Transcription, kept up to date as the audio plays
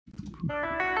Yo,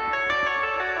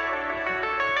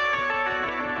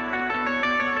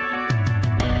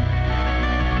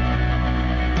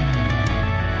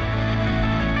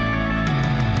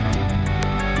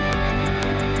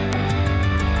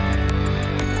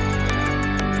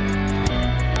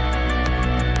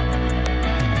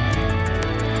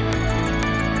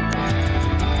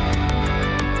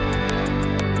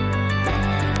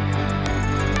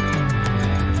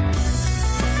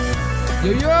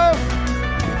 yo!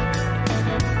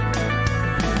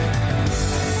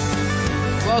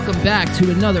 Welcome back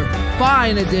to another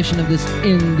fine edition of this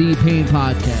In the Pain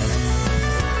podcast.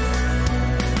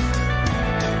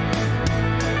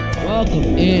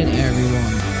 Welcome in,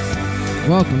 everyone.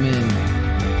 Welcome in.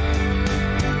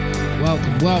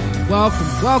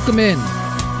 Welcome in.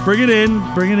 Bring it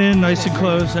in, nice and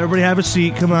close. Everybody have a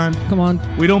seat, come on. Come on.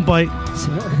 We don't bite.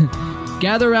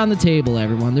 Gather around the table,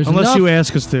 everyone. Unless you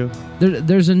ask us to.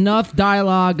 There's enough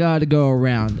dialogue to go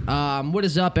around. What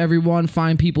is up, everyone?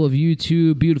 Fine people of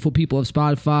YouTube, beautiful people of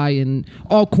Spotify, and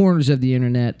all corners of the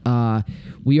internet.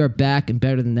 We are back and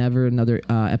better than ever. Another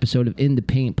episode of In the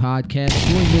Paint podcast.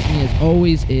 Joining with me, as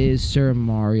always, is Sir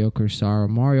Mario Corsaro.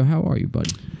 Mario, how are you,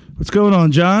 buddy? What's going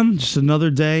on, John? Just another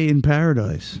day in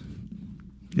paradise.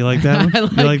 You like that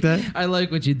one? You like that? I like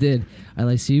what you did.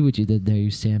 I see what you did there,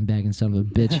 you sandbagging son of a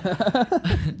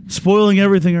bitch. Spoiling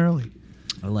everything early.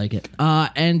 I like it.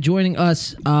 And joining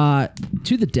us to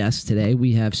the desk today,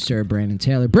 we have Sir Brandon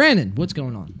Taylor. Brandon, what's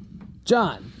going on?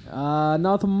 John,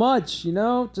 nothing much,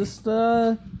 just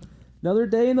another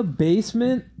day in the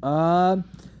basement.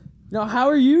 How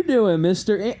are you doing,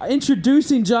 Mr.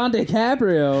 Introducing John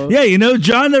DiCaprio? Yeah,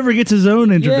 John never gets his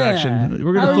own introduction. Yeah.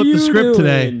 We're going to flip the script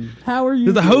today. How are you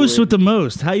You're the host with the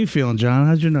most. How you feeling, John?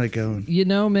 How's your night going?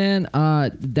 Man,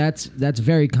 that's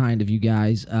very kind of you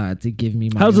guys to give me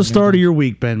my... How's the start of your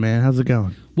week been, man? How's it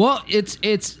going? Well,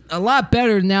 it's a lot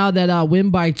better now that Win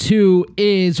by 2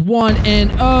 is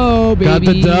 1-0, baby. Got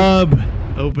the dub.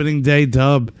 Opening day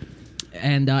dub.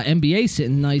 And NBA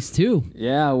sitting nice, too.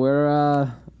 Yeah,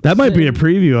 we're... That might be a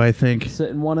preview, I think.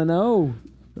 Sitting 1-0.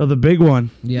 Oh, the big one.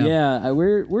 Yeah,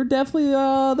 we're definitely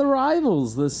the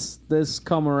rivals this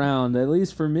come around. At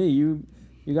least for me, you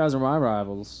guys are my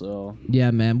rivals. So yeah,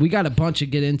 man, we got a bunch to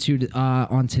get into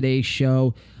on today's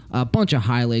show. A bunch of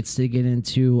highlights to get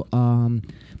into.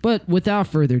 But without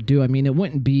further ado, it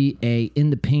wouldn't be a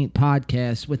In the Paint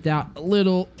podcast without a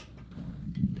little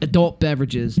adult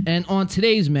beverages. And on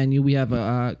today's menu, we have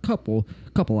a couple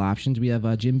options. We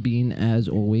have Jim Beam, as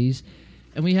always,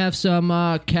 and we have some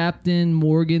Captain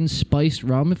Morgan spiced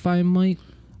rum, if I might.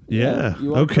 Yeah.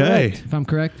 Okay. Correct. If I'm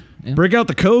correct. Yeah. Break out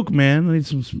the Coke, man. I need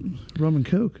some rum and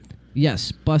Coke.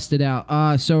 Yes, bust it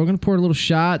out. So we're gonna pour a little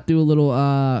shot, do a little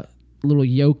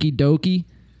yoki doki,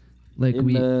 like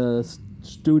the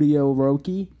studio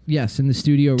Roki. Yes, in the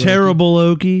studio. Terrible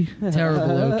Okie. Terrible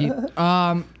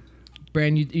Okie.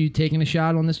 Brand, you taking a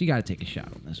shot on this? You got to take a shot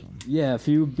on this one. Yeah, if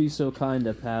you would be so kind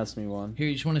to pass me one. Here,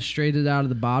 you just want to straight it out of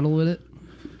the bottle with it?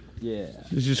 Yeah.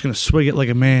 He's just going to swing it like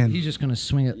a man. He's just going to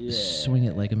swing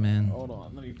it like a man. Hold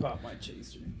on, let me pop my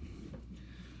chaser.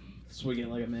 Swing it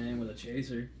like a man with a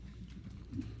chaser.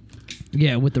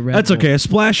 Yeah, with the Red That's Bull. okay. A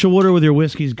splash of water with your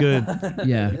whiskey's good.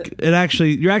 Yeah. You're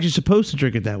actually supposed to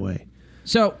drink it that way.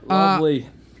 So, lovely.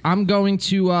 I'm going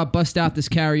to bust out this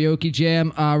karaoke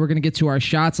jam. We're going to get to our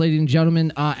shots, ladies and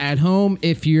gentlemen. At home,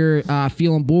 if you're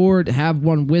feeling bored, have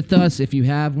one with us. If you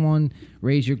have one,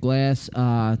 raise your glass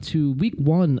to week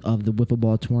 1 of the wiffle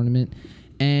ball tournament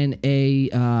and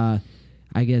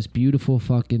beautiful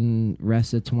fucking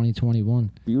rest of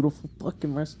 2021. Beautiful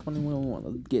fucking rest of 2021.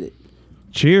 Let's get it.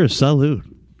 Cheers. Salute.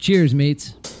 Cheers,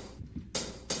 mates.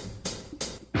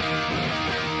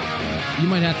 You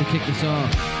might have to kick this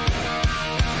off.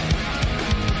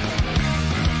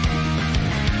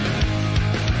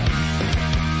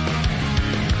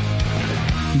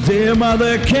 Dear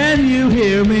mother, can you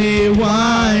hear me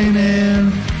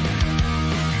whining?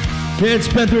 It's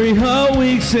been 3 whole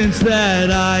weeks since that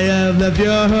I have left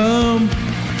your home.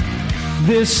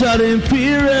 This sudden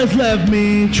fear has left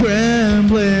me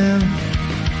trembling.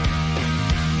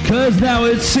 'Cause now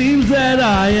it seems that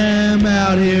I am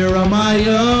out here on my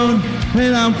own,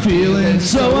 and I'm feeling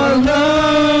so alone.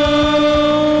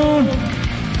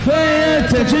 Pay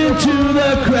attention to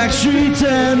the cracked streets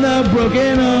and the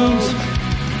broken homes.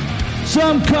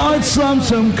 Some call it slum,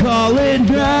 some call it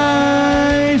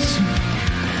nice.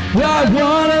 I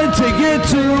wanna take it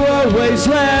to a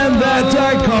wasteland that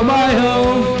I call my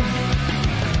home.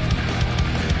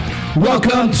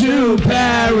 Welcome to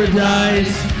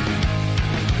paradise.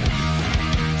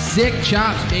 Sick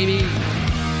chops, baby.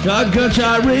 A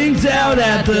gunshot rings out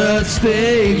at the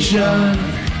station.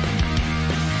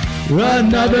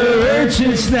 Another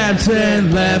urchin snaps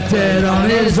and left it on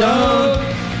his own.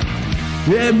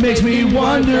 It makes me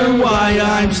wonder why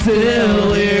I'm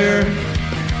still here.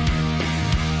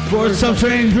 For some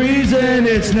strange reason,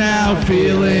 it's now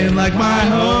feeling like my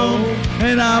home,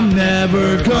 and I'm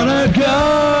never gonna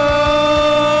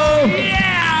go.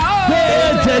 Yeah!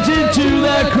 Pay attention to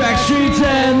the cracked streets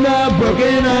and the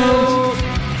broken homes.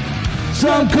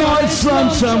 Some call it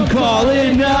slums, some call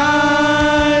it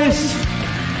nice.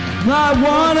 I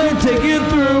wanna take you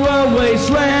through a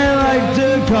wasteland like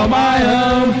to call my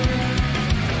home.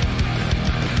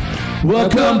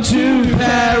 Welcome to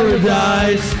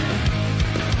paradise.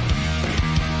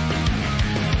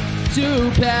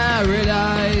 To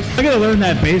paradise. I gotta learn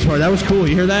that bass part. That was cool.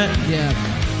 You hear that?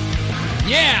 Yeah.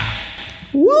 Yeah.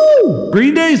 Woo!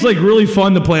 Green Day is like really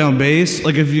fun to play on bass.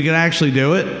 Like if you can actually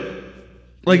do it.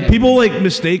 Like people like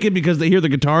mistake it because they hear the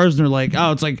guitars and they're like,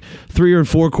 oh, it's like 3 or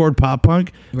 4 chord pop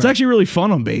punk. It's actually really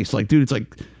fun on bass. Like, dude, it's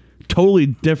like totally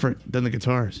different than the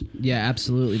guitars. Yeah,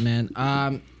 absolutely, man.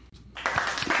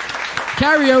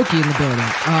 Karaoke in the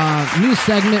building. New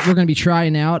segment we're going to be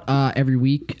trying out every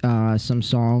week. Some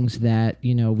songs that,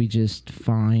 we just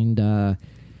find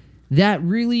that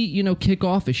really, kick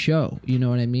off a show. You know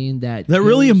what I mean? That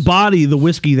really embody the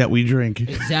whiskey that we drink.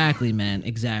 Exactly, man.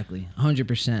 Exactly.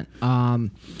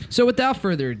 100%. So without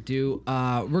further ado,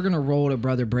 we're going to roll to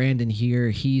Brother Brandon here.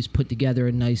 He's put together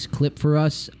a nice clip for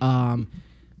us.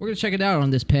 We're going to check it out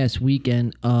on this past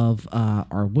weekend of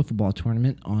our wiffle ball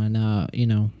tournament on,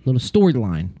 little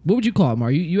storyline. What would you call it,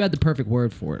 Mar? You had the perfect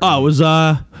word for it. Oh, it was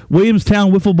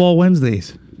Williamstown Wiffle Ball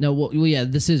Wednesdays. No, well, yeah,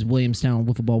 this is Williamstown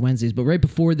Wiffle Ball Wednesdays, but right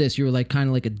before this, you were like kind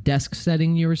of like a desk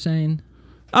setting, you were saying?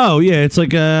 Oh, yeah, it's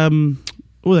like,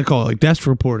 what do they call it? Like desk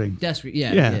reporting.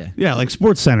 Yeah, like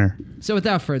Sports Center. So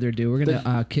without further ado, we're going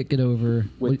to kick it over.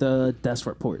 With the desk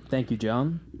report. Thank you,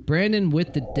 John. Brandon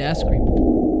with the desk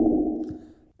report.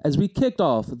 As we kicked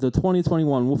off the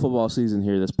 2021 wiffle ball season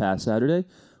here this past Saturday,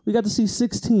 we got to see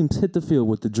 6 teams hit the field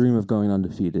with the dream of going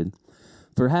undefeated.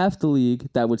 For half the league,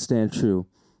 that would stand true.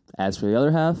 As for the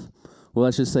other half, well,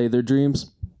 let's just say their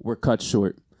dreams were cut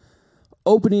short.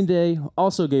 Opening day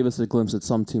also gave us a glimpse at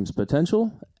some teams'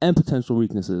 potential and potential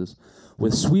weaknesses,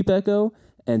 with Sweep Echo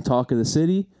and Talk of the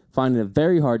City finding it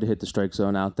very hard to hit the strike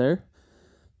zone out there.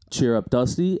 Cheer Up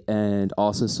Dusty and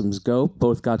All Systems Go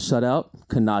both got shut out,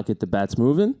 could not get the bats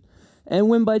moving, and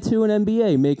Win by 2 in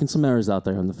NBA making some errors out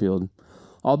there on the field.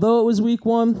 Although it was week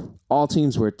 1, all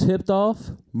teams were tipped off.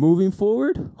 Moving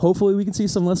forward, hopefully we can see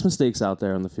some less mistakes out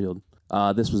there on the field.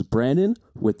 This was Brandon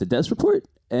with the Desk Report,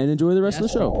 and enjoy the rest of the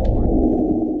show.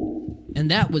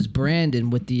 And that was Brandon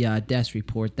with the Desk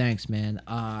Report. Thanks, man.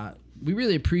 We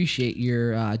really appreciate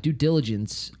your due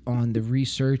diligence on the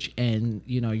research, and,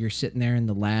 you're sitting there in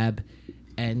the lab,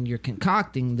 and you're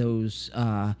concocting those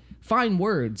fine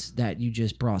words that you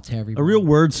just brought to everybody. A real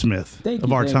wordsmith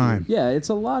of our time. Yeah, it's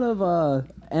a lot of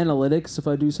analytics, if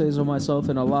I do say so myself,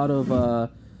 and a lot of,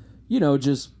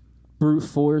 just brute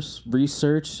force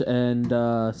research and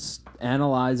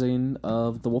analyzing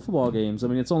of the wiffle ball games. I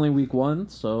mean, it's only week 1,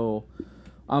 so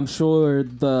I'm sure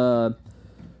the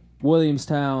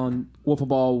Williamstown Wiffle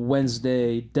Ball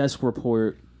Wednesday Desk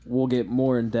Report will get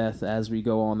more in depth as we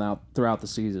go on out throughout the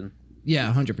season.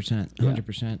 Yeah, 100%.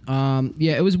 100%.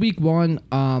 Yeah, it was week 1.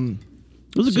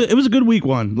 It was a good week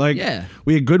 1. Like,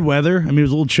 we had good weather. I mean, it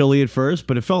was a little chilly at first,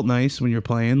 but it felt nice when you're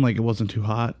playing. Like, it wasn't too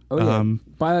hot. Oh,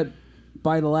 yeah.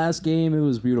 By the last game, it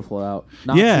was beautiful out.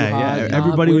 Not too hot,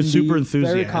 everybody was super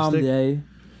enthusiastic. Very calm day.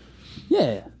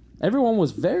 Yeah, everyone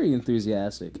was very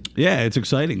enthusiastic. Yeah, it's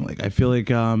exciting. Like, I feel like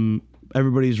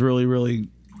everybody's really, really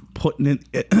putting in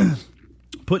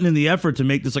the effort to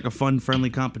make this like a fun, friendly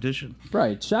competition.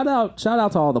 Right. Shout out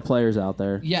to all the players out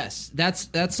there. Yes, that's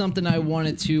something I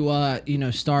wanted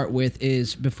to start with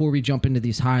is before we jump into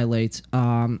these highlights.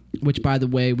 Which, by the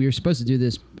way, we were supposed to do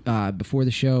this before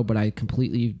the show, but I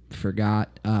completely forgot.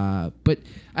 But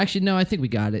actually, no, I think we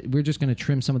got it. We're just going to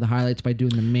trim some of the highlights by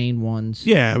doing the main ones.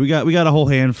 Yeah, we got a whole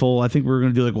handful. I think we're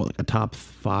going to do like a top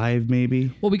 5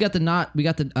 maybe. Well, we got the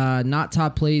not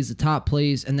top plays, the top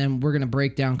plays, and then we're going to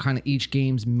break down kind of each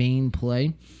game's main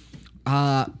play.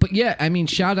 But yeah, I mean,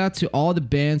 shout out to all the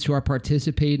bands who are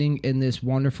participating in this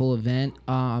wonderful event.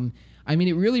 I mean,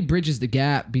 it really bridges the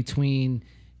gap between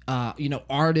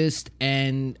artist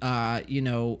and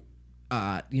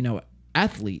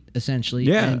athlete, essentially.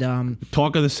 Yeah. And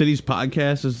Talk of the City's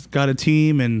podcast has got a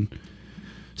team, and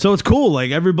so it's cool.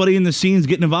 Like, everybody in the scene's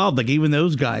getting involved. Like, even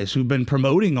those guys who've been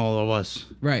promoting all of us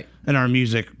and our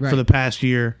music for the past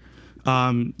year,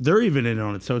 they're even in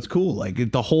on it. So it's cool.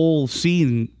 Like, the whole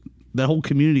scene, the whole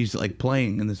community's like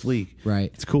playing in this league.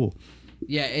 Right. It's cool.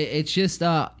 Yeah, it's just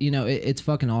it's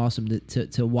fucking awesome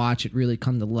to watch it really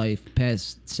come to life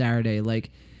past Saturday. Like,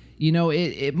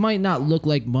 it might not look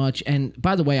like much. And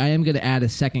by the way, I am going to add a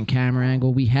second camera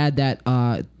angle. We had that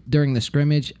during the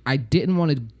scrimmage. I didn't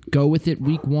want to go with it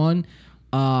week one,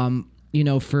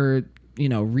 for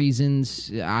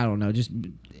reasons, I don't know, just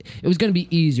it was going to be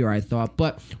easier, I thought.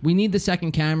 But we need the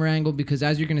second camera angle because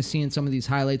as you're going to see in some of these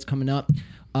highlights coming up,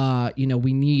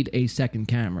 we need a second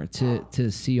camera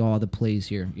to see all the plays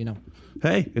here,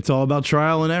 Hey, it's all about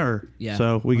trial and error. Yeah,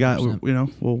 So we 100%. got,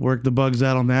 we'll work the bugs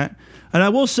out on that. And I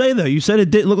will say, though, you said it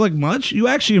didn't look like much. You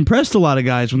actually impressed a lot of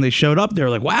guys when they showed up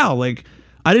there. Like, wow, like,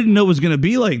 I didn't know it was going to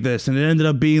be like this. And it ended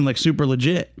up being, like, super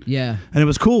legit. Yeah. And it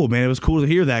was cool, man. It was cool to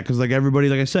hear that because, like, everybody,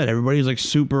 like I said, everybody's, like,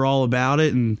 super all about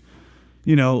it and,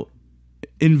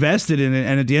 invested in it.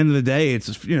 And at the end of the day, it's,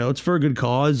 it's for a good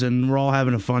cause. And we're all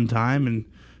having a fun time and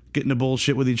getting to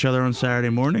bullshit with each other on Saturday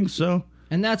morning. So...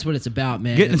 And that's what it's about,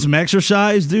 man. Getting some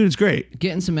exercise, dude, it's great.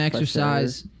 Getting some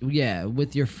exercise, yeah,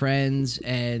 with your friends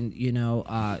and,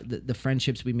 the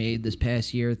friendships we made this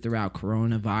past year throughout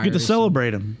coronavirus. Get to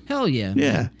celebrate them. Hell yeah.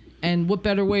 Yeah. Man. And what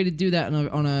better way to do that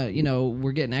on a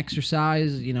we're getting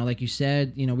exercise, like you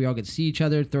said, we all get to see each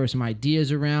other, throw some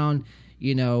ideas around,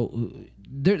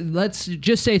 let's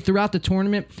just say throughout the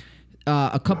tournament,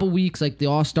 a couple weeks, like the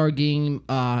All-Star game,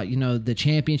 the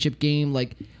championship game,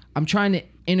 like I'm trying to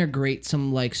integrate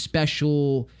some like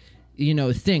special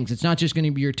things. It's not just going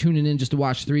to be you're tuning in just to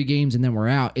watch 3 games and then we're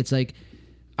out. It's like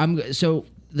so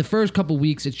the first couple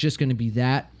weeks it's just going to be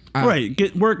that right,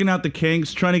 working out the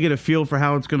kinks, trying to get a feel for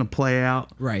how it's going to play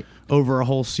out right over a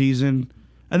whole season.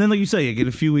 And then, like you say, you get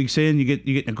a few weeks in, you get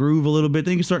in a groove a little bit.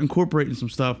 Then you can start incorporating some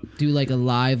stuff. Do like a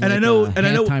live, and like,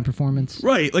 halftime performance.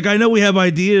 Right, like I know we have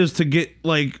ideas to get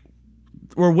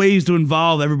or ways to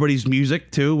involve everybody's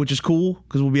music too, which is cool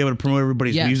because we'll be able to promote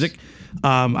everybody's music.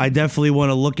 I definitely want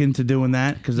to look into doing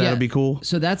that because that'll be cool.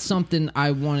 So that's something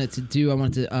I wanted to do. I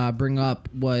wanted to bring up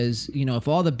was, if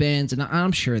all the bands, and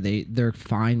I'm sure they're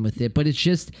fine with it, but it's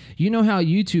just, how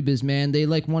YouTube is, man. They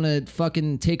want to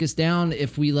fucking take us down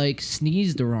if we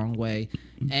sneeze the wrong way.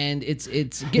 And it's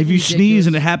if you sneeze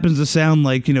and it happens to sound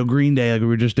like Green Day like we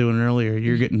were just doing earlier,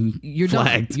 you're getting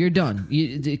flagged. Done. You're done.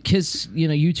 You kiss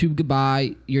YouTube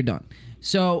goodbye. You're done.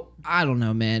 So I don't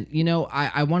know, man.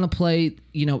 I want to play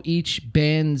each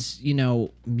band's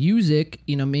music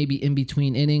maybe in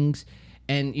between innings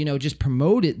and just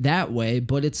promote it that way.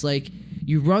 But it's like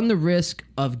you run the risk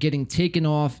of getting taken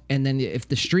off, and then if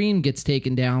the stream gets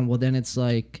taken down, well then it's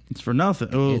like it's for nothing.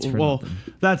 Nothing.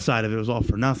 That side of it was all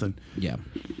for nothing. Yeah.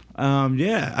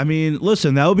 Yeah. I mean,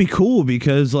 listen, that would be cool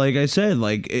because, like I said,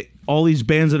 all these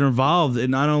bands that are involved, it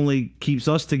not only keeps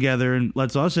us together and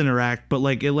lets us interact, but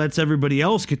it lets everybody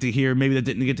else get to hear maybe that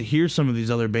didn't get to hear some of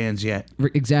these other bands yet.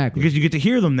 Exactly. Because you get to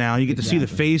hear them now. You get to see the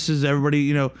faces.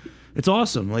 Everybody, it's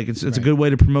awesome. It's a good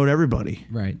way to promote everybody.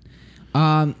 Right.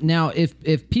 Now,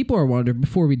 if people are wondering,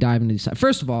 before we dive into this,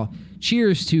 first of all,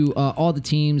 cheers to all the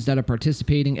teams that are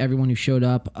participating, everyone who showed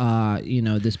up,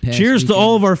 this past Cheers weekend. to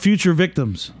all of our future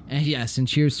victims. And yes, and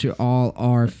cheers to all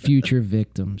our future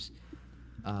victims.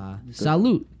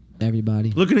 Salute,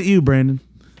 everybody. Looking at you, Brandon.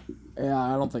 Yeah,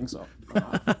 I don't think so.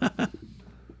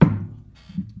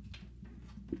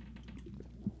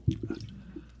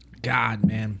 God,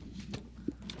 man.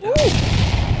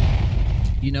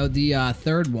 The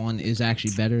third one is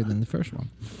actually better than the first one.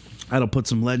 That'll put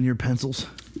some lead in your pencils.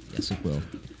 Yes, it will.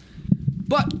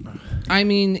 But, I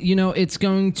mean, it's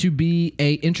going to be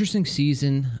a interesting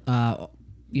season.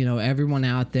 Everyone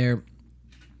out there,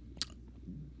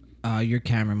 your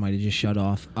camera might have just shut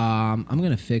off. I'm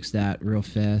going to fix that real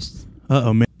fast.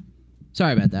 Uh-oh, man.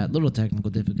 Sorry about that. Little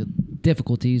technical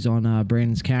difficulties on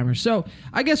Brandon's camera. So,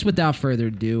 I guess without further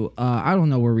ado, I don't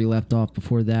know where we left off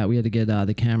before that. We had to get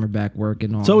the camera back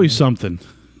working. It's always something.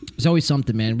 It's always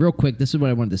something, man. Real quick, this is what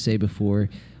I wanted to say before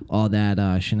all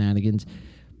that shenanigans.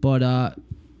 But,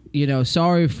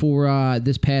 sorry for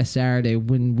this past Saturday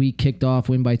when we kicked off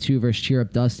Win by 2 versus Cheer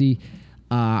Up Dusty.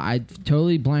 I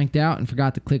totally blanked out and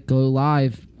forgot to click go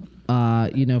live,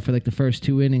 for the first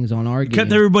 2 innings on our game.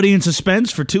 Kept everybody in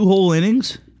suspense for 2 whole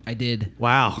innings? I did.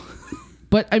 Wow.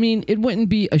 But, I mean, it wouldn't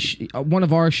be one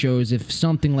of our shows if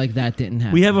something like that didn't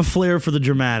happen. We have a flair for the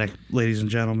dramatic, ladies and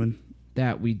gentlemen.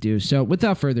 That we do. So,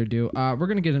 without further ado, we're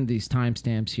going to get into these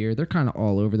timestamps here. They're kind of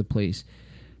all over the place.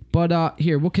 But,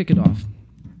 here, we'll kick it off.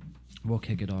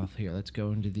 Here, let's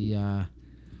go into the,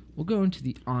 we'll go into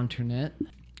the internet.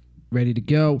 Ready to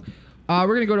go. We're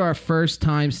going to go to our first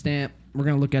timestamp. We're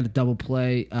going to look at a double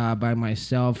play by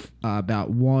myself about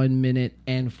 1 minute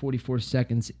and 44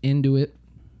 seconds into it.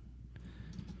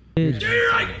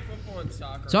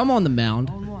 So I'm on the mound.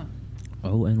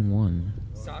 0-1.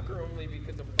 Soccer only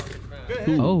because I'm fucking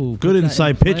mad. Oh, Good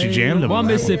inside pitch. You jammed him. 1 on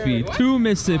that Mississippi, 2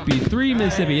 Mississippi, 3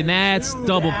 Mississippi, and that's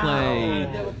double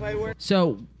play.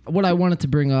 So what I wanted to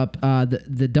bring up,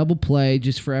 the double play,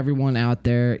 just for everyone out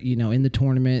there, in the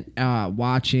tournament,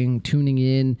 watching, tuning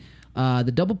in,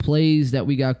 the double plays that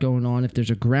we got going on. If there's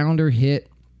a grounder hit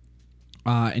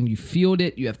and you field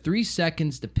it, you have 3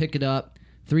 seconds to pick it up.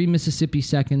 3 Mississippi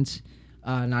seconds,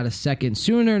 not a second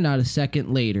sooner, not a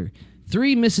second later.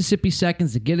 3 Mississippi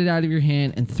seconds to get it out of your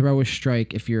hand and throw a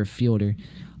strike if you're a fielder.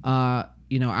 I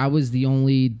was the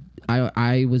only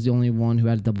one who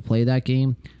had a double play that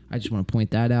game. I just want to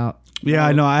point that out. Yeah,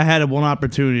 I know. I had one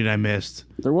opportunity and I missed.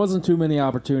 There wasn't too many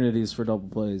opportunities for double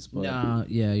plays, but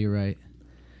Yeah, you're right.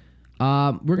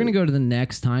 We're going to go to the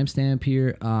next timestamp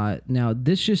here. Now,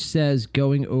 this just says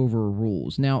going over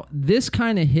rules. Now, this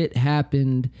kind of hit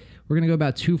happened. We're going to go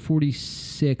about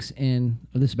 2:46 in.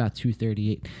 This is about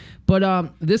 2:38.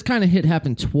 But this kind of hit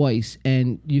happened twice.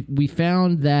 And we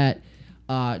found that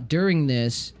during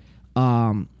this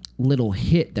little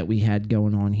hit that we had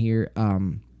going on here,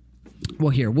 well,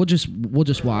 here, we'll just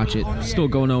watch it. Still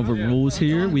going over rules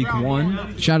here, week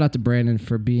 1. Shout out to Brandon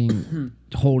for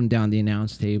holding down the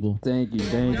announce table. thank you.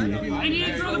 So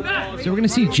we're going to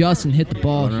see Justin hit the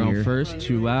ball Runner on here. first,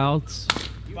 2 outs,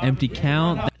 empty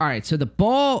count. All right, so the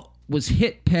ball was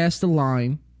hit past the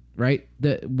line, right?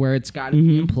 Where it's got to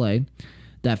be in play.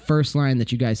 That first line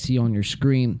that you guys see on your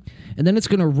screen. And then it's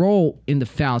going to roll into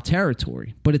foul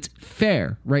territory. But it's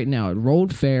fair right now. It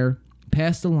rolled fair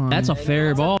past the line. That's a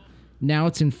fair ball. Now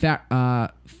it's in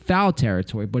foul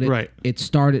territory, but it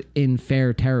started in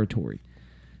fair territory.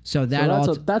 So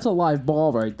that's a live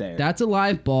ball right there. that's a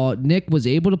live ball. Nick was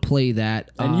able to play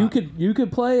that. And you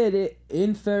could play it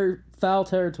in foul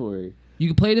territory. You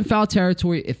can play it in foul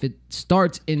territory if it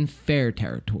starts in fair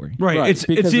territory. Right. It's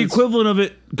the equivalent of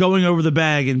it going over the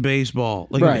bag in baseball.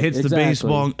 Like Right, it hits exactly. the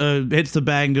baseball, hits the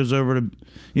bag and goes over to,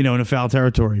 in a foul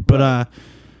territory. But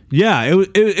yeah,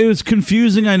 it was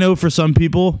confusing. I know for some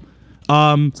people.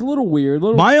 It's a little weird.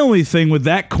 My only thing with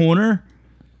that corner,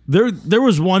 there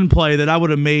was one play that I would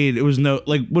have made. It was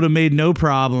would have made no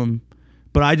problem,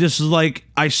 but I just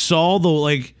I saw the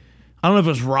I don't know if it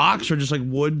was rocks or just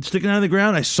wood sticking out of the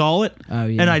ground. I saw it,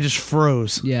 and I just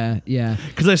froze. Yeah.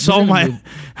 Because I saw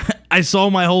I saw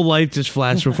my whole life just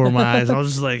flash before my eyes. I was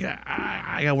just like,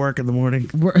 I got work in the morning.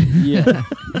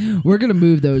 We're gonna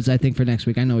move those, I think, for next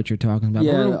week. I know what you're talking about.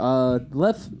 Yeah,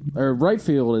 left or right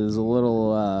field is a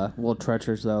little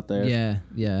treacherous out there.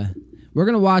 Yeah. We're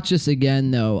gonna watch this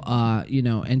again though,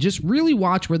 and just really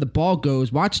watch where the ball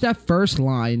goes. Watch that first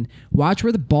line. Watch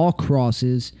where the ball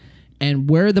crosses, and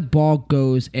where the ball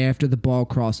goes after the ball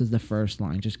crosses the first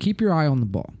line. Just keep your eye on the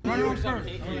ball.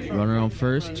 Runner on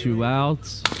first, 2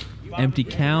 outs, empty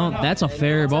count. That's a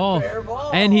fair ball,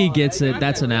 and he gets it.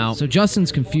 That's an out. So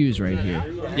Justin's confused right here.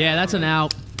 Yeah, that's an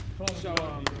out.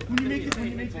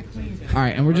 All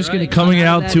right, and we're just gonna Coming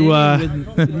out to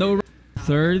With no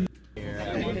third.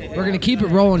 we're gonna keep it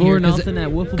rolling here 4-0 at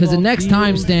Wiffle because the Ball next Field.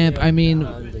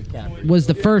 timestamp, was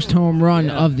the first home run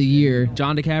of the year.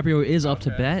 John DiCaprio is up to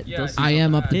bat. I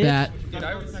am up to Pitch. bat.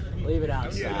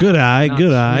 good eye,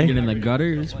 good eye. Swinging in the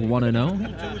gutters,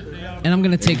 1-0. And I'm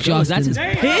going to take Oh, that's Justin.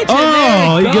 his pitch.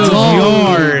 Oh, he goes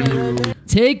yard.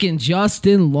 Taking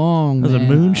Justin Long, That was a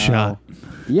man. moonshot.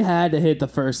 You had to hit the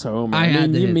first homer. I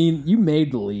had to hit. You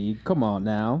made the lead. Come on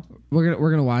now. We're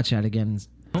gonna watch that again.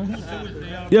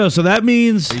 Yo, so that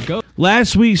means you go.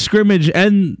 last week's scrimmage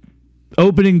and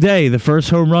opening day, the first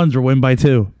home runs were win by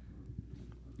 2.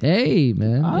 Hey,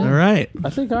 man. All right. I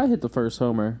think I hit the first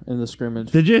homer in the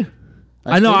scrimmage. Did you?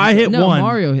 I know think I so. hit No, one.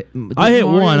 Mario hit. I hit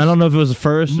Mario's- one. I don't know if it was the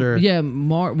first or. Yeah,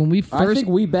 when we I first. think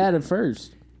we batted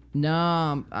first.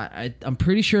 No, I'm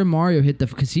pretty sure Mario hit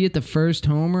because he hit the first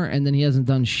homer and then he hasn't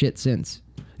done shit since.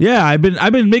 Yeah, I've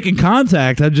been making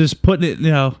contact. I'm just putting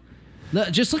it.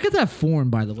 Just look at that form,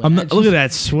 by the way. Look at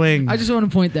that swing. I just want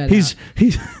to point that He's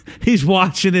out. he's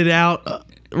watching it out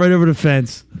right over the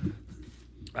fence.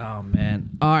 Oh man.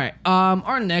 All right.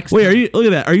 Our next. Wait, look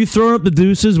at that? Are you throwing up the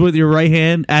deuces with your right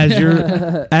hand as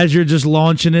you're just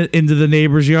launching it into the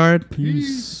neighbor's yard?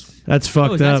 Peace. That's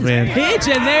fucked That's up, his man. pitch,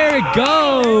 and there it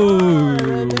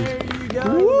goes.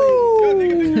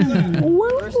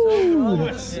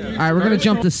 All right, we're gonna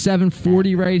jump to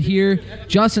 740 right here.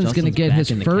 Justin's gonna Justin's get back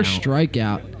his in the first count.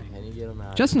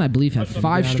 strikeout. Justin, I believe, had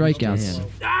 5 strikeouts,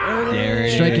 There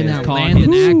it striking is. out Calling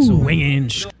Landon his Axel, swinging.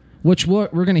 which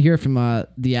we're gonna hear from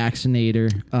the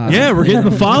Axonator. Yeah, we're getting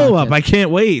the follow up. I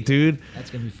can't wait, dude. That's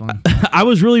gonna be fun. I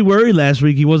was really worried last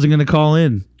week he wasn't going to call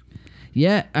in.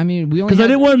 Yeah, I mean, we only Because I had-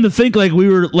 didn't want him to think like we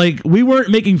weren't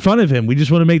making fun of him. We just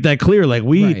want to make that clear. Like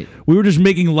Right. we were just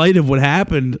making light of what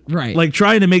happened. Right. Like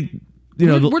trying to make we're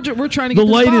trying to get the to the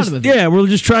lightest. bottom of it. Yeah, we're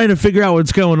just trying to figure out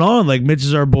what's going on. Like Mitch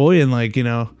is our boy, and like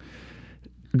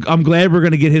I'm glad we're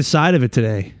gonna get his side of it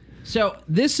today. So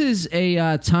this is a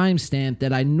timestamp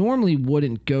that I normally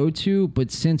wouldn't go to,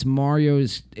 but since Mario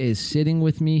is sitting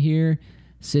with me here,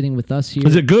 sitting with us here,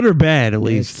 Is it good or bad? At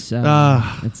least.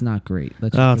 it's not great.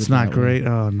 Let's Oh, put it's it not that way. great.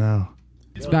 Oh no.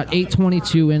 It's about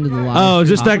 8:22 into the live. Oh, is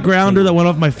this that grounder that went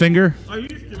off my finger?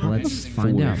 Let's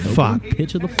find out. Fuck.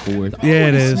 Pitch of the fourth. Yeah,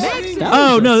 it is.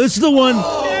 Oh no, this is the one.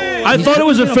 I thought it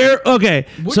was a fair. Okay,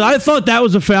 so I thought that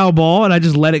was a foul ball, and I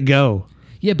just let it go.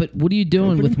 Yeah, but what are you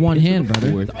doing with one hand,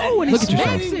 brother? Oh, and Look he at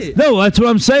yourself. smacks it. No, that's what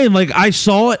I'm saying. Like I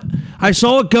saw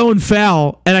it going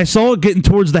foul, and I saw it getting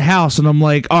towards the house, and I'm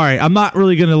like, all right, I'm not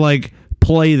really gonna like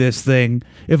play this thing.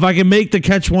 If I can make the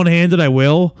catch one-handed, I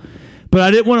will. But I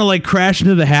didn't want to like crash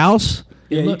into the house.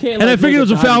 Yeah, you can't. And I like, figured it was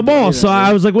make a foul diving ball, either, so right?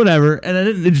 I was like, whatever. And I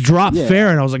didn't. It just dropped Yeah. fair,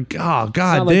 and I was like, oh It's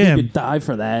god not like damn. you could die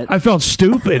for that. I felt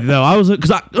stupid though. I was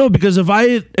because if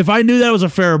I knew that was a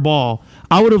fair ball,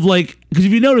 I would have because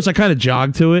if you notice, I kind of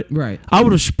jogged to it. Right. I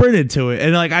would have sprinted to it,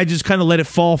 and like I just kind of let it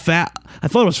fall. I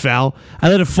thought it was foul. I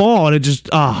let it fall, and it just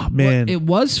man. It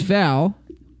was foul,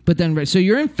 but then so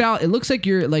you're in foul. It looks like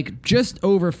you're like just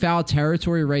over foul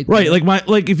territory right there. Right,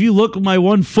 like if you look, my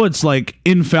 1 foot's like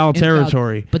in foul In foul-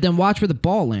 territory. But then watch where the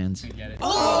ball lands.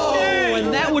 Oh,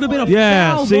 and that would have been a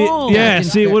Yeah, foul see, ball. yeah, Back in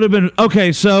see, it fair- would have been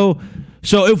okay. So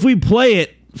if we play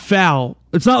it foul,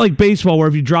 it's not like baseball where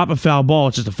if you drop a foul ball,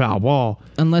 it's just a foul ball.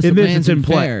 Unless In it this, lands it's in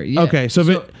play. fair. Yeah. Okay, so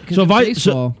because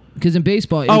in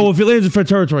baseball, if it lands in fair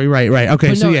territory, right. Okay,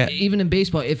 but so no, yeah, even in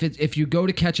baseball, if you go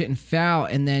to catch it in foul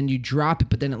and then you drop it,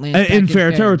 but then it lands back in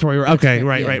fair territory. that's Okay, fair.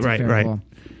 right, Yeah, right, it's a right, fair right. ball.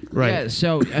 right. Yeah,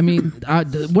 so I mean,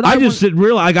 what I just didn't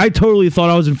realize. Like, I totally thought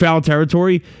I was in foul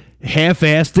territory,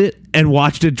 half-assed it, and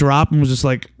watched it drop, and was just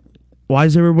like, "Why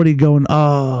is everybody going?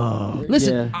 Oh!"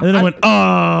 listen. Yeah. And then I went,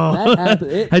 "Oh!" That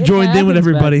happen- I joined in with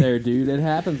happens back everybody. there, dude. It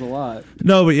happens a lot.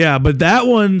 No, but that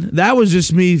one, that was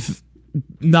just me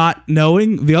not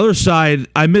knowing. The other side,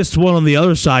 I missed one on the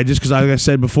other side just because, like I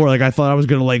said before, like I thought I was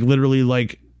gonna like literally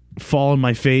like fall on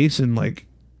my face and like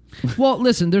Well,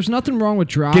 listen, there's nothing wrong with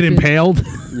dropping. get impaled.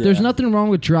 There's Yeah. nothing wrong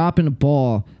with dropping a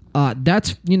ball.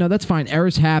 That's fine.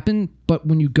 Errors happen, but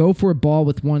when you go for a ball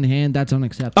with one hand, that's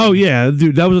unacceptable. Oh yeah,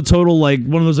 dude, that was a total like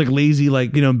one of those like lazy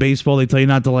like in baseball they tell you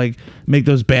not to like make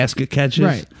those basket catches.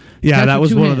 Right. Yeah, Catch that with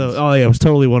was two one hands. of those. Oh yeah, it was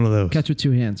totally one of those. Catch with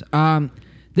two hands.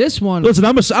 This one. Listen,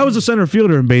 I was a center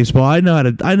fielder in baseball. I know what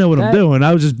I'm That- doing.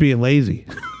 I was just being lazy.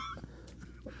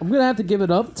 I'm gonna have to give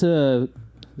it up to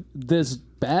this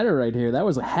batter right here. That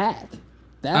was a hack.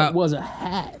 That was a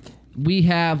hack. We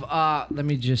have let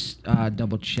me just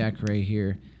double check right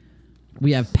here.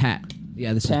 We have Pat.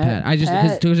 Yeah, this Pat? is Pat. I just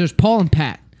Pat? because there's Paul and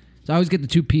Pat. So I always get the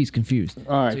two P's confused.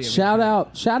 All right, shout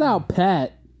out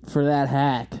Pat for that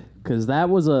hack because that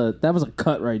was a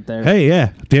cut right there. Hey,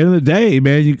 yeah. At the end of the day,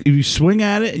 man, if you swing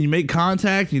at it and you make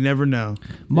contact, you never know.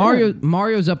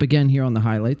 Mario's up again here on the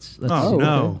highlights. Let's Oh, see.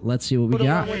 no. Let's see what we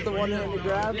got.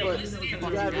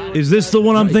 Is this the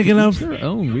one I'm thinking of? Their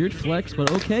own weird flex,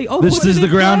 but okay. Oh, This put is it the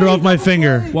in grounder play. off my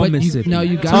finger. One But Mississippi. no,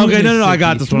 you got Okay, no, I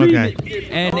got this one. Okay.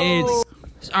 And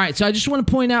it's All right, so I just want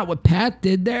to point out what Pat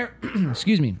did there.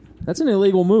 Excuse me. That's an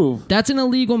illegal move. That's an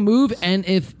illegal move, and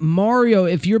if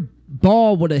your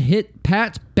ball would have hit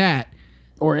Pat's bat,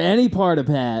 Or any part of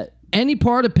Pat. any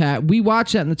part of Pat, we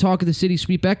watched that in the Talk of the City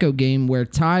Sweep Echo game where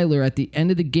Tyler, at the end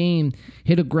of the game,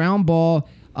 hit a ground ball.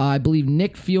 I believe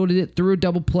Nick fielded it, threugh a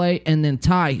double play, and then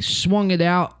Ty swung it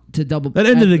out to double. That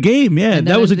ended the game, yeah. And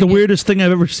That was like ended the game. weirdest thing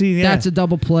I've ever seen. Yeah. That's a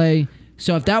double play.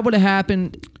 So if that would have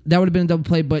happened, that would have been a double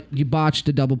play, but you botched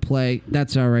a double play.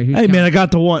 That's all right. Who's Hey man, counting? I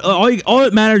got the one. All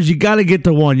that matters, you got to get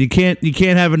the one. You can't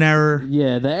have an error.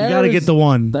 Yeah, the errors. You got to get the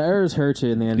one. The errors hurt you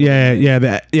in the end.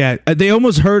 Yeah. They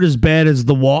almost hurt as bad as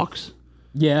the walks.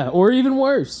 Yeah, or even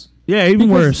worse. Yeah, even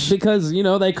worse. Because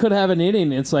they could have an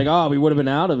inning. It's like, we would have been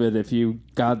out of it if you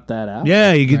got that out.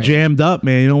 Yeah, you get Right. jammed up,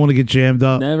 man. You don't want to get jammed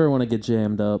up. Never want to get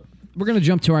jammed up. We're going to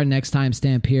jump to our next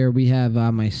timestamp here. We have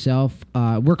myself.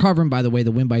 We're covering, by the way,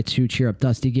 the win by 2 Cheer Up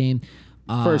Dusty game.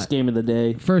 First game of the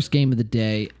day. First game of the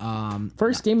day.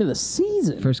 First game of the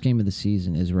season. First game of the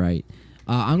season is right.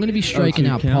 I'm going to be striking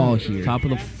out Count. Paul here. Top of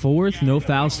the fourth, no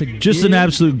fouls to Just an give.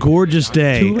 absolute gorgeous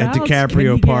day 2 at outs. Can he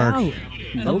DiCaprio get Park. out?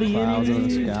 No clouds in the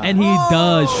sky. And he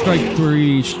does strike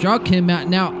 3. Struck him out.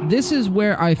 Now, this is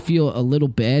where I feel a little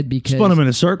bad because Spun him in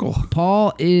a circle.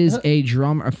 Paul is a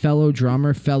fellow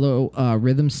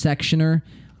rhythm sectioner,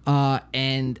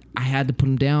 and I had to put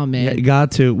him down, man. Yeah, you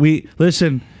got to.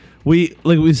 we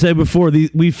like we said before,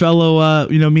 we fellow,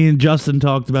 me and Justin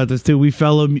talked about this too. We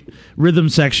fellow rhythm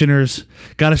sectioners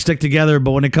got to stick together.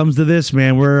 But when it comes to this,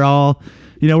 man, we're all,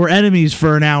 we're enemies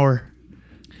for an hour.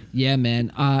 Yeah,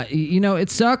 man. It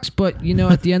sucks, but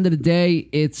at the end of the day,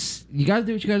 it's you got to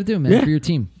do what you got to do, man, Yeah. for your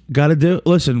team. Got to do.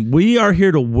 Listen, we are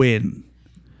here to win.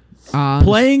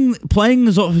 Playing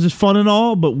is fun and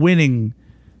all, but winning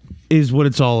is what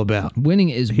it's all about. Winning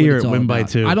is what Here it's at all Win by about.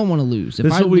 Two. I don't want to lose. If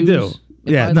This is I what we lose, do.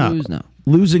 if Yeah, I no. lose, no.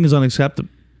 Losing is unacceptable.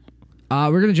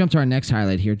 We're gonna jump to our next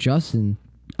highlight here. Justin,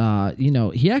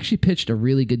 he actually pitched a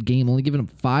really good game, only giving up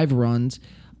 5 runs.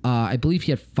 I believe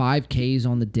he had 5 Ks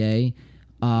on the day.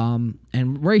 And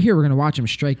right here, we're gonna watch him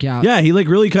strike out. Yeah, he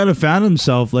really kind of found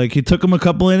himself. Like he took him a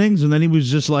couple innings, and then he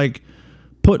was just like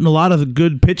putting a lot of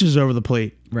good pitches over the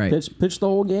plate. Right. Pitch the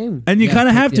whole game. And you Yeah, kind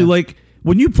of have to yeah. like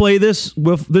when you play this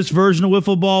with this version of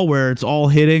wiffle ball where it's all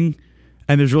hitting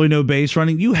and there's really no base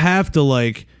running. You have to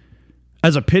like,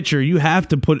 as a pitcher, you have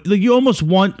to put like you almost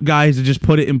want guys to just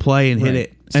put it in play and hit Right.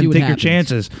 it See and what take happens. your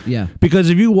chances. Yeah. Because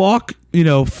if you walk,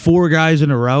 4 guys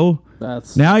in a row,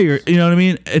 That's now you're, you know what I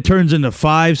mean? It turns into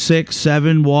 5, 6,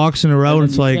 7 walks in a row, and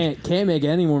it's you like, can't make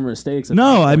any more mistakes. at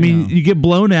no, that I point. mean, you get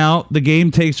blown out. The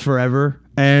game takes forever,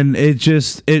 and it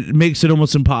makes it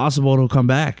almost impossible to come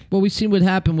back. Well, we've seen what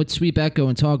happened with Sweep Echo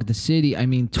and Talk at the City. I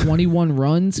mean, 21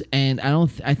 runs, and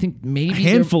I think maybe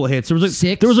Handful of hits. There was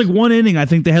 6. one inning. I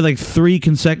think they had like 2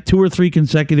 or 3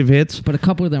 consecutive hits. But a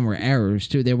couple of them were errors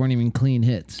too. They weren't even clean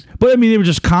hits. But I mean, they were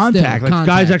just contact. Still, Like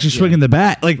guys contact, actually yeah. swinging the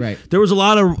bat. Like Right. there was a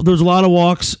lot of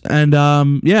walks, and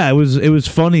it was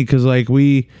funny because like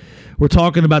we're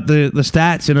talking about the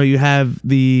stats. You have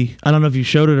I don't know if you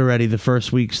showed it already. The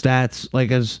first week stats,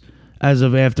 like as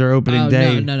of after opening Oh,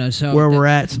 day. no. So where we're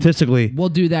at statistically. We'll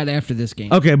do that after this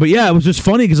game. Okay, but yeah, it was just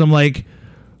funny because I'm like,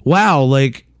 wow,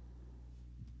 like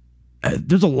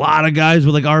there's a lot of guys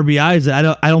with like RBIs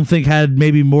that I don't think had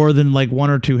maybe more than like 1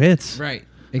 or 2 hits. Right.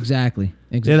 Exactly.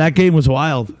 Yeah, that game was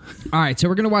wild. All right, so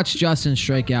we're gonna watch Justin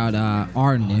strike out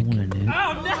our Nick.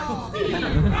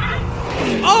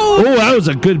 Oh, that was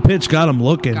a good pitch. Got him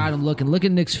looking. Got him looking. Look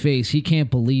at Nick's face. He can't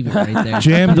believe it right there.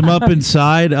 Jammed him up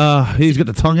inside. He's got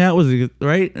the tongue out. Was he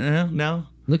right? No.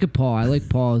 Look at Paul. I like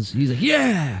Paul's. He's like,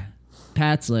 yeah.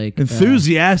 Pat's like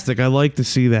Enthusiastic. I like to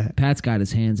see that. Pat's got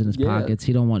his hands in his Yeah. pockets.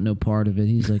 He don't want no part of it.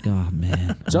 He's like, oh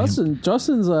man.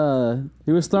 Justin's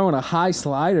he was throwing a high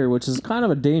slider, which is kind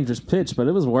of a dangerous pitch, but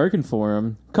it was working for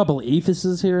him. A couple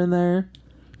epheses here and there,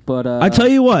 but I tell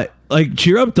you what, like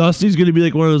Cheer Up Dusty's going to be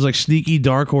like one of those like sneaky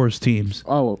dark horse teams.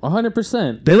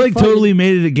 100%. They like totally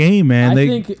made it a game, man.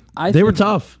 They were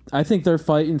tough. I think they're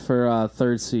fighting for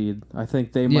third seed. I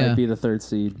think they Yeah. might be the third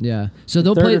seed. Yeah. So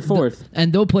they'll Third play or fourth.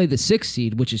 and they'll play the 6th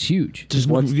seed, which is huge. Just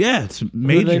yeah, it's Who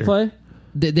major. do they play?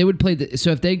 They would play the.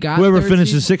 So if they got Whoever third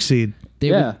finishes seed, 6th seed. they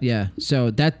Yeah. would, yeah.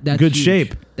 So that's Good huge.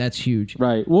 shape. That's huge.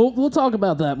 Right. We'll talk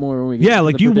about that more when we get Yeah, to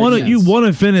like the you want predictions.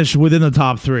 to finish within the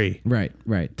top 3 Right.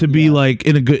 Right. to be like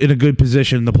in a good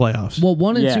position in the playoffs. Well,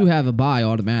 1 and Yeah. 2 have a bye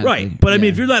automatically. Right, but I mean, Yeah.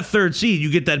 if you're that 3rd seed, you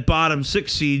get that bottom 6th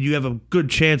seed, you have a good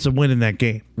chance of winning that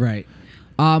game. Right.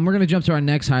 We're gonna jump to our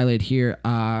next highlight here.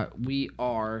 We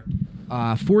are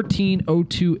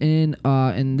 14:02 in,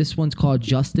 and this one's called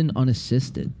Justin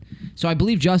Unassisted. So I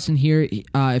believe Justin here.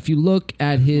 If you look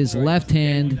at his left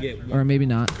hand, or maybe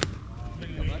not.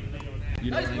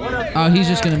 Oh, he's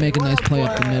just gonna make a nice play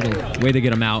up the middle. Way to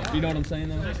get him out. You know what I'm saying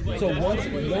though? So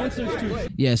once there's 2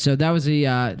 Yeah, so that was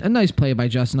a nice play by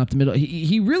Justin up the middle.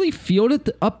 He really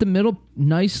fielded up the middle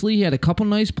nicely. He had a couple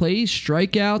nice plays,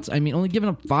 strikeouts. I mean, only giving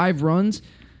up 5 runs.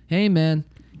 Hey, man,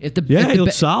 if he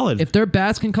looked solid. If their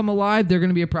bats can come alive, they're going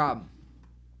to be a problem.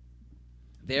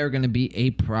 They're going to be a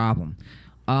problem.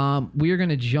 We are going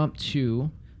to jump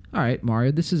to. All right,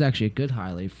 Mario. This is actually a good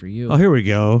highlight for you. Oh, here we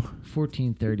go.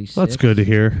 14:36. That's good to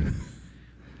hear.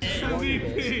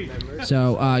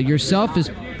 So yourself is.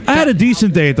 I had a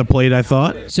decent day at the plate, I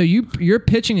thought. So you're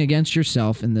pitching against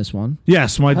yourself in this one.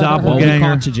 Yes, my Well, we doppelganger.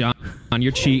 caught you, John.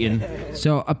 You're cheating.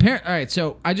 So all right.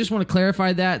 So I just want to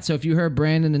clarify that. So if you heard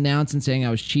Brandon announce and saying I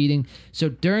was cheating, so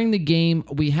during the game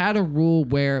we had a rule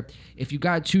where if you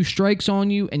got 2 strikes on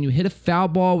you and you hit a foul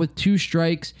ball with 2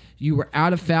 strikes, you were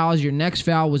out of fouls. Your next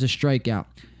foul was a strikeout.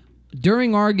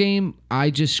 During our game, I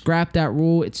just scrapped that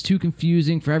rule. It's too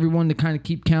confusing for everyone to kind of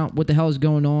keep count what the hell is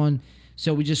going on.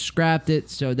 So we just scrapped it.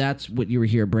 So that's what you were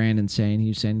here, Brandon, saying. He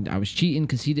was saying I was cheating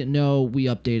because he didn't know we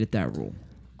updated that rule.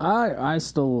 I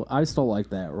still like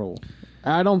that rule.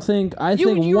 I think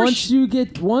you were once you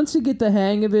get the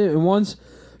hang of it, and once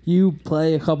you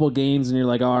play a couple games and you're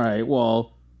like, all right,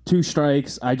 well, 2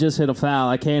 strikes, I just hit a foul,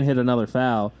 I can't hit another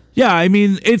foul. Yeah, I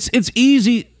mean, it's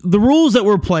easy. The rules that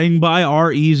we're playing by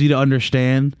are easy to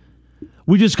understand.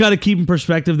 we just got to keep in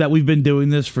perspective that we've been doing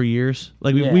this for years.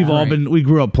 Like Yeah, we've all right. we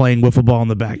grew up playing wiffle ball in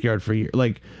the backyard for years.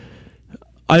 Like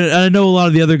I know a lot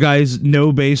of the other guys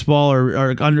know baseball or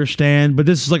understand, but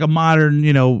this is like a modern,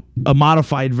 a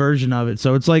modified version of it.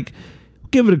 So it's like,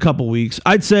 give it a couple weeks.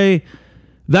 I'd say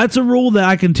that's a rule that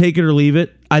I can take it or leave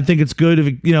it. I think it's good if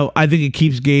I think it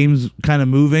keeps games kind of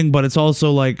moving, but it's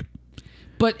also like,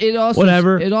 But it also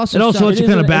Whatever. It also It also sucks- lets you It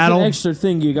is kinda battle. It's an extra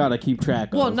thing you got to keep track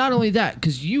of. Well, not only that,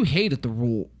 because you hated the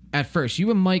rule at first. You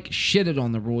and Mike shitted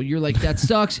on the rule. You're like, that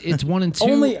sucks. It's 1 and 2.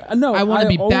 I want to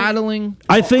be battling.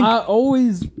 I think I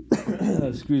always,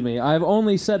 excuse me, I've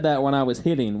only said that when I was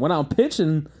hitting. When I'm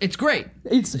pitching, It's great.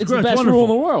 it's the great, best it's rule in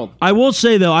wonderful. the world. I will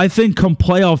say though, I think come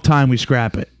playoff time we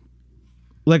scrap it.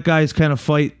 Let guys kind of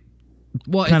fight.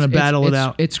 Well, Kinda it's- battle it's- it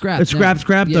out. It's scrapped. It's now.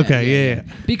 scrapped? Okay, yeah.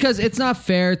 Because it's not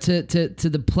fair to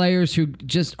the players who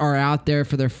just are out there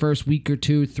for their first week or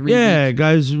 2, 3 Yeah, weeks.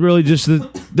 guys, really just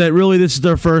that really this is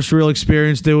their first real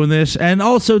experience doing this, and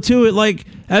also too, it like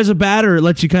as a batter, it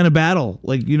lets you kind of battle.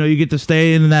 Like you get to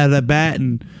stay in that bat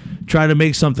and try to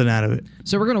make something out of it.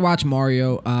 So we're gonna watch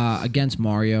Mario against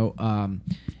Mario,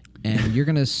 and you're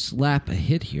gonna slap a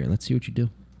hit here. Let's see what you do.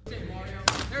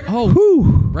 Oh, Whew.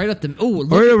 right up the. Oh,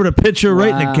 Right over the pitcher, right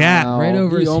in the gap. Wow, Right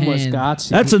over he his almost hand. got you.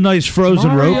 That's a nice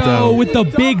frozen rope, Mario though. with the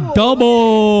big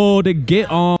double to get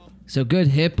on. So good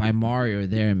hit by Mario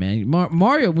there, man.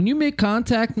 Mario, when you make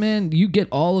contact, man, you get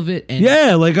all of it. And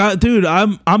Yeah, like dude,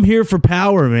 I'm here for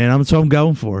power, man. That's what I'm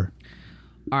going for.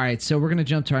 All right, so we're gonna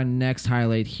jump to our next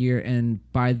highlight here, and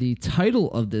by the title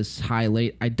of this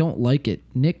highlight, I don't like it.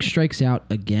 Nick strikes out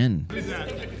again.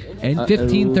 And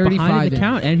 15-35 behind the in.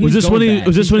 count. And Was he's this when going he back.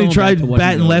 was this He's when he going tried back to what he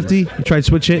batting knows. lefty? He tried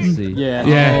switch hitting. See. Yeah.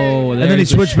 Yeah, Oh, and then he there's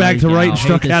the switched back to right and strikeout.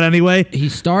 struck Hate out this. anyway. He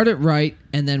started right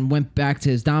and then went back to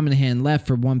his dominant hand left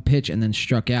for one pitch and then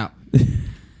struck out.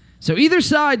 So either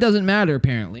side doesn't matter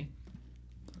apparently.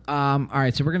 All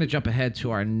right, so we're gonna jump ahead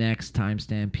to our next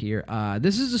timestamp here.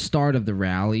 This is the start of the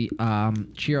rally.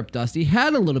 Cheer Up Dusty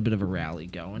had a little bit of a rally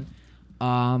going,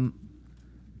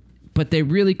 but they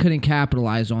really couldn't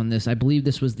capitalize on this. I believe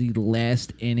this was the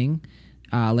last inning.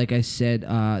 Like I said,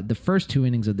 the first 2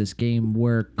 innings of this game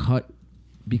were cut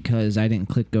because I didn't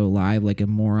click go live like a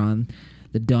moron,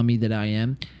 the dummy that I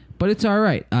am. But it's all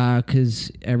right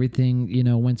because everything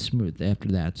went smooth after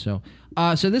that. So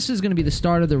this is going to be the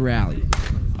start of the rally.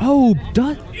 Oh,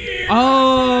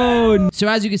 oh, So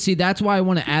as you can see, that's why I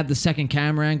want to add the second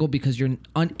camera angle because you're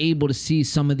unable to see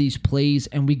some of these plays,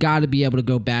 and we got to be able to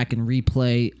go back and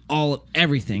replay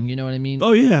everything. You know what I mean?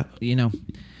 Oh yeah, Yeah,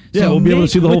 yeah. We'll be able to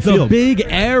see the whole with field. big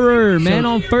error, man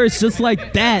on first, just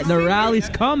like that. The rally's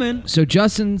coming. So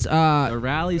Justin's The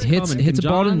rally's hits coming. hits a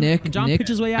Can ball to John- Nick. can John Nick, pitch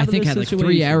his way out I of think this had like 3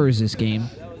 situation? errors this game.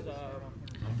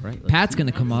 Right, let's Pat's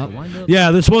gonna come up.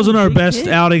 Yeah, this wasn't our best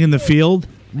outing in the field.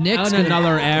 Nick's And gonna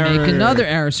another error. make another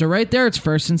error. So right there, it's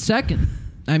first and second.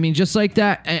 I mean, just like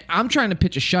that. I'm trying to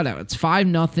pitch a shutout. It's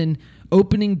 5-0,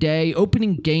 opening day,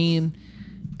 opening game,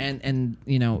 and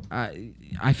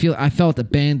I felt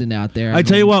abandoned out there. I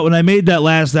tell you what, when I made that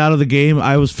last out of the game,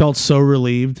 I felt so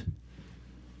relieved.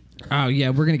 Oh yeah,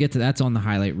 we're gonna get to that's on the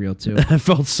highlight reel too. I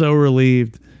felt so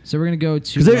relieved So we're gonna go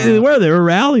to because they were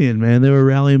rallying, man. They were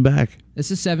rallying back. this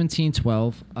is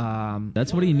 17-12.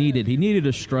 That's what he needed. He needed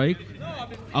a strike.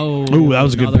 Oh, Ooh, that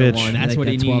was a good another pitch. one. That's what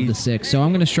he 12 needs. to 6. So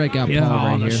I'm gonna strike out Paul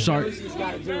right the here. shark.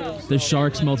 The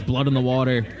shark smells blood in the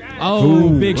water. Oh,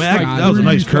 Ooh, big that- strike. that was a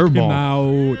nice Struck him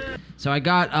curveball. out. So I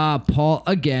got Paul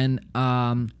again.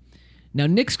 Now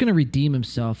Nick's gonna redeem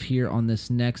himself here on this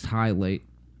next highlight,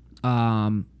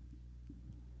 and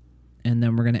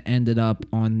then we're gonna end it up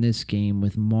on this game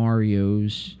with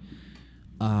Mario's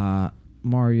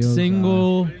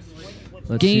Single.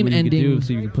 Let's see game what you can ending do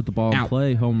so you can put the ball in out.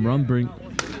 play. Home run. Bring.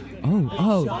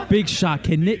 Oh, big shot.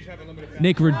 Can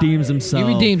Nick redeems himself.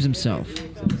 He redeems himself.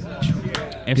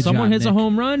 If Good someone job, hits a Nick.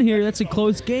 home run here, that's a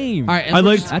close game. All right, and I we're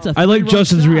liked just- That's a I liked 3-run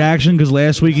Justin's shot. reaction because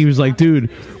last week he was like,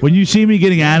 "Dude, when you see me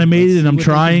getting animated and I'm what they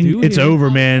can trying, do it's here." over,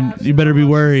 man. You better be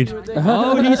worried."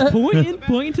 Oh, and he's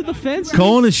pointing to the fence.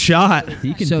 Calling his shot.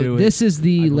 He can So do it. this is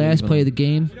the believe last in play him. of the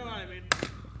game.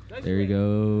 There he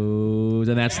goes,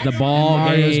 and that's the ball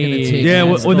Mario's game. gonna take Yeah,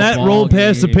 That's when the that ball rolled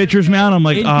past the game. pitcher's mound, I'm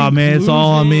like, In "Oh man, it's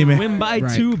all on me, man." Win by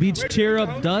Right. 2 beats Cheer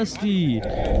Up Dusty.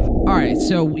 All right,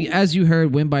 so as you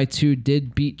heard, win by 2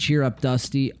 did beat Cheer Up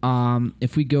Dusty.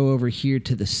 If we go over here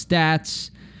to the stats,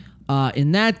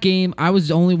 in that game, I was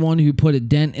the only one who put a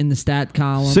dent in the stat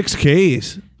column. 6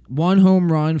 Ks. 1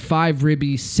 home run, 5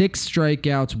 ribbies, 6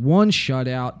 strikeouts, 1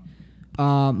 shutout.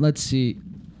 Let's see.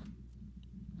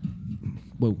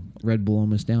 Whoa, Red Bull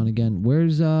almost down again.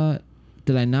 Where's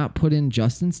did I not put in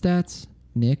Justin's stats?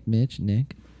 Nick, Mitch,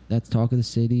 Nick. That's Talk of the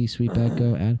City, Sweet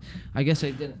Echo. And I guess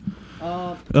I didn't.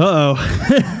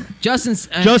 Uh-oh. Justin's.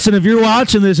 Justin, if you're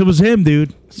watching this, it was him,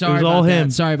 dude. Sorry it was about all that. him.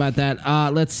 Sorry about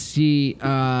that. Let's see.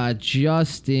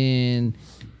 Justin.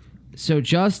 So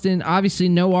Justin, obviously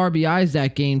no RBIs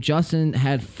that game. Justin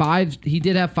had 5. He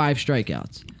did have 5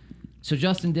 strikeouts. So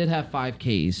Justin did have 5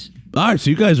 Ks. All right, so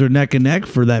you guys are neck and neck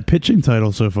for that pitching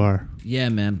title so far. Yeah,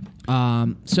 man.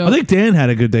 So I think Dan had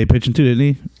a good day pitching too,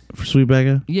 didn't he? For Sweet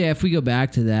Echo? yeah, if we go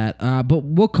back to that, but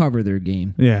we'll cover their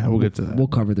game. Yeah, we'll get to that. We'll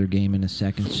cover their game in a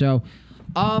second. So,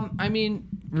 I mean,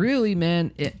 really,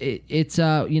 man, it's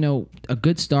a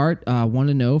good start.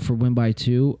 1-0 for Win by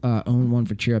 2. 0-1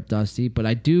 for Cheer Up Dusty. But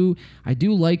I do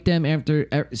like them after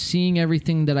seeing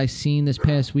everything that I seen this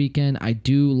past weekend. I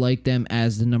do like them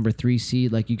as the number 3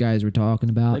 seed, like you guys were talking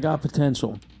about. They got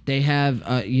potential. They have,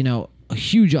 a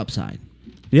huge upside.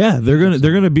 Yeah, they're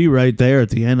gonna be right there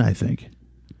at the end, I think.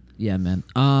 Yeah, man.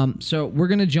 So we're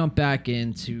gonna jump back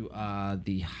into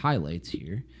the highlights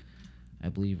here. I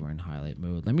believe we're in highlight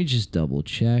mode. Let me just double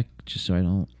check, just so I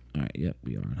don't. All right, yep,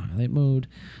 we are in highlight mode.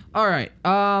 All right.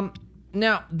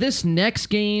 Now this next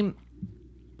game.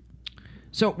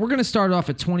 So we're gonna start off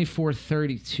at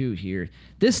 24-32 here.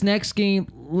 This next game,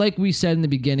 like we said in the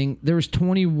beginning, there was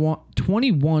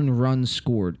 21 runs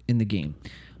scored in the game.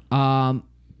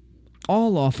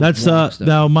 All off. That's of walks, though.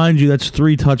 now mind you, that's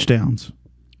 3 touchdowns.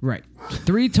 Right.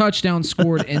 3 touchdowns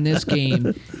scored in this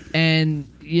game. And,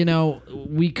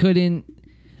 we couldn't.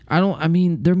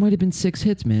 There might have been 6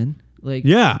 hits, man. Like,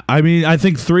 Yeah, I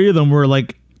think 3 of them were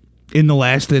like in the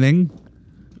last inning,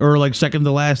 or like second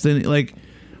to last inning. Like,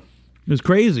 it was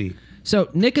crazy. so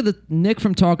Nick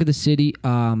from Talk of the City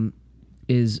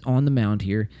is on the mound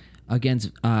here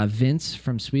against Vince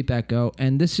from Sweep Echo.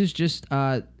 And this is just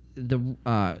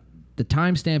the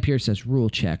timestamp here says rule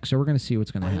check, so we're going to see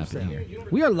what's going to happen here.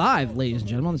 We are live, ladies and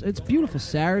gentlemen. It's a beautiful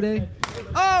Saturday.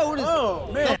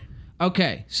 Man.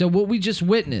 Okay, so what we just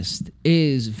witnessed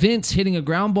is Vince hitting a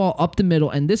ground ball up the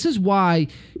middle, and this is why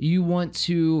you want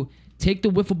to take the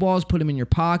wiffle balls, put them in your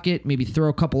pocket, maybe throw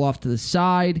a couple off to the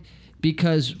side,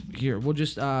 because here, we'll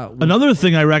just... Another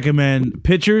thing I recommend,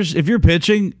 pitchers, if you're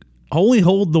pitching, only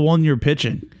hold the one you're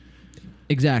pitching.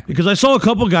 Exactly. Because I saw a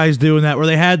couple guys doing that where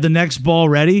they had the next ball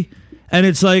ready, and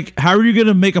it's like, how are you going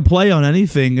to make a play on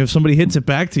anything if somebody hits it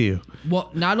back to you? Well,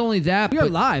 not only that, We are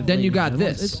but live. then you ladies got and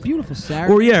gentlemen. this. It's a beautiful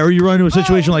Saturday. Or you run into a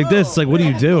situation like this, it's like, what do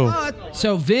you do?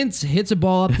 So Vince hits a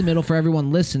ball up the middle for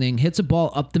everyone listening. Hits a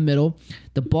ball up the middle.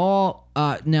 The ball.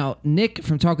 Now Nick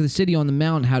from Talk of the City on the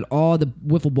mound had all the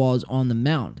wiffle balls on the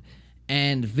mound,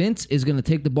 and Vince is going to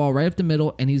take the ball right up the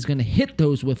middle, and he's going to hit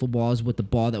those wiffle balls with the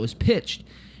ball that was pitched.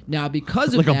 Now, because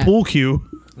of Like that, a pool cue.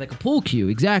 like a pool cue,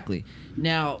 exactly.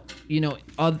 Now,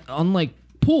 unlike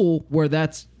pool, where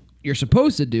that's you're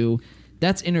supposed to do.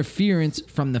 That's interference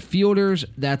from the fielders.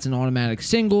 That's an automatic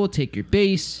single. Take your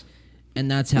base, and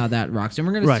that's how that rocks. And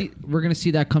we're gonna see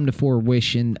that come to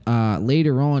fruition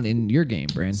later on in your game,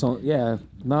 Brand. So yeah,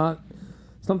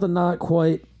 something not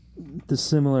quite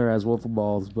dissimilar as wiffle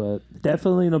balls, but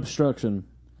definitely an obstruction.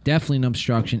 Definitely an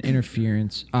obstruction,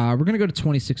 interference. We're gonna go to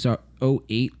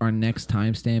 26:08, our next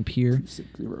timestamp here.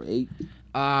 608.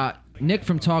 Nick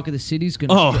from Talk of the City's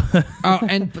gonna.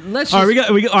 And let's. Just, All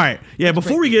right, we got. All right, yeah.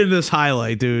 Before we get into this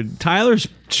highlight, dude, Tyler's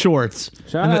shorts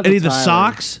Shout and out the, to and the Tyler.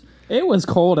 socks, It was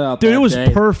cold out dude. that It was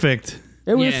day. perfect.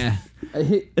 It was. Yeah.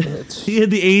 He had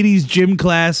the '80s gym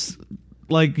class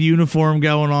like uniform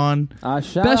going on.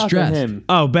 Shout Best out dressed. to him.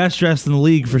 Oh, best dressed in the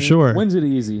league for sure. Wins it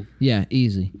easy. Yeah,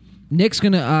 easy. Nick's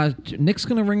gonna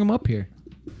ring him up here.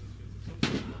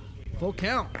 Full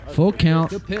count. Full count.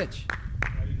 Good pitch.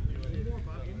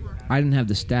 I didn't have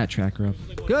the stat tracker up.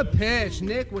 Good pitch.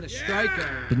 Nick with a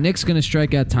strikeout. But Nick's going to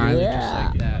strike out Tyler Yeah. just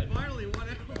like that.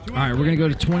 All right, we're going to go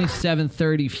to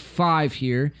 27:35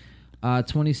 here.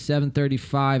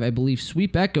 27:35, I believe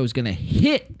Sweep Echo is going to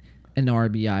hit an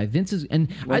RBI. Vince is... And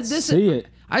See it.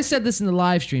 I said this in the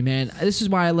live stream, man. This is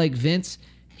why I like Vince.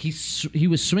 He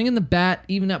was swinging the bat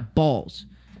even at balls.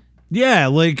 Yeah,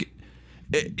 like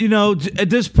at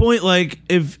this point, like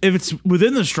if it's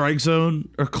within the strike zone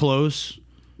or close,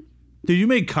 dude, you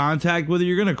make contact with it,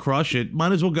 you're gonna crush it.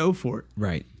 Might as well go for it.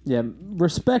 Right. Yeah,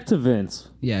 respect to Vince.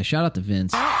 Yeah, shout out to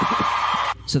Vince.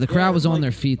 So the crowd was on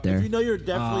their feet there. If you know you're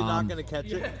definitely not going to catch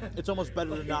it, it's almost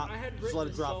better to not just let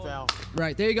it drop down.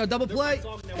 Right, there you go. Double play.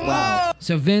 Wow.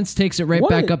 So Vince takes it right What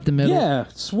back a- up the middle. Yeah,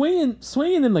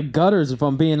 swinging in the gutters, if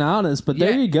I'm being honest. But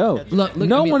there Yeah. you go. Look,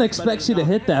 no I mean- one expects you to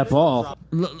hit that ball.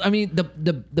 I mean, the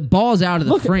ball's out of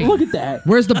the frame. Look at that.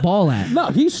 Where's the ball at? No,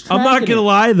 he's I'm not tracking gonna it.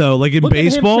 lie though. Like in Look at him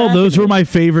baseball, tracking those were it. my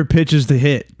favorite pitches to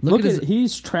hit. Look his- at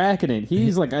he's tracking it.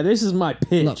 He's like, this is my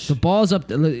pitch. Look, the ball's up.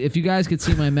 If you guys could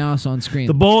see my mouse on screen,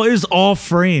 The ball is off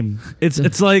frame.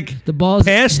 It's like the ball's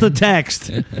past the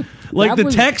text. Like That the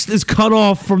was- text is cut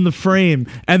off from the frame,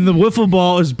 and the wiffle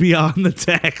ball is beyond the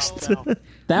text.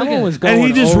 that one was going And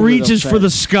he just over reaches for the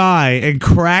fence. sky and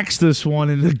cracks this one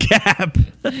in the gap.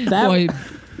 Boy,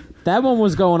 That one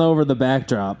was going over the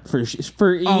backdrop for easy.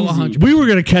 100. We were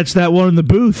gonna catch that one in the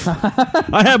booth.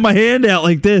 I had my hand out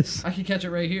like this, I can catch it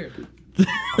right here.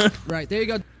 Right, there you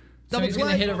go. So Double he's gonna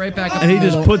play. hit it right back up. and he the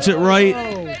just middle. puts it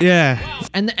right. Yeah,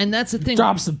 And that's the thing.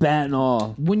 Drops the bat and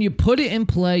all. When you put it in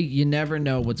play, you never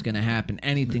know what's gonna happen.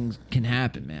 Anything can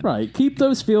happen, man. Right. Keep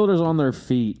those fielders on their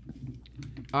feet.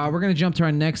 We're gonna jump to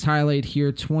our next highlight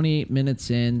here. 28 minutes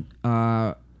in,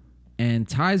 and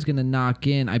Ty's gonna knock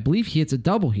in. I believe he hits a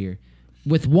double here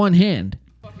with one hand.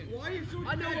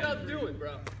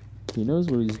 He knows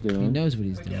what he's doing. He knows what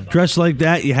he's doing. dressed like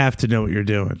that, you have to know what you're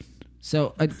doing.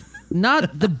 So,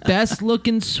 not the best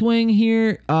looking swing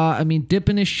here. I mean,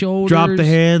 dipping his shoulders, Drop the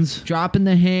hands, dropping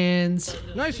the hands.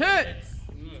 Nice hit.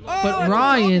 But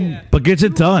Ryan, but gets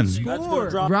it done. That's going to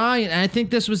drop. Ryan, I think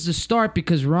this was the start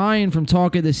because Ryan from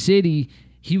Talk of the City,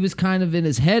 he was kind of in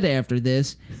his head after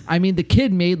this. I mean, the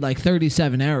kid made like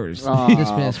 37 errors this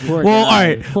past week. Poor Well, guy. all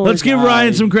right, Poor let's give guy.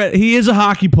 Ryan some credit. He is a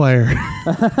hockey player.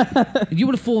 You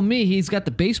would have fooled me. He's got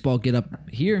the baseball get up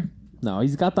here. No,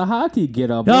 he's got the hockey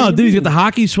get up. Oh, What do dude, you he's got mean? the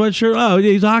hockey sweatshirt. Oh,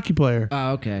 yeah, he's a hockey player.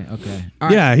 Oh, okay. All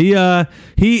right. Yeah,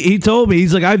 he told me,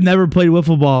 he's like, I've never played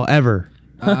wiffle ball ever.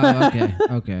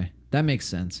 Okay. That makes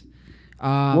sense.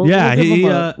 We'll Yeah, give him he,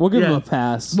 we'll give him yeah. a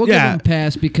pass. We'll Yeah. give him a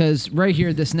pass because right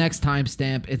here, this next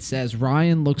timestamp, it says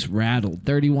Ryan looks rattled.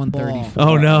 31-34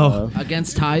 Oh, no.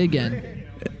 against Ty again.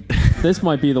 This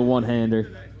might be the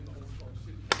one-hander.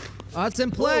 Oh, it's in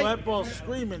Oh, play. that ball's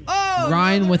screaming.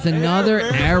 Ryan with another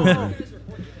arrow.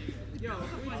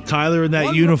 Tyler in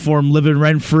that uniform living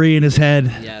rent-free in his head.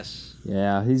 Yes.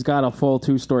 Yeah, he's got a full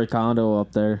 2-story condo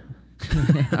up there.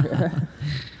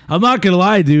 I'm not going to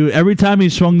lie, dude. Every time he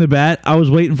swung the bat, I was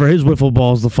waiting for his wiffle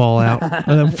balls to fall out.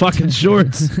 And them fucking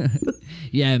shorts. It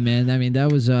Yeah, man. I mean,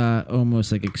 that was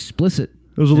almost like explicit.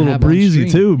 was a to little have on breezy,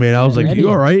 screen. too, man. I was like, Any- you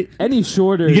all right? Any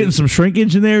shorter, You getting some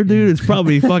shrinkage in there, dude? It's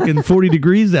probably fucking 40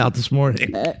 degrees out this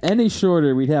morning. any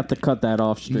shorter, we'd have to cut that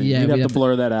off stream. Yeah, we'd we'd have have to to-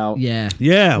 blur that out. Yeah.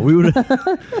 Yeah, we would have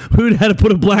had to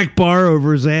put a black bar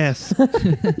over his ass.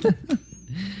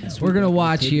 We're going to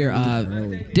watch here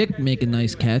Dick make a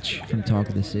nice catch from Talk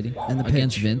of the City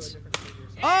against Vince.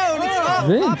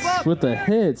 Vince with the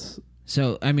hits.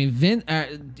 So, I mean,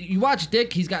 you watch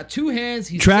Dick, he's got two hands.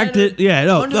 He's Tracked centered, it. Yeah,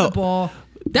 no, under no. the ball.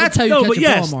 That's how you No, catch but a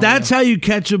yes, ball, that's Mario. how you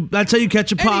catch a. That's how you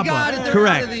catch a And he pop got it. up. They're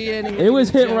Correct. out of the inning, It was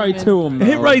hit ladies and right gentlemen. to him.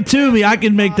 Hit though. right to me. I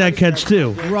can make that catch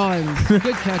too. Runs. Good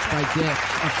catch by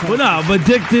Dick. But no,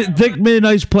 but Dick made a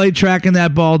nice play tracking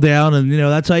that ball down, and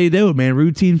that's how you do it, man.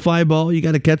 Routine fly ball, you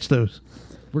got to catch those.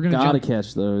 We're gonna Gotta jump.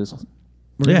 catch those.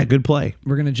 Yeah, good play.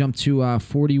 We're gonna jump to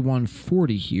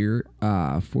 41-40 here.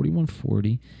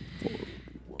 41-40.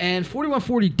 And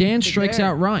 41-40, Dan strikes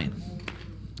out Ryan,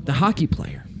 the hockey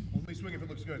player. Only swing if it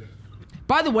looks good.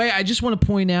 By the way, I just want to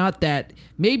point out that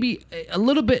maybe a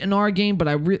little bit in our game, but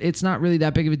it's not really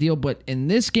that big of a deal. But in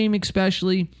this game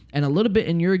especially, and a little bit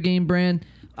in your game, Brand,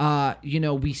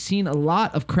 we've seen a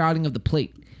lot of crowding of the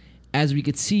plate. As we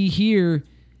could see here,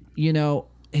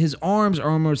 his arms are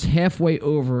almost halfway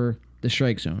over the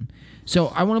strike zone. So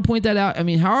I want to point that out. I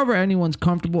mean, however anyone's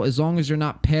comfortable, as long as they're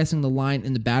not passing the line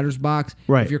in the batter's box.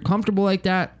 Right. If you're comfortable like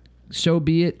that, so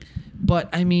be it. But,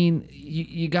 I mean,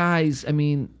 you guys, I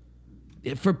mean,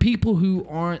 for people who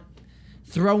aren't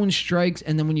throwing strikes,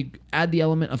 and then when you add the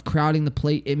element of crowding the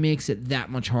plate, it makes it that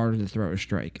much harder to throw a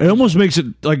strike. It almost makes it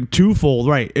like twofold,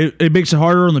 right? It makes it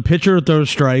harder on the pitcher to throw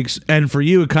strikes, and for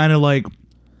you, it kind of like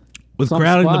with Some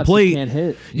crowding the spots you plate. can't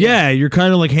hit. Yeah, you're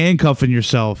kind of like handcuffing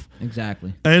yourself.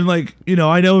 Exactly. And like,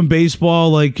 I know in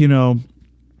baseball, like,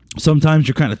 sometimes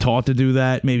you're kind of taught to do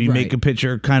that. Maybe Right. make a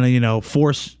pitcher kind of,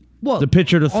 force Well, the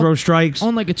pitcher to throw strikes.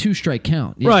 On like a 2-strike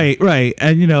count. Yeah. Right.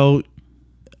 And,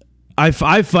 I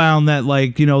found that,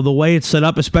 like, the way it's set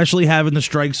up, especially having the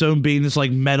strike zone being this,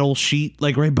 like, metal sheet,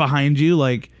 like, right behind you,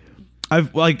 like,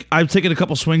 I've taken a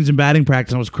couple swings in batting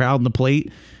practice and I was crowding the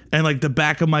plate. And, like, the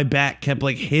back of my bat kept,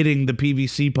 like, hitting the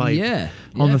PVC pipe Yeah.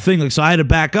 on Yeah. the thing. Like, so I had to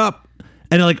back up.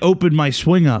 and it like opened my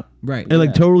swing up. Right. It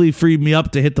like totally freed me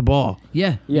up to hit the ball.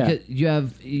 Yeah. Yeah.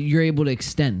 Because you're able to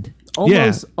extend.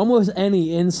 Almost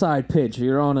any inside pitch,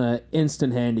 you're on an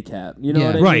instant handicap. You know Yeah.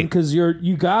 what I Right. mean? Because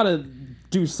you gotta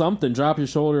do something. Drop your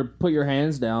shoulder, put your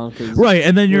hands down. 'Cause Right,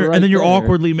 and then you're right there.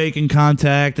 awkwardly making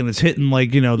contact, and it's hitting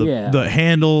like the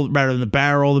handle rather than the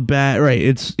barrel, of the bat. Right,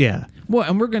 it's Well,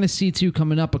 and we're going to see, too,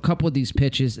 coming up, a couple of these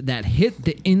pitches that hit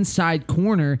the inside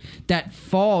corner that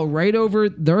fall right over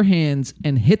their hands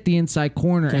and hit the inside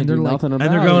corner. Can't and they're do like, nothing about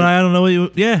and they're going. it. I don't know what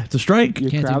it's a strike. You're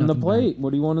Can't do crowding the nothing about plate.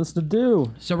 What do you want us to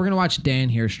do? so we're going to watch Dan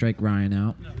here strike Ryan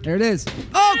out. There it is.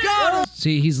 Oh, God!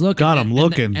 See, he's looking. Got him and-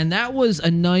 looking. And that was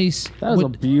a nice, That was a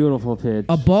beautiful pitch.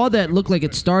 a ball that looked like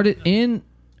it started in,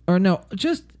 or no,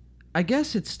 just, I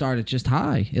guess it started just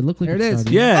high. It looked like There it is.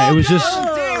 started- Yeah, it was just.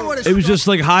 Dan, what a It was just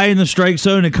like high in the strike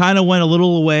zone. It kind of went a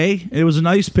little away. It was a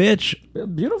nice pitch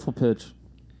Beautiful pitch.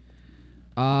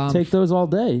 Um, Take those all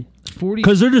day. 40.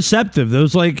 because they're deceptive.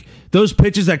 Those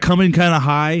pitches that come in kind of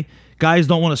high, guys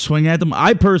don't want to swing at them.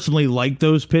 I personally like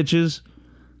those pitches.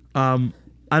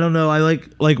 I don't know. I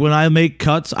like when I make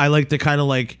cuts. I like to kind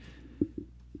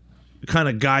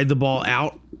of guide the ball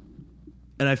out,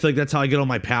 and I feel like that's how I get all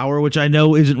my power, which I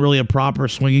know isn't really a proper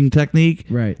swinging technique.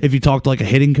 Right. If you talk to like a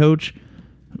hitting coach,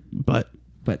 but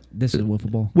But this is a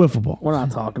wiffle ball. wiffle ball. We're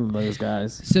not talking to those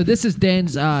guys. So this is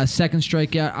Dan's second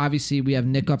strikeout. Obviously, we have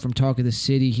Nick up from Talk of the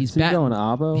City. He's Is he going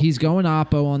Oppo? He's going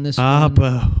Oppo on this one.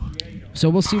 Oppo. So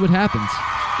we'll see what happens.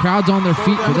 Crowd's on their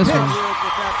feet for this one.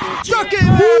 Struck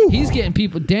it! He's getting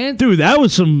people. Dan, Dude, that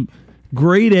was some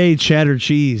grade A cheddar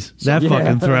cheese. That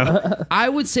fucking throw. I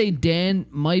would say Dan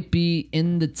might be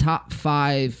in the top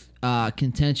 5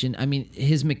 contention. I mean,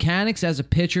 his mechanics as a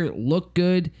pitcher look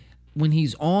good. When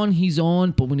he's on, he's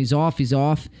on. But when he's off, he's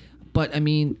off. But, I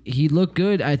mean, he looked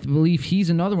good. I believe he's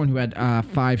another one who had 5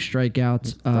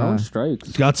 strikeouts. Throwing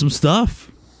strikes. Got some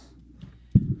stuff.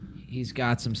 He's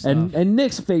got some stuff. And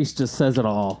Nick's face just says it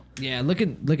all. Yeah, look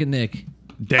at Nick.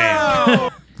 Damn.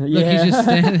 Look, Yeah. he's just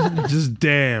standing. Just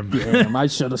damn. Damn, I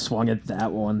should have swung at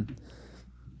that one.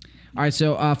 All right,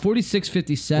 so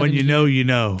 46-57. When you know, you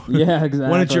know. Yeah,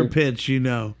 exactly. When it's your pitch, you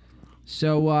know.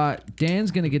 So Dan's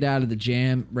going to get out of the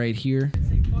jam right here.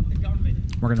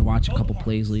 We're going to watch a couple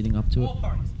plays leading up to it.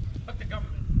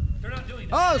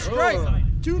 Oh, strike.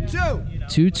 2-2.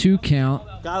 2-2 count.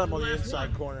 Got him on the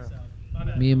inside corner.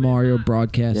 Me and Mario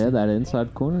broadcasting. Yeah, that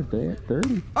inside corner,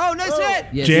 dirty. Oh, nice hit.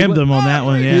 Yeah, Jammed them on that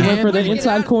one, He yeah. went for the look at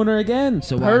inside corner again.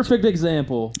 So watch. Perfect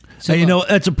example. So, And you know,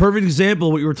 that's a perfect example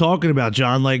of what you were talking about,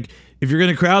 John. Like, if you're going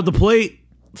to crowd the plate,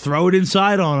 throw it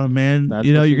inside on him, man. That's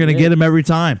you know, what you're you going to did. get him every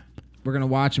time. we're going to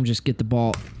watch him just get the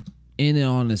ball in and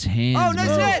on his hands. Oh,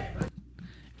 nice man. hit.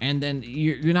 And then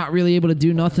you're not really able to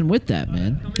do nothing with that,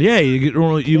 man. Yeah, you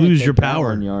lose your Take that power.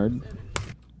 1 yard.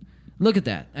 Look at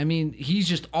that. I mean, he's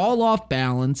just all off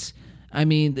balance. I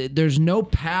mean, there's no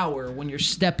power when you're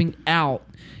stepping out.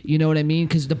 You know what I mean?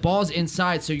 Because the ball's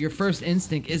inside, so your first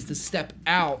instinct is to step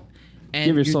out and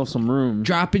Give you're yourself some room.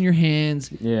 dropping your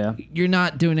hands. Yeah. You're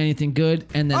not doing anything good,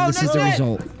 and then Oh, this is nice the hit.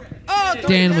 result. Oh,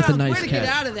 Dan with a a nice Way to get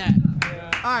catch. out of that.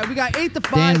 All right, we got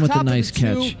 8-5. Dan with a top of the nice 2.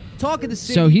 catch. Talk of the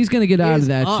City. So he's going to get out is of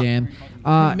that up. jam.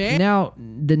 Man. Now,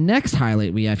 the next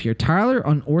highlight we have here, Tyler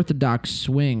unorthodox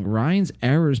swing. Ryan's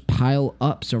errors pile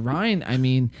up. So Ryan, I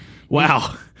mean,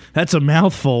 Wow. That's a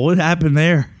mouthful. What happened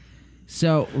there?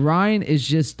 so Ryan is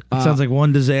just Sounds like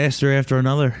one disaster after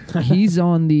another. he's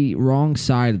on the wrong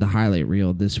side of the highlight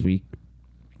reel this week.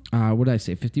 What did I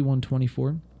say?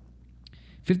 51-24?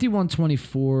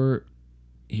 51-24.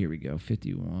 Here we go.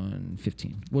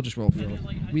 51-15. We'll just roll for it.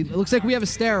 It looks like we have a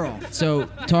stare off. So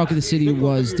Talk of the City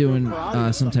was doing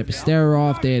some type of stare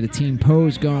off. They had a team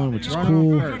pose going, which is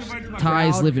cool.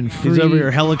 Ty's living free. He's over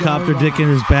here helicopter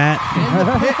dicking his bat.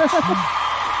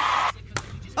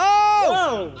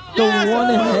 Oh! The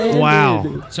one-handed.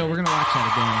 Wow. So we're gonna watch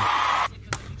that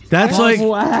That's like,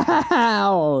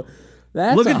 Wow.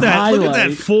 That's look a at that. highlight. Look at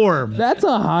that form. That's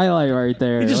a highlight right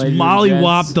there. He just ladies and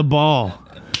mollywopped gents. the ball.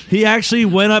 He actually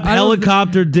went up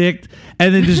helicopter dicked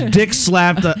and then just dick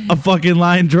slapped a fucking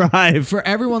line drive again. For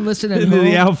everyone listening at into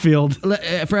the home, outfield.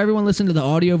 for everyone listening to the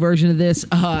audio version of this,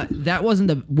 that wasn't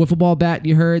the wiffle ball bat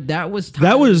you heard. That was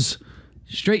That was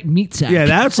straight meat sack. yeah.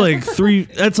 That's like three.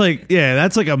 That's like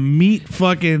That's like a meat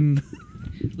fucking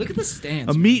Look at the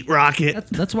stance. a meat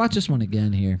rocket Let's watch this one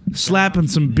again here. slapping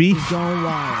some beef. Going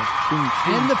wild.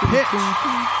 And the pitch.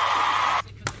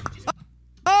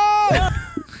 Oh!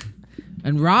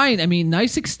 And Ryan, I mean,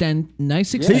 nice extension.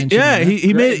 Yeah, there.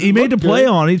 he made the looked play good.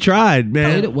 on. He tried, played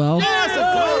man. it well, That's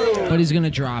a goal. but he's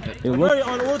gonna drop it. It Very looked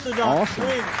unorthodox awesome.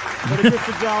 swing, but it gets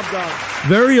the job done.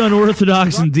 Very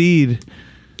unorthodox indeed.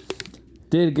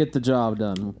 did get the job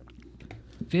done.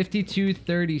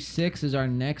 5236 is our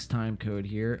next time code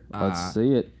here. Let's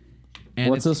see it. And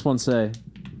What's this one say?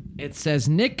 It says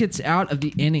Nick gets out of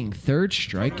the inning, third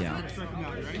strikeout.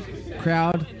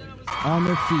 Crowd on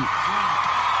their feet.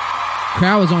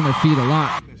 Crowd was on their feet a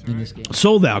lot in this game.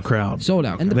 Sold out crowd. Sold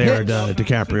out. And the There pitch. at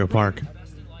DiCaprio Park.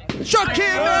 Chuck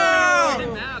him out!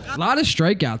 A lot of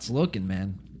strikeouts looking,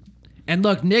 man. And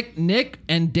look, Nick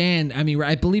and Dan, I mean,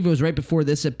 I believe it was right before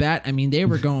this at bat. I mean, they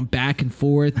were going back and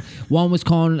forth. One was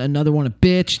calling another one a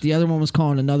bitch. The other one was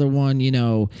calling another one,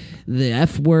 the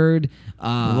F word.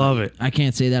 Love it. I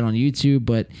can't say that on YouTube,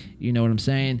 but you know what I'm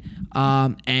saying.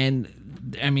 And,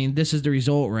 I mean, this is the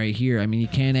result right here. I mean, you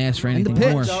can't ask for anything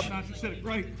more.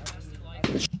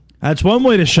 That's one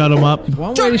way to shut him up.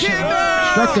 One way to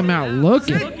struck them out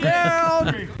looking.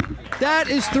 That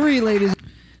is 3, ladies.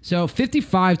 So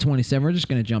 55-27, we're just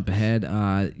going to jump ahead.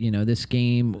 This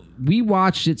game, we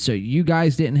watched it so you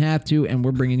guys didn't have to, and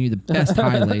we're bringing you the best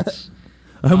highlights.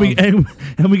 And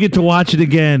we get to watch it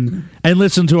again and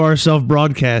listen to ourselves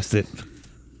broadcast it.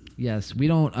 Yes, we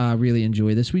don't really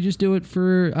enjoy this. We just do it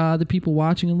for the people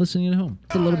watching and listening at home.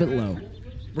 It's a little bit low.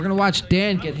 We're going to watch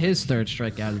Dan get his third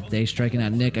strikeout of the day, striking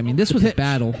out Nick. I mean, this was a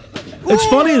battle. It's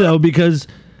funny, though, because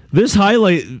this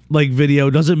highlight video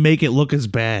doesn't make it look as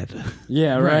bad.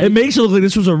 Yeah, right. It makes it look like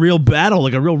this was a real battle,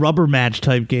 like a real rubber match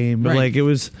type game. Right. Like it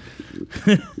was.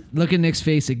 Look at Nick's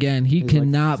face again. He like,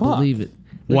 cannot "Fuck." believe it.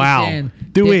 Look at Wow. Dan.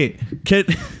 Wait.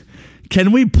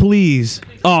 Can we please?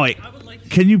 Oh, wait.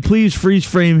 Can you please freeze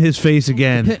frame his face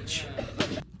again Pitch.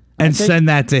 and think- send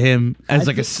that to him as I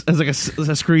like a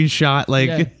screenshot? Like,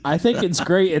 Yeah. I think it's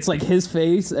great. It's like his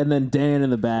face and then Dan in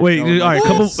the back. wait, going all right, like,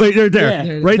 couple, "Yes." wait, right there,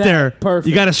 Yeah, right that- there. perfect.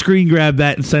 You got to screen grab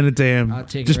that and send it to him. I'll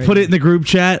take it Just right put it now. in the group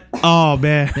chat. Oh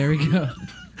man, There we go.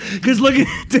 because look at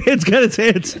Dan's got his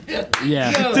hands,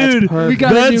 Yeah, dude. perfect.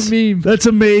 got a new that's, meme. That's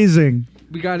amazing.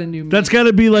 We got a new That's got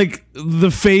to be like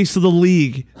the face of the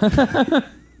league.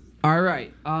 All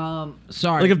right.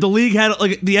 Sorry. Like if the league had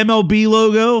like the MLB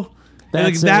logo, like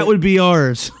That's that it. would be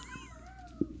ours.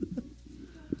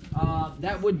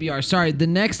 That would be our. Sorry, the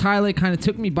next highlight kind of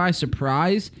took me by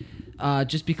surprise,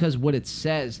 just because what it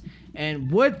says.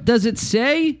 And what does it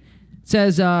say? It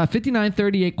says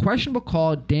 59-38, questionable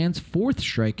call, Dan's fourth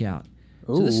strikeout.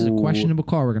 So this is a Ooh. questionable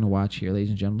call we're going to watch here, ladies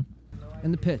and gentlemen.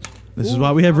 And the pitch. This is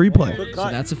why we have replay. Good So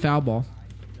cut. that's a foul ball.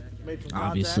 Made from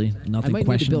Obviously, contact. nothing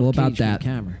questionable about that.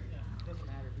 Camera.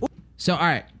 So, all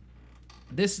right.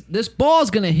 This ball is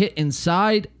going to hit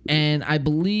inside, and I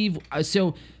believe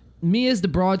so. Me as the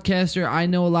broadcaster, I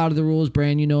know a lot of the rules.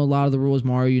 Brand, you know a lot of the rules.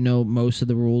 Mario, you know most of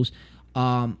the rules.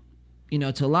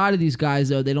 To a lot of these guys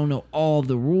though, they don't know all of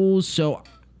the rules. So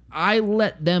I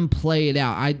let them play it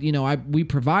out. We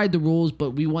provide the rules,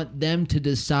 but we want them to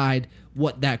decide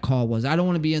what that call was. I don't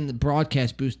want to be in the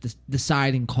broadcast booth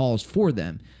deciding calls for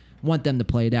them. Want them to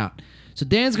play it out. So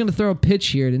Dan's going to throw a pitch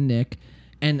here to Nick.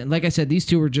 And like I said, these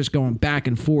two were just going back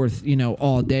and forth,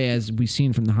 all day as we've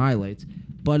seen from the highlights.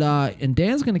 But and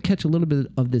Dan's going to catch a little bit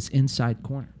of this inside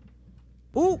corner.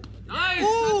 Ooh.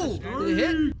 Nice. Did it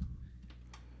hit?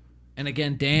 And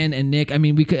again, Dan and Nick. I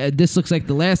mean, we could. This looks like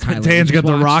the last highlight. Dan's We got just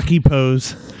the watched. Rocky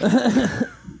pose. I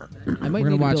might We're gonna need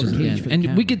to watch build this a cage again, for the and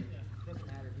camera. we could.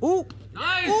 Ooh.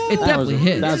 It definitely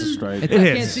hits. That's a strike. It I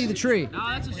hits. can't see the tree.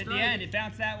 At the end, it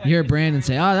bounced that way. You hear Brandon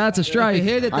say, "Oh, that's a If strike." it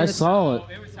hit it, then I it's- saw it.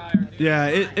 It was higher. Yeah,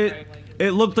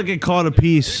 it looked like it caught a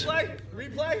piece.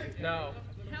 Replay? No.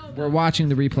 We're watching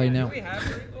the replay now. We have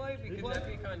replay because that'd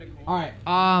be kind of cool. All right.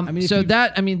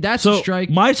 That's So a strike.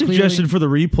 my clearly. suggestion for the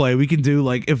replay, we can do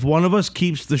like if one of us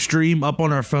keeps the stream up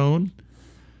on our phone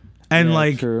and Yeah,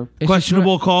 like true. It's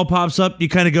questionable call pops up, you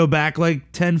kind of go back like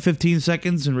 10, 15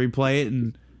 seconds and replay it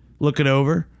and look it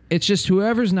over. It's just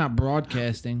whoever's not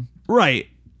broadcasting. Right.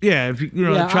 Yeah, if you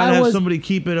Yeah, try to I have was- somebody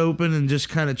keep it open and just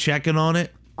kind of checking on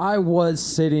it. I was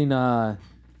sitting from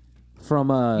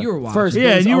You were watching. first.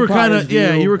 Yeah, base and you were kind umpire's of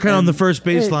you were kind of on the and first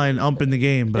baseline umping the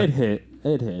game, but It hit.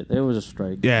 It was a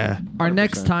strike. yeah. Our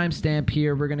next timestamp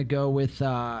here, we're gonna go with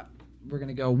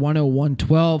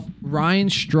 101:12.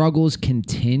 Ryan's struggles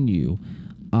continue.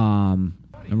 And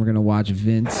we're gonna watch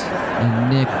Vince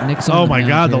and Nick. Nick's on Oh the my mound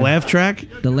God, the here. laugh track.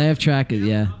 The laugh track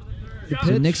is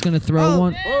So Nick's gonna throw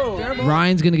one.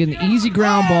 Ryan's gonna get an easy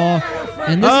ground ball,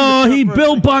 and this Oh, he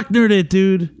Bill Bucknered it,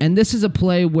 dude. and this is a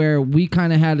play where we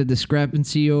kind of had a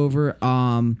discrepancy over.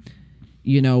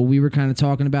 We were kind of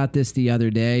talking about this the other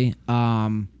day.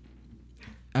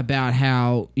 About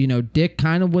how Dick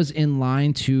kind of was in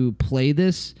line to play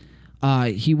this.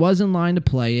 He was in line to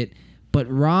play it, but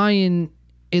Ryan.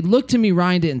 It looked to me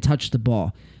Ryan didn't touch the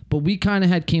ball, but we kind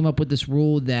of came up with this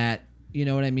rule that You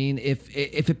know what I mean? If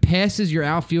it passes your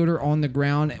outfielder on the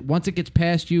ground, once it gets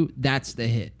past you, that's the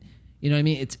hit. You know what I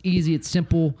mean? It's easy. It's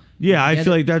simple. Yeah, I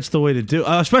feel like that's the way to do,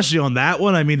 especially on that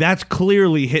one. I mean, that's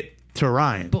clearly hit to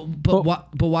Ryan.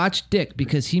 But watch Dick,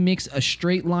 because he makes a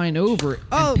straight line over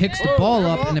and picks the ball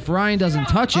up, and if Ryan doesn't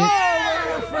touch it,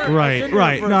 Right.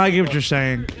 No, I get what you're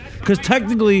saying. Because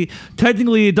technically,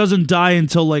 it doesn't die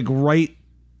until like right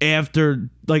after,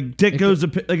 like Dick goes to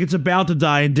like it's about to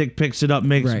die and Dick picks it up,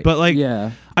 Right. But like,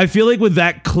 Yeah. I feel like with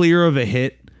that clear of a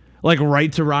hit, like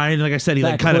right to Ryan, like I said, he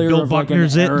like kind of clear Bill of, like, an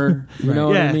Buckner's it. error, You know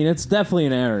what Yeah. I mean? It's definitely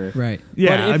an error. right?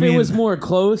 Yeah, But if I mean, it was more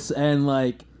close and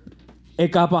like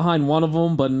it got behind one of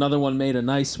them, but another one made a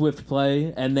nice swift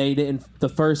play, and the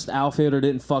first outfielder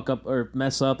didn't fuck up or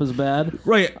mess up as bad.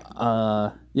 right,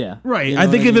 Yeah. right. You know I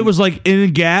think what if mean? it was like in a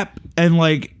gap and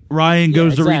like Ryan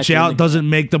goes to reach exactly. out, doesn't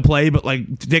make the play, but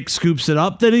like Dick scoops it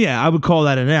up, then yeah, I would call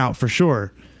that an out for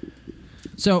sure.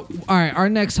 So, all right, our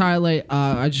next highlight.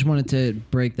 I just wanted to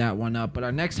break that one up, but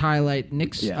our next highlight,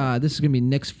 Nick's. Yeah. This is gonna be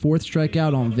Nick's 4th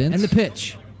strikeout on Vince, and the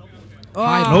pitch.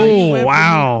 Oh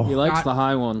wow! He likes got- the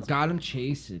high ones. Got him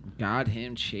chasing.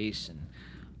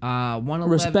 111.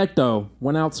 Respect though,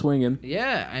 went out swinging.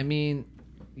 Yeah, I mean,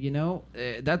 you know,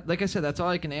 that like I said, that's all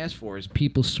I can ask for is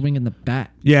people swinging the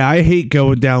bat. Yeah, I hate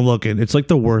going down looking. It's like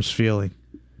the worst feeling.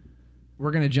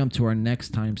 We're gonna jump to our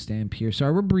next timestamp here.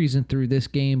 Sorry, we're breezing through this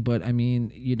game, but I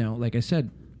mean, you know, like I said,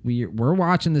 we're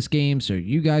watching this game, so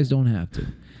you guys don't have to.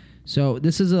 So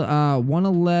this is a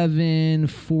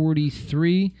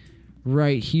 111-43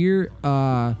 right here.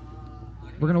 We're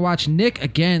gonna watch Nick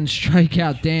again strike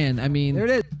out Dan. I mean, There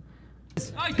it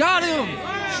is. Got him.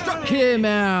 struck him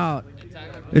out.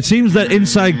 It seems that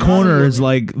inside corner is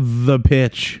like the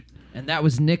pitch. And that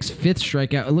was Nick's 5th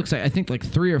strikeout. It looks like I think like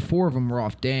 3 or 4 of them were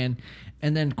off Dan.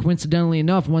 And then coincidentally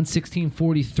enough,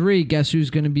 116-43. Guess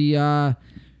who's going to be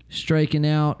striking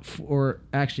out, or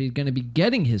actually going to be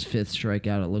getting his 5th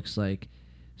strikeout? It looks like.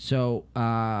 So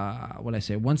what I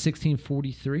say?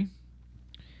 116-43.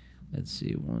 Let's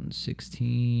see,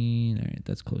 116. All right,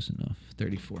 that's close enough.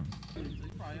 34.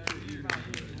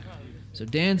 So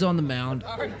Dan's on the mound,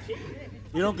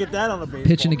 You don't get that on a baseball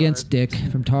pitching against Dick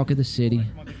from Talk of the City.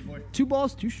 2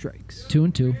 balls, 2 strikes.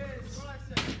 2-2.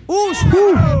 Ooh,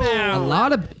 A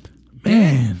lot of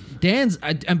Dan's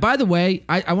and by the way,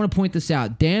 I want to point this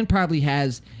out. Dan probably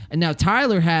has, and now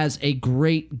Tyler has a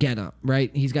great getup, right?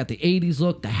 He's got the 80s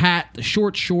look, the hat, the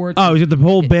short shorts. Oh, he's got the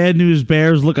whole Bad News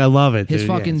Bears look. I love it. his dude.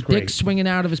 Yeah, fucking it's great. dick swinging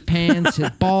out of his pants, his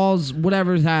balls,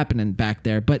 whatever's happening back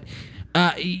there. But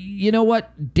you know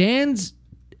what? Dan's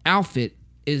outfit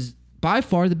is by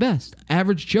far the best.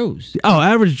 Average Joe's. Oh,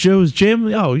 Average Joe's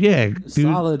Gym. Oh yeah, dude.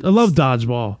 Solid. I love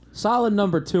dodgeball. Solid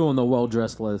number 2 on the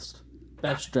well-dressed list.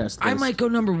 Best dressed list. I might go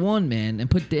number 1, man, and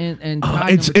put Dan and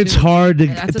Ty It's number 2. hard to,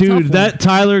 That's a tough dude. one. That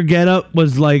Tyler getup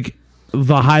was like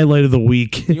the highlight of the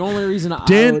week. The only reason I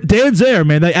would, Dan's there,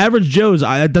 man. The Average Joe's.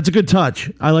 That's a good touch.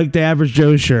 I like the Average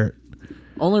Joe's shirt.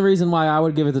 only reason why I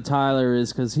would give it to Tyler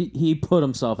is because he put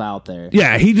himself out there.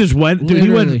 Yeah, he just went. Dude,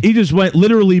 Literally. he just went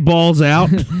literally balls out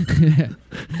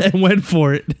and went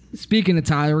for it. Speaking of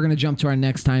Tyler, we're going to jump to our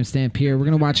next timestamp here. We're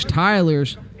going to watch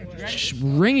Tyler's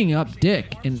ringing up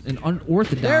Dick in an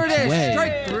unorthodox There it is. way.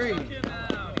 Strike 3.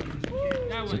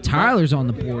 So Tyler's on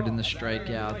the board in the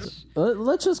strikeouts.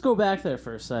 Let's just go back there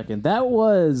for a second. That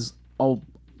was a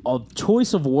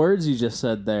choice of words you just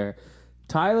said there.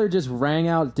 Tyler just rang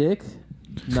out Dick.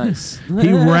 Nice.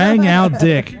 He rang out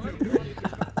Dick.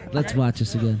 Let's watch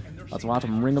this again. Let's watch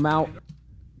him ring him out.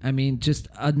 I mean, just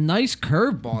a nice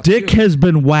curveball. Dick too. has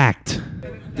been whacked.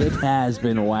 Dick has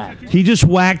been whacked. He just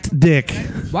whacked Dick.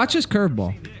 Watch his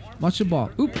curveball. Watch the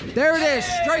ball. Oop. There it is.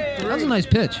 Strike 3. That was a nice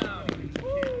pitch.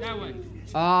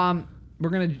 We're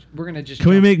gonna just.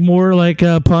 Can we make more like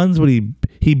puns? What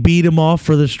he beat him off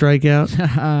for the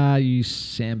strikeout? you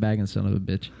sandbagging son of a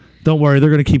bitch. Don't worry, they're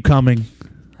gonna keep coming.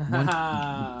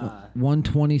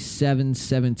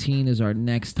 127-17 is our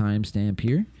next timestamp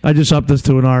here. I just upped this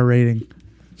to an R rating.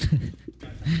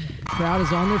 Crowd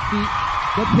is on their feet.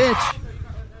 The pitch.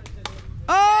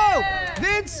 Oh,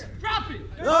 Vince.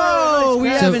 Oh, we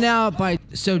have an out by.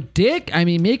 So Dick, I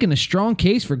mean, making a strong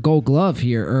case for Gold Glove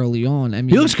here early on. I mean,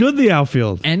 He looks good in the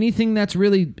outfield. anything that's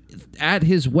really at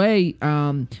his way,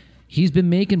 he's been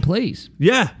making plays.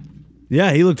 Yeah,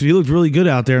 he looked really good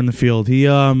out there in the field. He's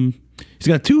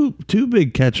got two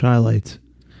big catch highlights.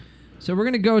 So we're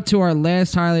gonna go to our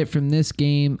last highlight from this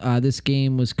game. This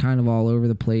game was kind of all over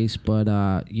the place, but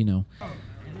you know,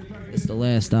 it's the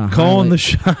last Calling the highlight.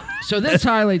 shot. So this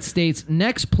highlight states,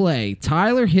 next play,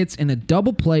 Tyler hits in a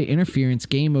double play interference,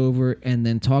 game over, and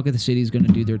then Talk of the City is going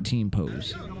to do their team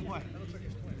pose.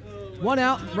 One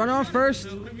out. Runner on first.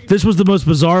 This was the most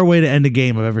bizarre way to end a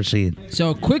game I've ever seen.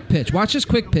 So quick pitch. Watch this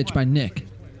quick pitch by Nick.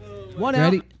 One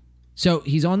Ready? out. So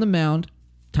he's on the mound.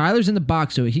 Tyler's in the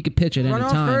box, so he could pitch at any Run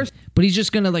on time. first. But he's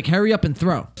just gonna like hurry up and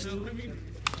throw.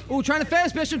 Ooh, trying to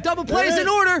fast Bishop. Double plays in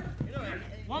order.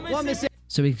 One Mississippi.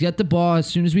 So he get the ball as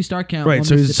soon as we start counting. Right, One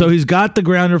so Mississippi. he's got the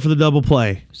grounder for the double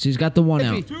play. So he's got the one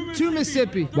out. Two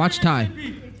Mississippi. Watch Ty.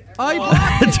 Oh, he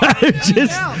blocked it. Tyler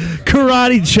just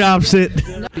karate chops it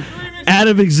out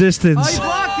of Oh, existence. he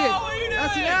blocked it.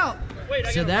 That's an out.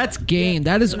 So that's game.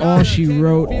 That is all she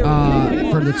wrote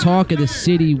for the Talk of the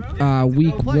City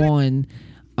Week 1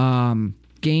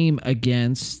 game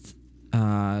against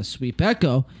Sweep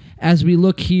Echo. As we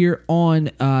look here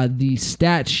on the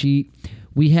stat sheet,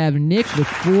 we have Nick with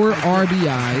 4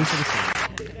 RBIs.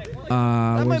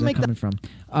 Where's that coming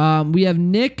from? We have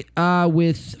Nick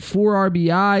with 4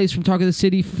 RBIs from Talk of the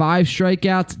City, 5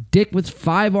 strikeouts. Dick with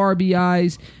 5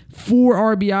 RBIs,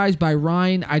 4 RBIs by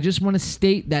Ryan. I just want to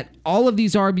state that all of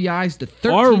these RBIs, the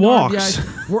 13 Are walks.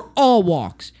 RBIs, were all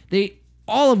walks.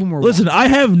 All of them were Listen, walks. I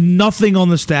have nothing on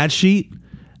the stat sheet,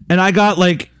 and I got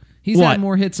like He's what? had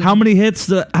more hits than- How many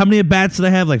hits? How many at bats did I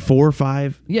have? Like 4 or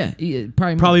 5? Yeah,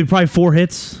 probably. Probably 4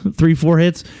 hits, 3-4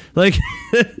 hits. Like,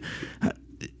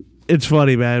 it's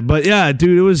funny, man. But yeah,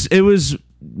 dude, it was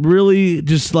really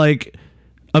just like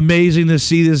amazing to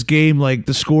see this game. Like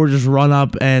the score just run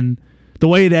up, and the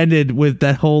way it ended with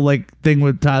that whole like thing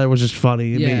with Tyler was just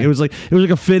funny. I mean, Yeah. it was like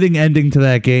a fitting ending to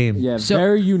that game. Yeah, So-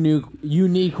 very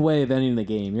unique way of ending the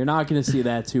game. You're not going to see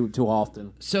that too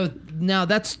often. So now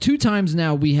that's 2 times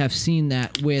now we have seen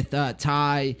that with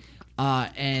Ty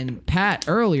and Pat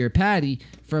earlier, Patty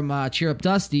from Cheer Up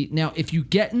Dusty. Now, if you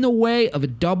get in the way of a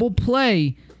double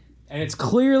play, And it's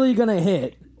clearly going to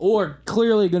hit or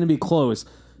clearly going to be close.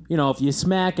 You know, if you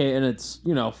smack it and it's,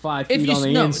 5 feet on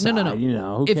the inside,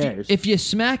 no. who cares? If you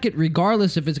smack it,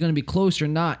 regardless if it's going to be close or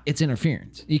not, it's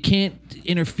interference. You can't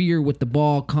interfere with the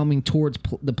ball coming towards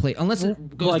the plate unless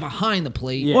it goes Like- behind the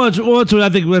plate. Yeah. Well, that's what I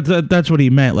think. That's what he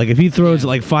meant. Like if he throws it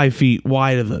like 5 feet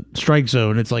wide of the strike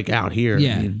zone, it's like out here.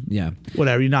 Yeah, I mean, yeah.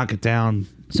 whatever. You knock it down.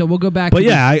 So we'll go back. But to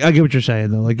yeah, I get what you're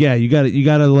saying though. Like yeah, you got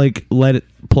to like let it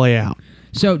play out.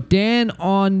 So Dan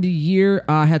on the year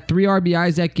had 3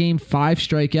 RBIs that game, 5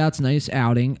 strikeouts, nice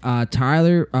outing.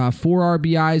 Tyler 4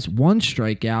 RBIs, 1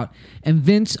 strikeout, and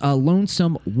Vince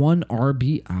lonesome 1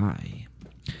 RBI.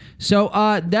 So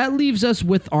that leaves us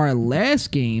with our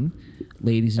last game,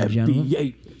 ladies and gentlemen,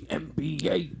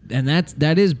 NBA. and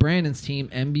that is Brandon's team,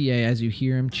 NBA, as you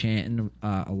hear him chanting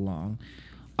along.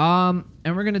 And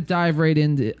we're gonna dive right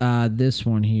into this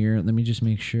one here. Let me just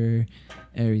make sure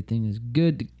everything is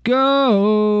good to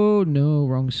go. No,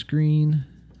 wrong screen.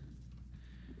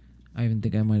 I even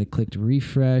think I might have clicked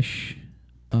refresh.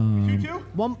 All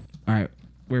right,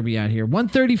 where we at here?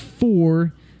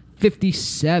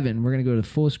 134.57. We're gonna go to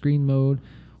full screen mode.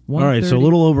 All right, so a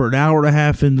little over an hour and a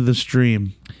half into the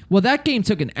stream. Well, that game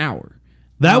took an hour.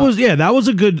 That was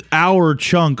a good hour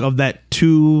chunk of that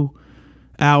 2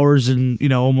 hours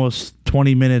and almost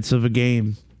 20 minutes of a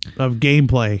game of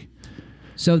gameplay.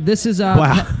 So this is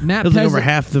Wow, Matt that was like over Pezza,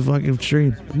 half the fucking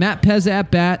stream. Matt Pezza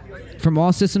at bat from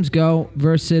All Systems Go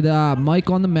versus Mike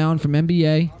on the mound from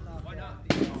NBA.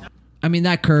 I mean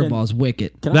that curveball is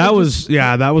wicked. That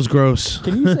was gross.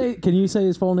 Can you say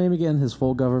his full name again? His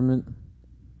full government,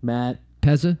 Matt.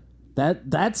 Pezza.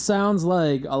 That sounds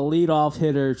like a leadoff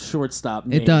hitter, shortstop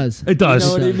name. It does. It does.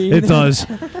 You know what I mean? It does.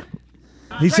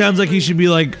 He sounds like he should be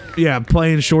like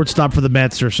playing shortstop for the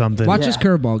Mets or something. Watch Yeah. this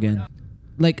curveball again.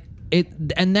 Like it,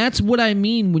 and that's what I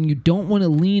mean when you don't want to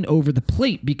lean over the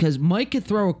plate because Mike could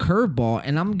throw a curveball,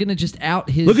 and I'm gonna just out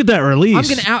his. Look at that release. I'm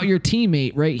gonna out your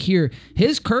teammate right here.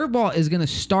 His curveball is gonna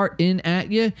start in at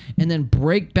you and then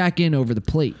break back in over the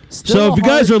plate. So if you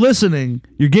guys are listening,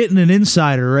 you're getting an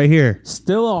insider right here.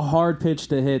 Still a hard pitch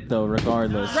to hit though,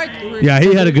 regardless. Yeah,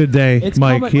 he had a good day, It's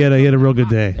Mike. coming- He had a real good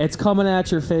day. It's coming at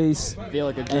your face, Feel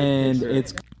like a good and pitcher.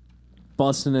 it's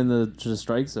busting in the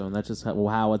strike zone. That's just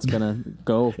how it's gonna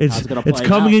go. It's how it's gonna it's play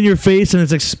coming out. in your face and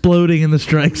it's exploding in the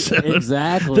strike zone.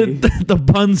 Exactly. The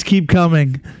puns keep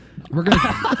coming. We're gonna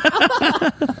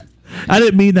I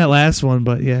didn't mean that last one,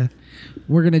 but yeah.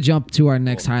 we're gonna jump to our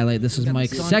next highlight. This is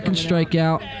Mike's second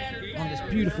strikeout On this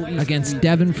beautiful East against week.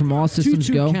 Devin from All Systems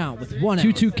 2-2 Go. count with 1 out.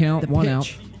 2-2 count, The 1 pitch.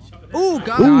 out. Ooh,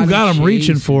 got Ooh, him. got him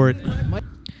reaching chase. for it.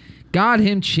 Got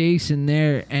him chasing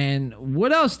there. And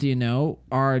what else do you know?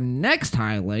 Our next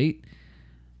highlight,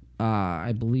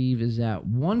 I believe, is at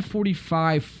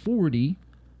 145.40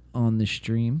 on the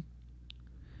stream.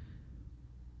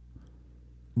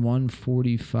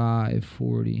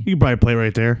 145.40. You can probably play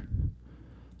right there.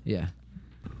 Yeah.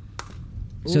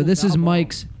 So this is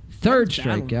Mike's third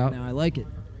Battle strikeout. Now I like it.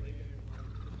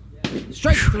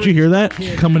 Strike Did three. you hear that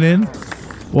coming in?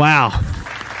 Wow.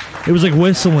 It was like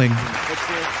whistling.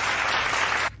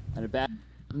 And a bat.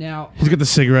 Now, He's got the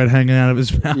cigarette hanging out of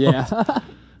his mouth. Yeah.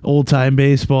 Old time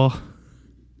baseball.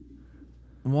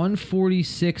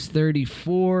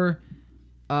 146.34.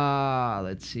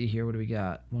 Let's see here. What do we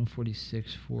got?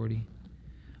 146.40.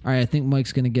 All right, I think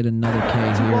Mike's going to get another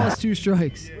K 2 here. balls, 2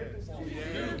 strikes.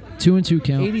 2-2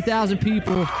 count. 80,000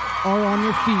 people are on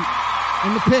their feet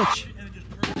in the pitch.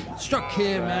 Struck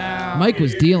him out. Mike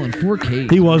was dealing 4 Ks.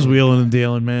 He was wheeling and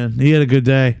dealing, man. He had a good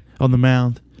day on the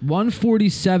mound.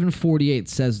 147.48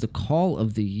 says the call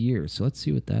of the year. So let's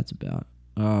see what that's about.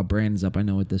 Oh, Brandon's up. I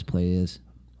know what this play is.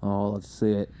 Oh, let's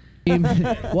see it.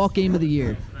 Walk game of the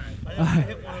year. All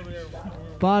right.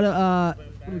 Bottom, what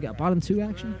do we got? Bottom 2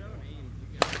 action?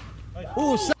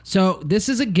 So this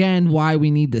is again why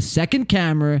we need the second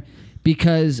camera,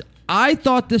 because I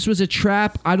thought this was a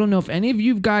trap. I don't know if any of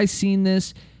you guys seen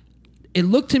this. It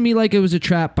looked to me like it was a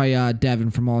trap by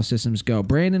Devin from All Systems Go.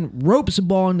 Brandon ropes the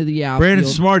ball into the outfield.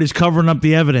 Brandon's smart. He's covering up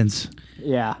the evidence.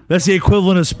 Yeah. That's the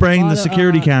equivalent of spraying the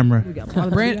security camera. We got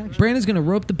bottom 2 action. Brandon's going to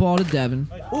rope the ball to Devin,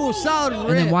 Ooh, solid and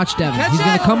rip. then watch Devin. Catch He's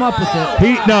going to it. come up with it.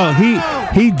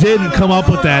 He didn't come up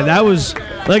with that. That was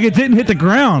like it didn't hit the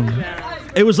ground.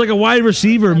 It was like a wide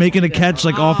receiver making a catch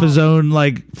like off his own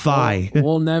like thigh.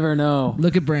 We'll never know.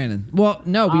 Look at Brandon. Well,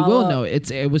 no, we will know.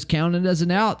 It was counted as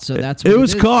an out, so that's what It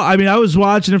was is. caught. I mean, I was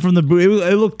watching it from the booth.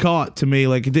 It looked caught to me,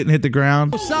 like it didn't hit the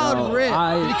ground. Solid rip.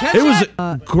 I- Did he catch It was that?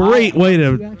 a great way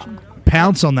to Action.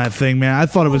 pounce on that thing, man. I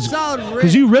thought it was Solid rip.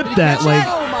 because you ripped that like.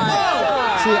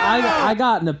 See, I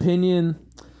got an opinion,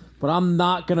 but I'm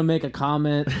not gonna make a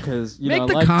comment because you Make know,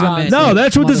 the like John comment. said, No,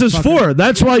 that's what this is Motherfucker. for.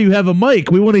 That's why you have a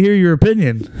mic. We want to hear your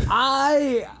opinion.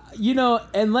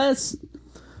 Unless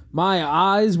my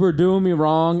eyes were doing me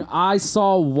wrong, I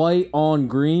saw white on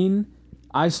green.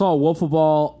 I saw wiffle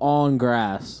ball on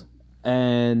grass,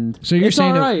 and So you're it's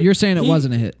saying all right. you're saying it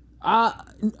wasn't a hit.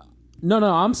 No,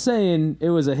 I'm saying it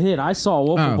was a hit. I saw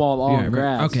wiffle ball on yeah, right.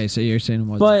 grass. Okay, so you're saying it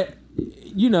wasn't. But,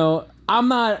 I'm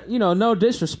not, no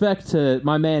disrespect to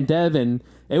my man Devin.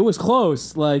 It was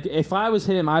close. Like, if I was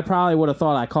him, I probably would have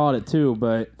thought I caught it too.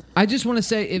 But I just want to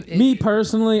say, me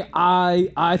personally,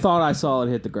 I thought I saw it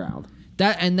hit the ground.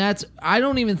 I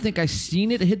don't even think I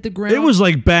seen it hit the ground. It was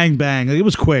like bang bang. Like, it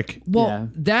was quick.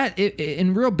 Well,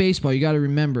 in real baseball, you got to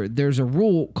remember there's a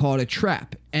rule called a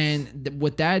trap, and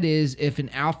what that is, if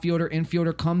an outfielder,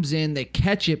 infielder comes in, they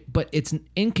catch it, but it's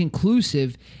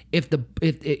inconclusive if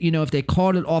they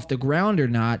called it off the ground or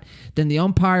not, then the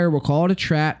umpire will call it a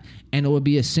trap, and it would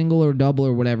be a single or double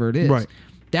or whatever it is. Right.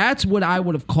 That's what I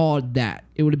would have called that.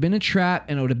 It would have been a trap,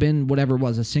 and it would have been whatever it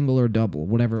was, a single or double,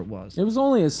 whatever it was. It was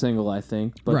only a single, I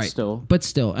think, but Right. still. But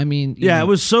still, I mean, you Yeah,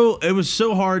 know, it was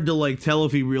so hard to like tell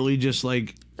if he really just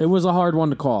like It was a hard one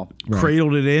to call.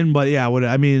 cradled it in. But yeah,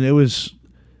 it was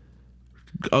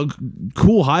a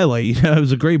cool highlight. You know, it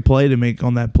was a great play to make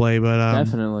on that play. But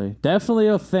Definitely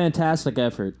a fantastic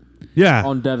effort yeah,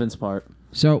 on Devin's part.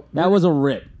 so That was a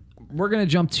rip. we're going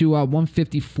to jump to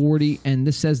 150.40, and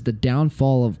this says the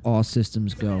downfall of All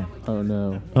Systems Go. Oh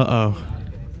no, uh-oh.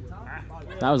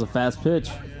 that was a fast pitch.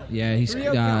 Yeah, he's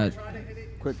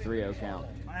Quick 3-0 count.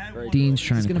 Dean's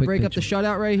trying He's to going to quick break pitch up the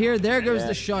shutout right here. There goes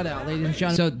the shutout, ladies and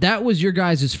gentlemen. So that was your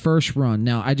guys' first run.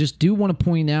 Now, I just do want to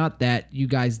point out that you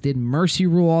guys did mercy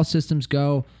rule All Systems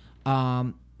Go.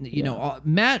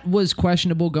 Matt was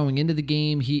questionable going into the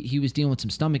game. He was dealing with some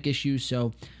stomach issues,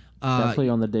 so Definitely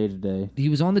on the day-to-day. he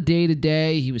was on the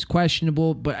day-to-day. He was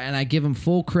questionable, and I give him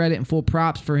full credit and full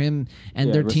props for him and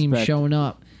Yeah, their team respect. showing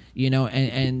up.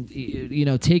 And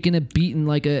taking a beating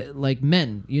like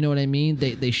men. You know what I mean?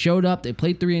 They showed up. They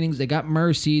played 3 innings. They got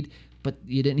mercied, but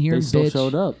you didn't hear They them still bitch.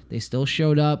 showed up. They still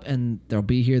showed up, and they'll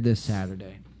be here this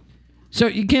Saturday. So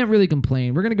you can't really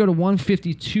complain. We're gonna go to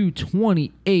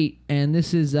 152.28, and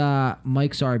this is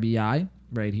Mike's RBI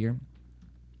right here,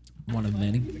 one of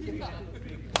many.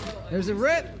 There's a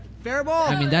rip. Fair ball.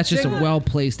 I mean, that's just a Single.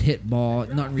 well-placed hit ball.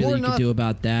 Nothing really you can do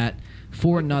about that.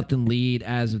 4-0 lead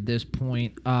as of this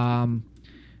point.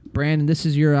 Brandon, this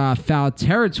is your foul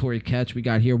territory catch we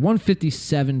got here.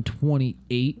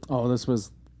 157.28. Oh,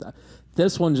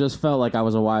 this one just felt like I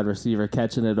was a wide receiver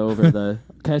catching it over the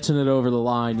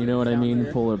line. You know what I mean?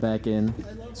 Pull it back in.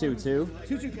 2-2.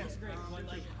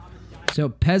 So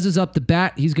Pez is up the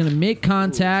bat. He's going to make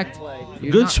contact.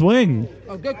 You're Good not- swing.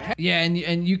 Oh, good. Yeah,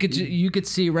 and you could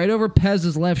see right over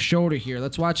Pez's left shoulder here.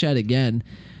 Let's watch that again.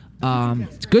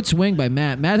 It's a good swing by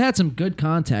Matt. Matt had some good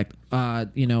contact,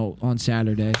 on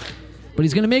Saturday. But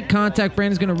he's going to make contact.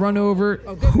 Brandon's going to run over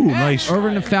Nice. over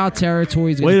into foul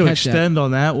territory. He's Way going to catch extend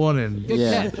on that one and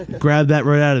Yeah, grab that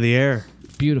right out of the air.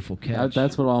 that. Beautiful catch.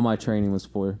 that's what all my training was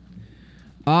for.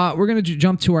 We're going to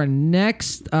jump to our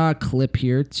next clip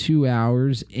here, 2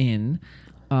 hours in.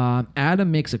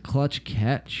 Adam makes a clutch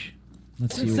catch.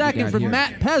 Let's see what we Second got for here.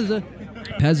 Matt Pezza.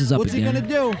 Pez is up What's he again. gonna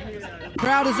do?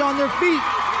 Crowd is on their feet.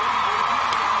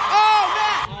 Oh,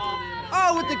 Matt!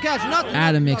 Oh, with the catch. Nothing.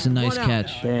 Adam makes a nice 1 out.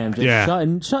 catch. Damn, just Yeah.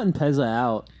 shutting Pezza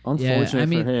out. Unfortunate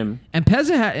for him. And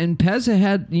Pezza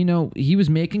had, he was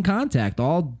making contact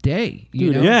all day.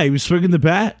 You know? Yeah, he was swinging the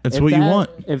bat. That's what you want.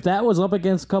 If that was up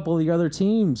against a couple of the other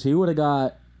teams, he would have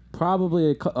got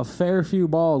probably a fair few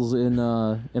balls in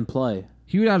play.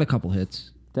 He would have a couple hits.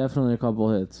 Definitely a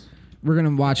couple hits. We're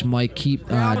gonna watch Mike keep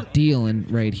dealing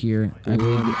right here. I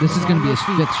believe this is gonna be his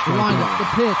 5th Line strikeout. up the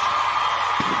pitch.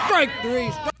 Strike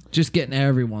 3. Just getting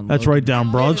everyone. That's looking. right down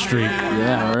Broad Street.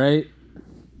 Yeah, right.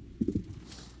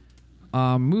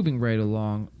 Moving right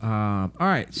along. All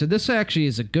right, so this actually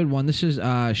is a good one. This is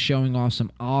showing off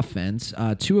some offense.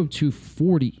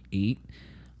 202.48.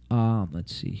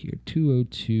 Let's see here.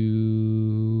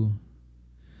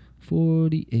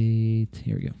 202.48.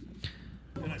 Here we go.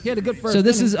 He had a good first. So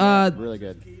this is Really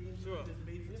good.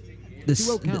 this.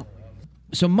 2-0 count.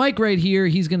 So Mike right here,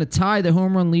 he's gonna tie the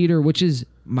home run leader, which is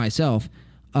myself,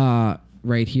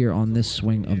 right here on this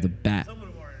swing of the bat.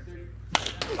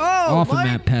 Off of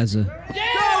Matt Pezza.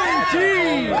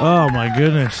 Oh my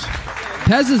goodness.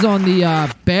 Pezza's on the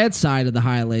bad side of the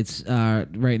highlights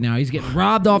right now. He's getting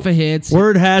robbed off of hits.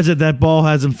 Word has it that ball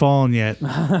hasn't fallen yet.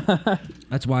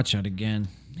 Let's watch that again.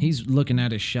 He's looking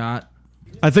at his shot.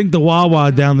 I think the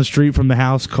Wawa down the street from the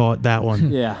house caught that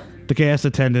one. Yeah. The gas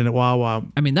attendant at Wawa.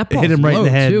 I mean, that It ball hit him right in low, the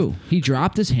head. too. He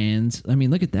dropped his hands. I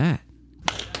mean, look at that.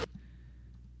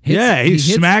 Yeah, he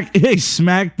hits-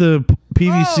 smacked the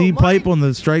PVC pipe on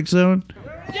the strike zone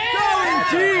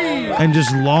and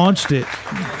just launched it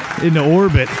into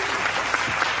orbit.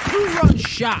 2-run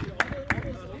shot.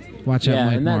 Watch out, Yeah,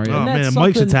 Mike and that- Mario. Oh And man, that's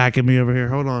Mike's something- attacking me over here.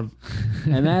 Hold on.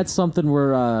 And that's something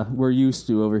we're used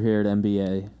to over here at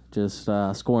NBA. Just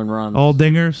scoring runs. All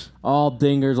dingers. All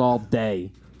dingers all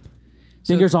day.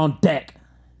 Dingers on deck.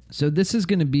 So this is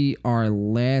going to be our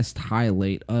last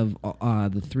highlight of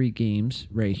the 3 games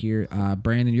right here.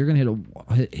 Brandon, you're going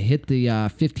to hit the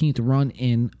 15th run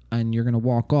in, and you're going to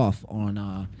walk off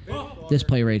on this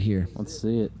play right here. Let's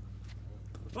see it.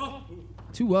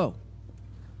 2-0.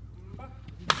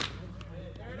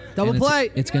 Double And play.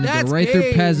 It's going to That's go right through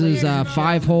game, Pez's ladies and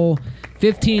 5-hole,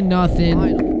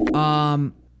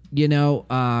 15-0.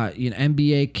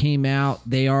 NBA came out.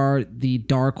 They are the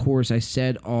dark horse, I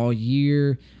said, all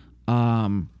year.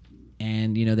 And,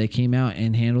 they came out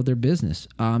and handled their business.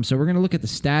 So we're going to look at the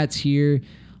stats here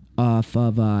off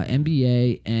of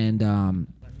NBA and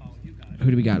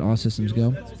who do we got? All systems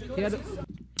go.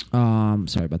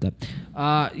 Sorry about that.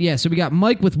 So we got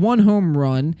Mike with 1 home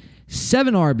run,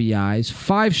 7 RBIs,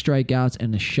 5 strikeouts,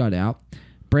 and a shutout.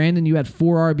 Brandon, you had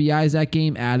 4 RBIs that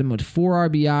game. Adam with 4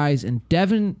 RBIs. And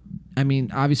Devin,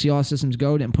 obviously all systems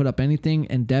go, didn't put up anything.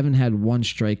 And Devin had 1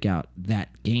 strikeout that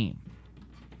game.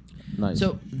 Nice.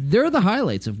 So they're the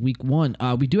highlights of week 1.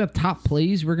 We do have top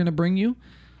plays we're going to bring you.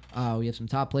 We have some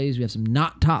top plays. We have some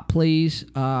not top plays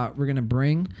we're going to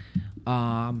bring.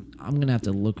 I'm going to have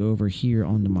to look over here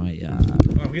onto my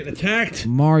I'm getting attacked.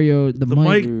 Mario, the mic.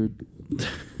 mic- Dude,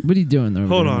 What are you doing there?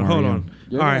 Hold over on, there, hold Mario? on.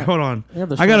 You're All right, gonna- hold on. you have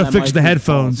to I show gotta that fix mic the who's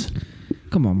headphones.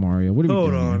 Come on, Mario. What are we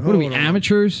Hold doing? on, What are we, hold on.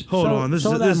 amateurs? Hold on. This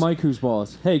show is that this. Mike who's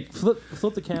boss. Hey, flip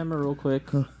the camera real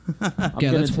quick. I'm Yeah,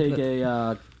 gonna let's- take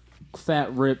a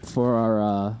fat rip for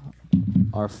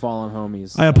our fallen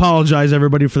homies. I apologize,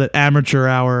 everybody, for that amateur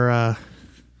hour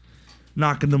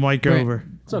knocking the mic Right. over.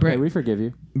 It's okay. Brett- We forgive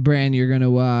you. Brand, you're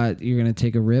gonna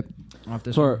take a rip off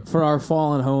this one? For our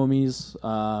fallen homies,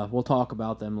 we'll talk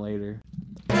about them later.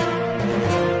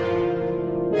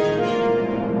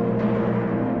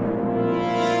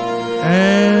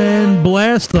 And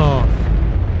blast off.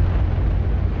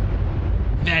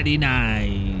 Very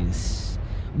nice.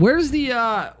 Where's the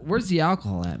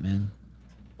alcohol at, man?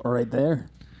 Right there.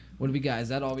 What do we got? Is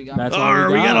that all we got? That's all Arr,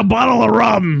 we we got. got a bottle of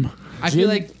rum. I feel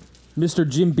like Mr.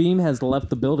 Jim Beam has left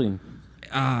the building.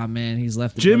 man, he's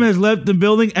left. the Jim building. has left the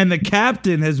building, and the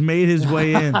captain has made his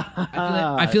way in.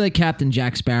 I feel like Captain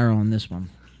Jack Sparrow on this one.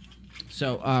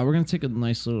 So we're gonna take a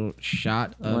nice little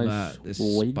shot of Nice this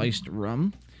wait. spiced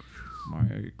rum.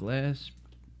 Mario, your glass.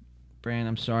 Brand,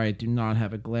 I'm sorry, I do not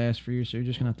have a glass for you, so you're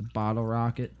just gonna have to bottle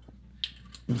rocket.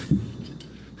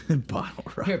 Bottle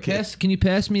rocket. Here, pass. Can you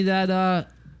pass me that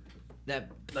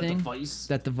thing? device.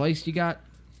 That device you got,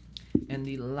 and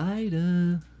the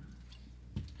lighter.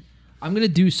 I'm gonna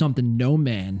do something no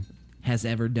man has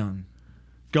ever done.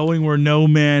 Going where no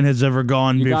man has ever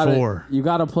gone before. You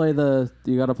gotta play the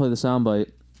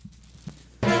soundbite.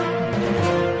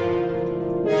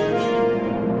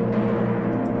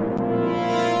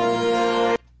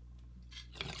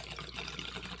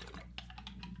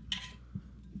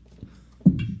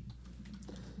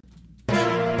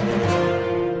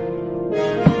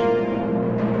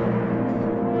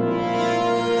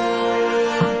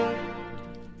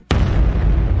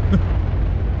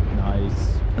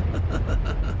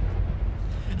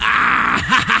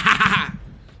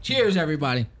 Cheers,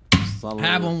 everybody. Solid.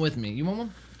 Have one with me. You want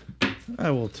one? I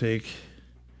will take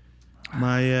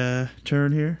my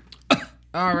turn here.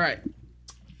 All right.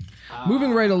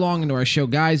 Moving right along into our show,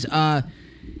 guys.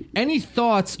 Any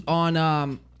thoughts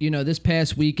on this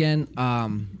past weekend?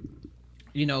 Kind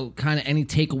of any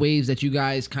takeaways that you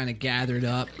guys kind of gathered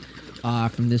up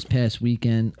from this past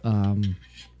weekend?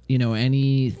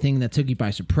 Anything that took you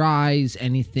by surprise?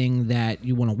 Anything that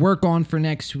you want to work on for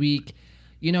next week?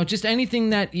 Just anything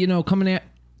that coming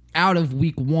out of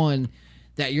week one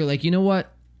that you're like, you know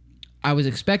what? I was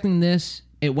expecting this.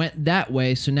 It went that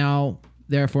way, so now,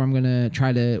 therefore, I'm gonna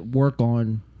try to work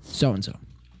on so and so.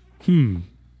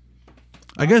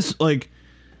 I guess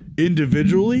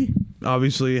individually,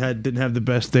 obviously didn't have the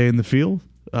best day in the field.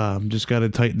 Just got to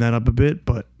tighten that up a bit.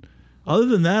 But other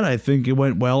than that, I think it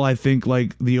went well. I think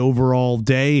the overall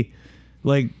day,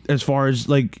 as far as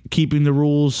keeping the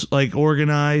rules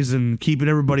organized and keeping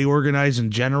everybody organized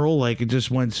in general, it just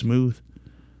went smooth.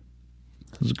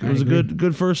 It was a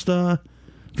good first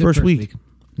week.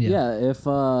 Yeah. If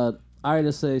I had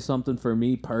to say something for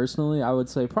me personally, I would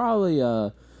say probably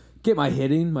get my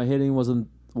hitting. My hitting wasn't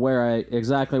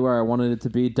exactly where I wanted it to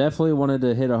be. Definitely wanted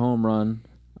to hit a home run.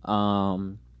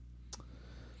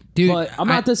 Dude, but I'm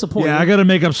not disappointed. Yeah, I got to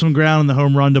make up some ground in the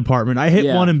home run department. I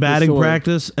hit one in batting sure.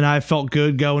 practice, and I felt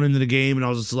good going into the game, and I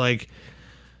was just like,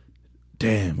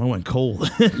 damn, I went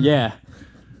cold. Yeah.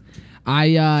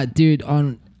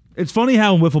 It's funny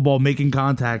how in wiffle ball, making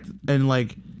contact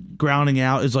and, grounding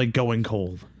out is, going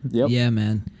cold. Yep. Yeah,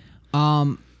 man.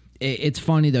 It's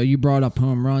funny, though. You brought up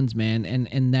home runs, man,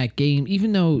 and that game,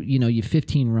 even though, you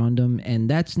 15 runned them, and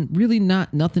that's really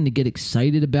nothing to get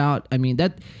excited about. I mean,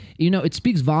 that... it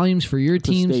speaks volumes for your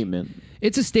teams. It's a statement.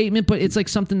 It's a statement, but it's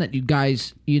something that you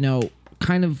guys,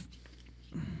 kind of,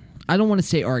 I don't want to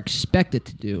say are expected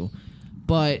to do,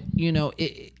 but,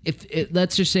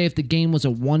 let's just say if the game was a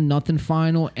 1-0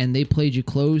 final and they played you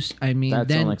close, I mean, that's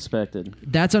then unexpected.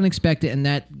 That's unexpected,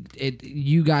 and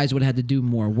you guys would have to do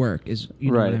more work, is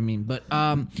you know right. what I mean. But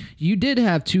you did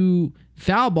have 2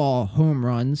 foul ball home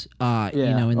runs, in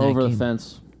that over game. the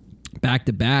fence. Back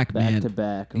to back, man. Back to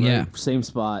back. Right? Yeah. Same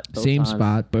spot. Same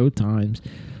spot both times.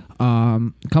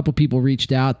 A couple people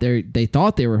reached out. They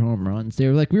thought they were home runs. They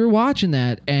were like, we were watching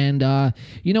that, and it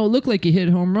looked like you hit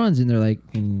home runs, and they're like,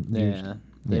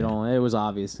 they don't. It was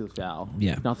obviously foul.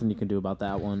 Yeah. Nothing you can do about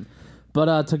that one.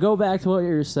 But to go back to what you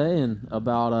were saying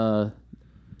about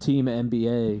Team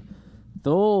NBA,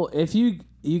 if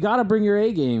you got to bring your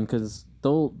A game because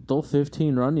they'll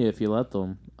 15 run you if you let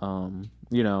them.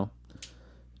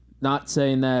 Not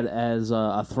saying that as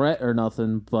a threat or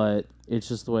nothing, but it's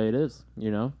just the way it is.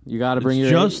 You got to bring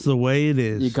your just the way it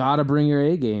is. You got to bring your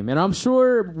A game, and I'm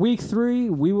sure week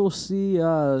 3 we will see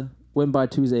win by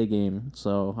 2's A game.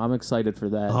 So I'm excited for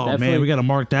that. Oh man, we got to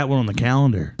mark that one on the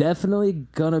calendar. Definitely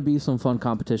gonna be some fun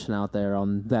competition out there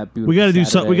on that beautiful. We got to do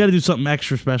Saturday. We got to do something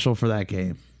extra special for that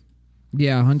game.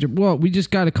 Yeah, 100. Well, we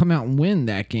just got to come out and win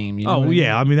that game. You know what I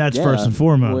mean? I mean that's first and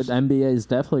foremost. NBA is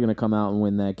definitely gonna come out and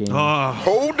win that game.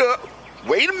 Hold up.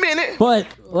 Wait a minute. But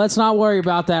let's not worry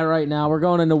about that right now. We're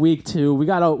going into week 2. We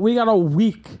got a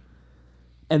week,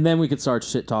 and then we could start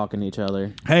shit talking each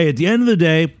other. Hey, at the end of the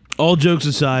day, all jokes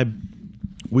aside,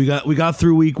 we got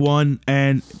through week 1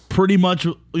 and pretty much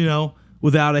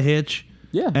without a hitch.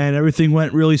 Yeah. And everything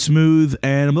went really smooth,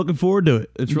 and I'm looking forward to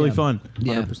it. It's really fun.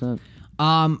 Yeah. 100%.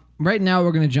 Right now,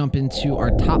 we're going to jump into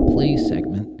our top plays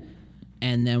segment,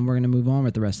 and then we're going to move on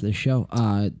with the rest of the show.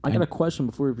 I got a question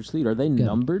before we proceed. Are they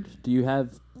numbered? Do you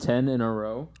have 10 in a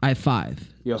row? I have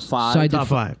 5. You have 5? So I did top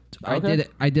 5. Okay.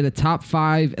 I did a top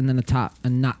 5 and then a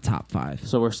not top 5.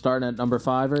 So we're starting at number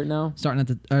 5 right now? Starting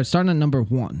at number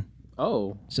 1.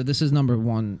 Oh. So this is number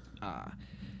 1.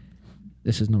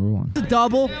 This is number 1.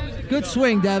 Double. Good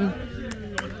swing, Devin.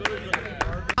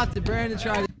 Out to Brandon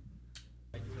try to.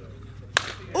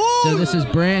 So this is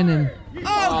Brandon.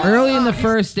 Early in the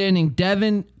first inning,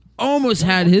 Devin almost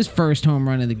had his first home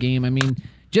run of the game. I mean,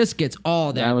 just gets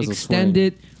all that was a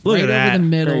extended Look right at that. over the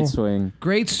middle. Great swing.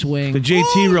 Great swing. The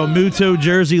JT Realmuto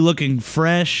jersey looking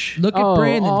fresh. Look at Oh,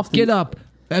 Brandon. off the- Get up.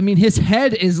 I mean, his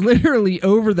head is literally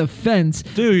over the fence.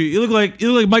 Dude, you look like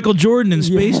Michael Jordan in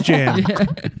Space Jam,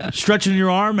 stretching your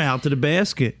arm out to the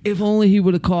basket. If only he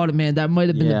would have caught it, man. That might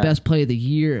have been the best play of the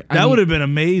year. That would have been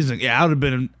amazing. Yeah, that would have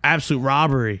been an absolute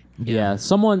robbery. Yeah.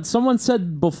 Someone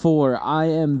said before, I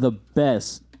am the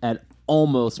best at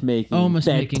almost making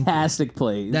fantastic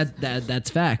plays. That's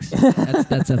facts. That's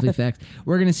definitely facts.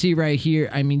 We're gonna see right here.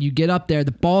 I mean, you get up there,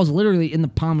 the ball's literally in the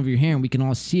palm of your hand. We can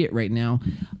all see it right now,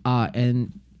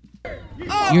 and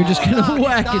you're just gonna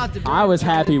whack it. I was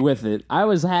happy with it. I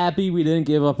was happy we didn't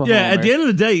give up a homer. At the end of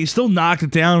the day, you still knocked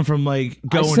it down from like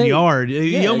going yard.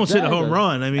 You almost hit a home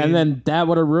run. I mean, and then that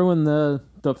would have ruined the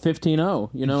 15-0.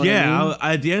 You know? What I mean?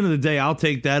 At the end of the day, I'll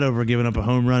take that over giving up a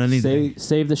home run. Anything.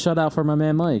 Save the shutout for my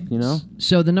man Mike. You know.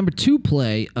 So the number 2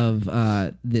 play of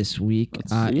this week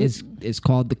is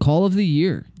called the Call of the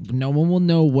Year. No one will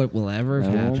know what will ever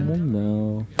have happened. No one will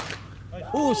know.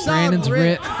 Ooh, Brandon's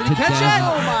rip. Did he catch it?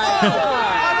 Oh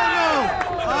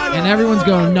my! And everyone's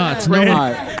going nuts.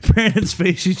 Brandon's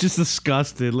face, he's just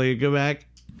disgusted. Like, go back.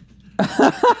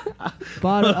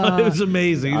 But, it was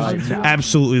amazing.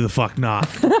 Absolutely the fuck not.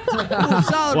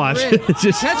 Watch.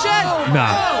 Just catch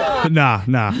it?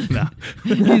 Nah.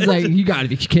 He's like, you gotta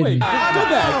be kidding me.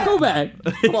 Go back.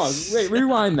 Come on, wait,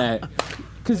 rewind that.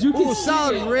 Because you can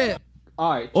solid rip.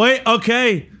 All right. Wait,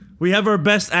 okay. We have our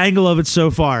best angle of it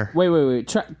so far.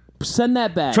 Wait. Send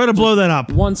that back. Try to blow that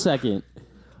up. 1 second.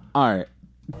 All right.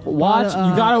 Watch.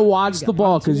 You gotta watch the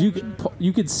ball because you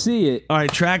could see it. All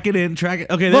right, track it in. Okay,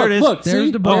 there it is. Look, there's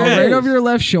see? the ball right over your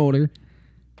left shoulder.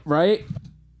 Right.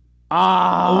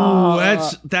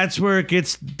 That's where it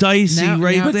gets dicey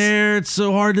now there. It's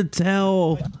so hard to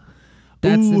tell.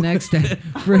 That's the next step.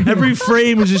 Every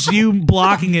frame is just you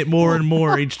blocking it more and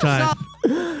more each time.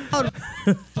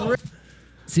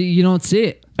 See, you don't see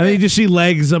it. And then you just see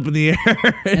legs up in the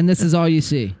air. And this is all you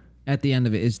see at the end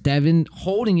of it is Devin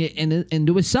holding it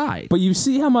into his side. But you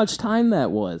see how much time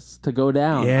that was to go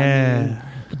down. Yeah.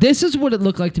 I mean, this is what it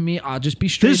looked like to me. I'll just be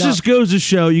straight up. This just goes to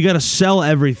show you got to sell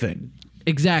everything.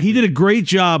 Exactly. He did a great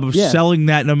job of selling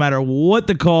that no matter what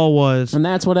the call was. And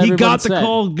that's what everybody He got said. the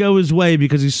call go his way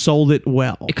because he sold it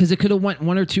well. Because it could have went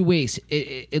one or two ways.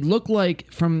 It looked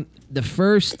like from the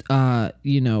first part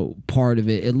of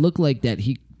it, it looked like that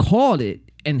he called it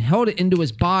and held it into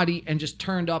his body and just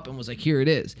turned up and was like, here it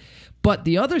is. But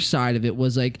the other side of it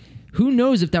was like, who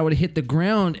knows if that would have hit the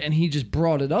ground and he just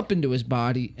brought it up into his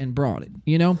body and brought it,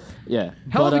 you know? Yeah.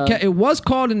 Hell of a it was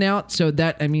called an out, so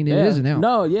that, I mean, it is an out.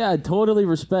 No, yeah, I totally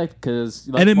respect because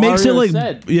and it makes it like,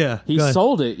 said, he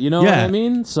sold it, you know what I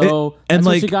mean? So and that's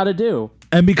like, what you got to do.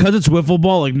 And because it's wiffle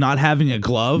ball, like not having a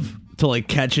glove to like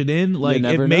catch it in, like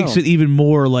it makes it even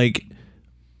more like,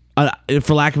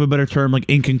 for lack of a better term, like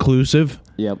inconclusive.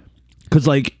 Yep. Because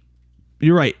like,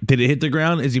 you're right. Did it hit the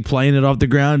ground? Is he playing it off the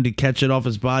ground? Did he catch it off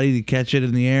his body? Did he catch it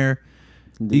in the air?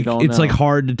 It's like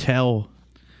hard to tell.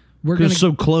 It's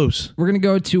so close. We're going to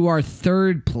go to our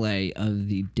third play of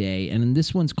the day, and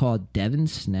this one's called Devin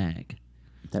Snag.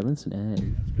 Devin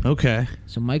Snag. Okay.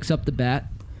 So Mike's up the bat,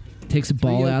 takes a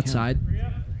ball outside.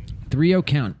 3-0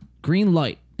 count. Green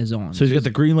light is on. So he's got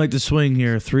the green light to swing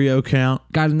here. 3-0 count.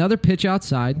 Got another pitch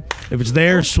outside. If it's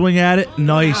there, swing at it.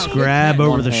 Nice grab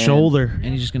over the shoulder. And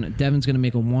he's just Devin's gonna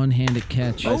make a one-handed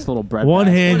catch. Nice little bread.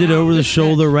 One-handed over the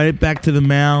shoulder, right back to the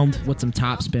mound with some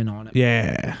top spin on it.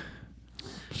 Yeah.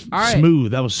 All right.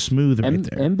 Smooth. That was smooth right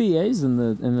there. NBA's in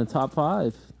the top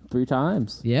 5 3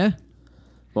 times. Yeah.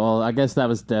 Well, I guess that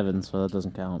was Devin, so that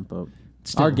doesn't count. But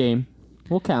our game,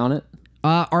 we'll count it.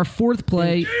 Our fourth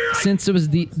play, since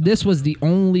this was the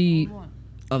only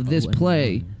of this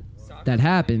play that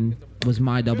happened, was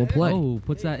my double play. Oh,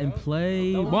 puts that in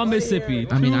play. 1 Mississippi,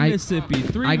 2 Mississippi,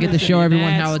 3 I get to show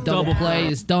everyone how a double play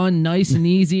is done, nice and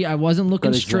easy. I wasn't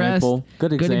looking stressed.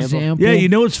 Good example. Yeah, you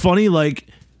know what's funny? Like,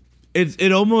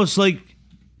 it almost like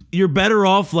you're better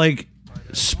off like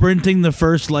sprinting the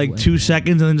first like 2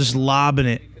 seconds and then just lobbing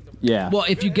it. Yeah. Well,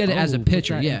 if you get it as a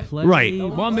pitcher, yeah. Right.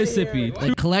 1 Mississippi.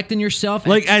 Like collecting yourself.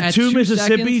 Like at 2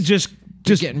 Mississippi, seconds,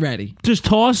 just getting ready. Just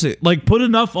toss it. Like put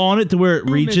enough on it to where it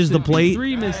reaches the plate.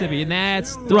 3 Mississippi, and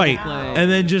that's double right. play. And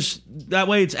then just that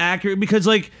way it's accurate because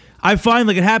like I find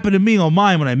like it happened to me on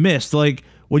mine when I missed. Like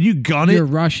when you gun it, you're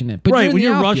rushing it. But right when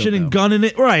you're rushing and gunning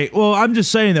it. Right. Well, I'm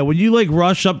just saying that when you like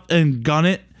rush up and gun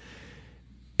it,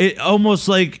 it almost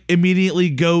like immediately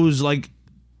goes like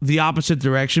the opposite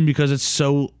direction because it's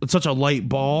such a light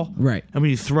ball. Right. And when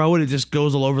you throw it, it just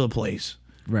goes all over the place.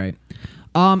 Right.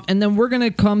 And then we're gonna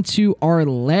come to our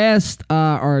last,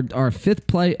 our fifth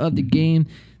play of the game.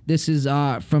 This is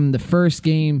from the first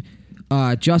game.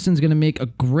 Justin's gonna make a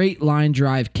great line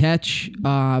drive catch.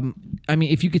 I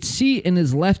mean, if you could see in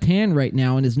his left hand right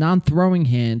now, in his non-throwing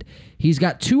hand, he's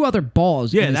got 2 other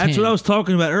balls. Yeah, in his that's hand. what I was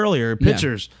talking about earlier. Yeah.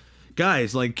 Pitchers,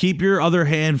 guys, like keep your other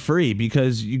hand free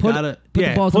because you gotta put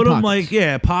the balls in put them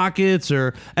pockets. pockets,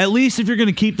 or at least if you're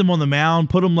gonna keep them on the mound,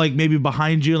 put them like maybe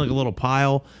behind you in like a little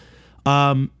pile,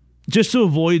 just to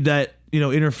avoid that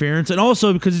interference, and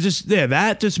also because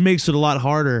that just makes it a lot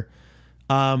harder.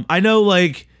 I know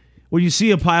like when you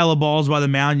see a pile of balls by the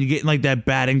mound, you get in like that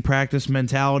batting practice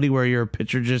mentality where you're a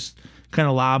pitcher just kind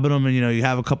of lobbing them, and you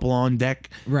have a couple on deck,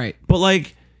 Right. but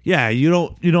like. Yeah, you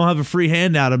don't have a free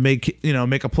hand now to make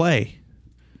a play.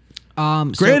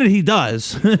 Granted, he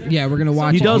does. Yeah, we're gonna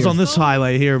watch. He it does here. on this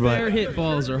highlight here, Fair but hit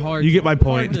balls are hard. You get my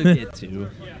point. Hard to get to.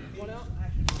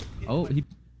 Oh, he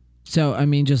So I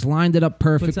mean, just lined it up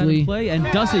puts that in perfectly. play, and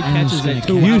Dusty And catches just it gonna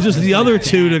too. catch it. uses the other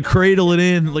 2 to cradle it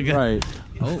in. Like Right.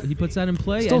 Oh, he puts that in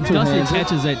play, Still and 2 Dusty hands.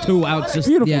 catches it 2 outs. Just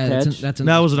Beautiful Yeah, catch. that's a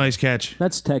that was a nice catch.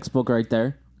 That's textbook right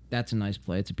there. That's a nice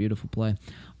play. It's a beautiful play.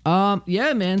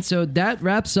 Yeah, man. So that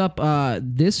wraps up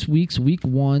this week's week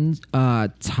 1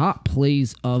 top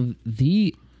plays of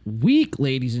the week,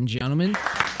 ladies and gentlemen.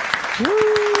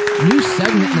 New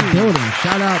segment in the building.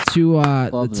 Shout out to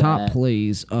the top that.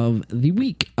 plays of the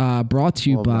week. Brought to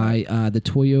you by the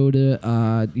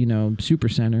Toyota, Super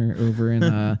Center over in.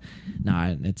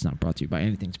 Nah, it's not brought to you by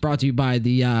anything. It's brought to you by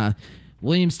the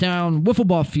Williamstown Wiffle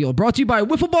Ball Field. Brought to you by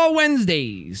Wiffle Ball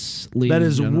Wednesdays. That ladies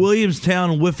is and gentlemen.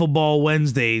 Williamstown Wiffle Ball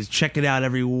Wednesdays. Check it out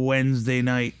every Wednesday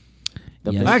night.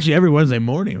 Yes. Actually, every Wednesday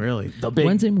morning, really. The big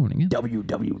Wednesday morning. Yeah.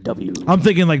 WWW. I'm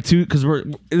thinking like because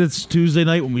it's Tuesday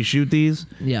night when we shoot these.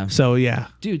 Yeah. So yeah.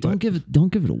 Dude, don't give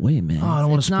it away, man. Oh, I don't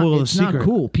wanna It's not- spoil the It's secret. not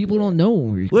cool. People don't know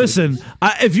when we're Listen,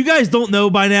 if you guys don't know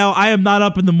by now, I am not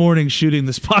up in the morning shooting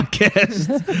this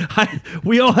podcast.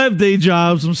 We all have day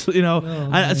jobs.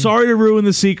 Sorry to ruin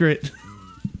the secret.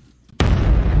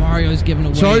 Mario's giving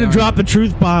away. Sorry to our- drop a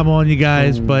truth bomb on you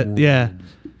guys, but yeah.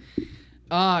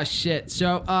 Ah, shit.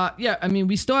 So, yeah, I mean,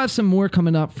 we still have some more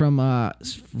coming up from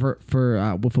for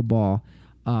Wiffle Ball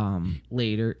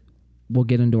later. We'll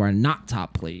get into our not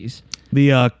top plays.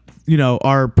 The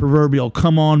our proverbial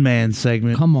 "come on, man"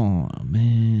 segment. Come on,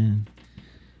 man.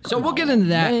 So we'll get into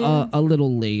that a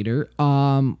little later.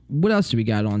 What else do we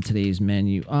got on today's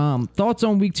menu? Thoughts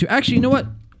on week 2. Actually, you know what?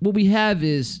 What we have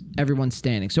is everyone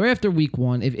standing. So after week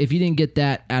 1, if you didn't get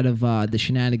that out of the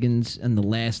shenanigans in the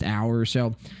last hour or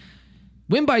so,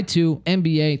 win by 2,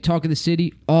 NBA, talk of the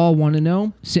city, all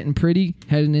 1-0, sitting pretty,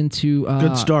 heading into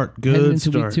Good start. heading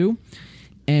into week 2.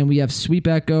 And we have Sweep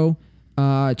Echo,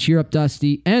 Cheer Up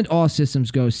Dusty, and All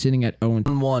Systems Go sitting at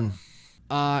 0-1.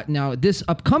 Now, this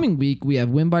upcoming week, we have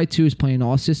Win by 2 is playing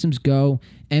All Systems Go,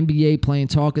 NBA playing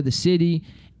Talk of the City,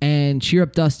 and Cheer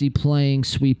Up Dusty playing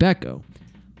Sweep Echo.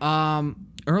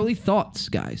 Early thoughts,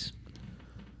 guys.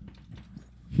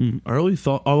 Early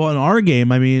thought. Oh, in our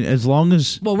game, I mean, as long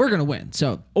as Well, we're gonna win,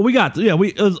 so we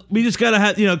just gotta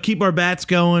have keep our bats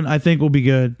going. I think we'll be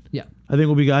good. yeah. I think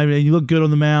we'll be good. I mean, you look good on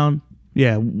the mound.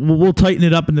 Yeah, we'll tighten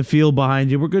it up in the field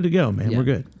behind you. We're good to go, man. Yeah. We're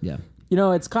good. Yeah.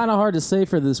 It's kind of hard to say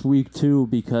for this week too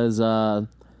because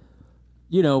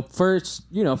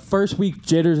first week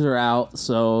jitters are out,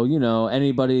 so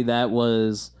anybody that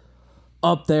was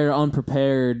up there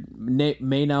unprepared may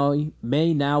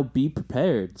now be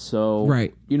prepared. So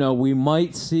Right. We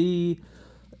might see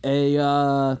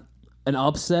an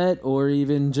upset or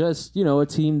even just a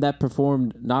team that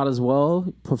performed not as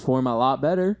well perform a lot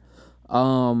better.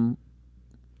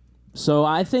 So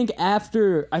I think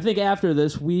after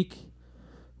this week,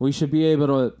 we should be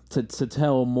able to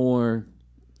tell more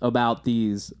about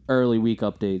these early week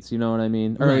updates. You know what I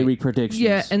mean? Early Right. week predictions.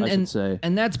 Yeah, I should say.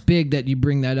 and that's big that you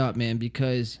bring that up, man,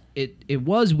 because it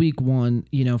was week 1.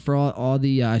 For all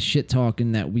the shit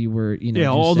talking that we were Yeah, just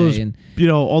all those saying.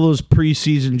 all those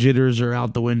preseason jitters are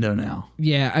out the window now.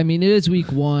 Yeah, I mean, it is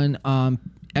week 1.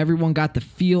 Everyone got the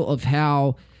feel of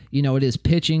how, it is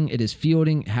pitching, it is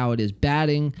fielding, how it is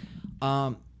batting.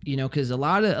 Because a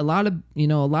lot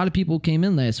of people came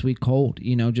in last week cold,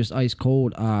 just ice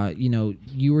cold.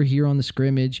 You were here on the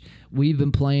scrimmage. We've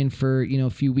been playing for, a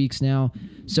few weeks now.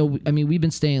 So, I mean, we've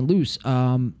been staying loose.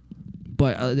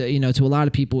 But to a lot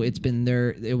of people,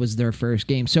 it was their first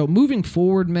game. So moving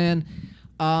forward, man,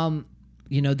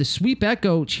 the Sweep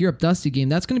Echo Cheer Up Dusty game,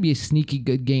 that's going to be a sneaky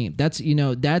good game.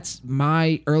 That's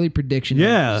my early prediction.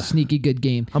 Yeah. Of a sneaky good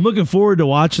game. I'm looking forward to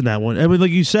watching that one. I mean,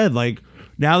 like you said,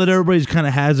 now that everybody's kind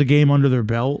of has a game under their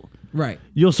belt, Right.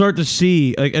 you'll start to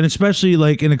see, and especially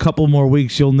in a couple more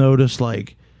weeks, you'll notice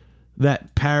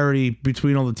that parity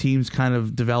between all the teams kind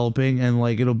of developing, and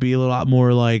it'll be a lot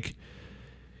more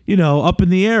up in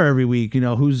the air every week.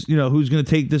 Who's going to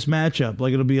take this matchup?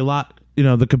 It'll be a lot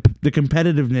the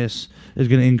competitiveness is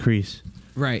going to increase.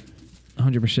 Right.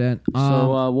 100%.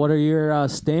 So, what are your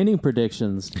standing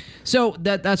predictions? So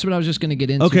that's what I was just going to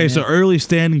get into. Okay, man. so early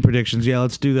standing predictions. Yeah,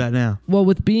 let's do that now. Well,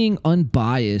 with being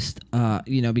unbiased,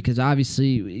 because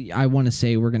obviously I want to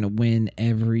say we're going to win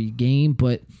every game,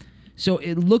 but so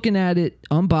looking at it,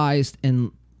 unbiased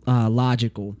and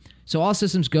logical. So all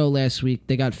systems go last week.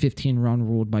 They got 15 run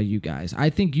ruled by you guys. I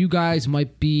think you guys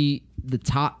might be the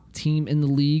top team in the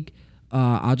league.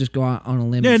 I'll just go out on a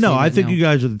limb. Yeah, and say no, I that think now. you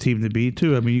guys are the team to beat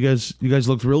too. I mean, you guys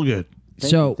looked real good.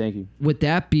 Thank you. With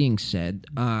that being said,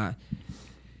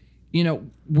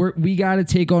 we got to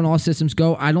take on all systems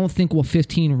go. I don't think we'll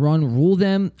 15 run rule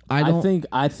them. I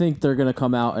think they're gonna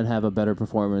come out and have a better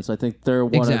performance. I think they're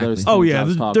one Exactly. of those. Oh teams yeah, I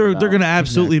was they're talking about. going to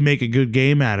absolutely make a good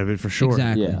game out of it for sure.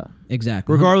 Exactly. Yeah.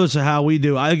 Exactly. Regardless of how we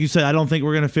do, like you said, I don't think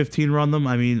we're going to 15 run them.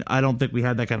 I mean, I don't think we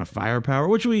had that kind of firepower,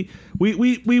 which we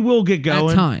will get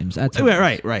going At times.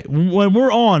 Right. When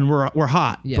we're on, we're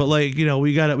hot. Yeah. But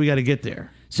we got to get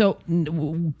there. So,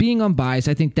 being unbiased,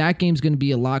 I think that game's going to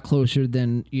be a lot closer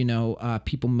than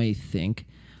people may think.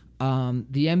 The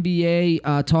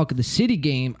NBA Talk of the City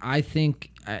game, I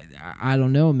think, I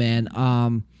don't know, man.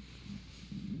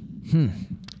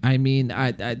 I mean,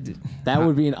 That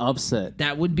would be an upset.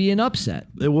 that would be an upset.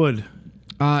 It would. 2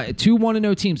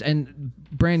 1-0 teams, and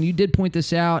Brandon, you did point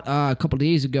this out a couple of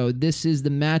days ago. This is the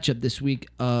matchup this week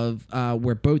of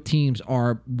where both teams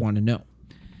are 1-0.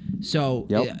 So,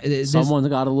 Someone's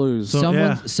got to lose.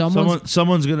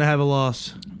 Someone's going to have a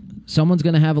loss. Someone's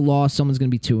going to have a loss. Someone's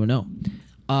going to be 2-0.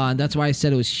 And that's why I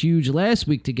said it was huge last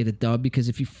week to get a dub, because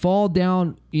if you fall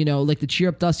down, like the Cheer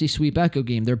Up Dusty Sweep Echo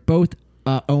game, they're both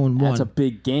 0-1. That's a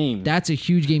big game. That's a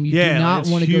huge game. You Yeah, do not that's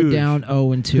want to go huge. down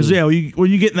 0-2. Because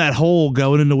when you get in that hole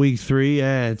going into week 3,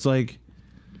 it's like,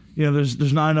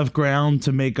 there's not enough ground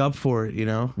to make up for it.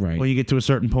 Right. When you get to a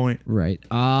certain point. Right.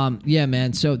 Yeah,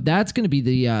 man. So that's going to be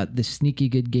the sneaky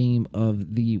good game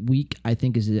of the week. I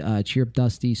think is the Cheer Up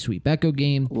Dusty Sweep Echo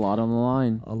game. A lot on the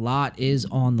line. A lot is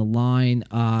on the line.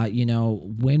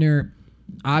 Winner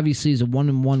obviously is a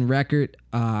 1-1 record.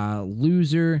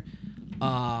 Loser.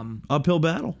 Uphill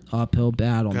battle. Got Got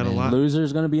a man. lot.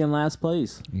 Loser's going to be in last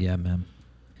place. Yeah, man.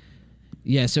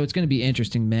 Yeah, so it's going to be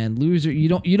interesting, man. Loser, you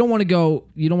don't want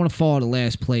to fall to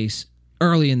last place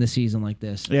early in the season like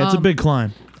this. Yeah, it's a big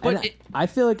climb. But I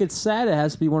feel like it's sad it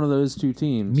has to be one of those two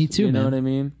teams. Me too, You know man. what I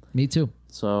mean? Me too.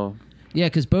 So Yeah,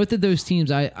 because both of those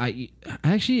teams, I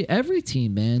actually every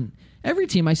team, man, every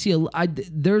team I see,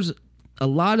 there's a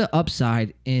lot of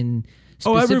upside in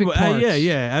specific parts.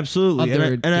 yeah, absolutely. of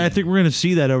their And I game. think we're going to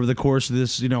see that over the course of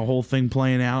this, whole thing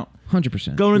playing out.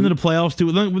 100%. Going into the playoffs too,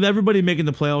 with everybody making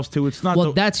the playoffs too. It's not.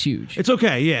 Well, that's huge. It's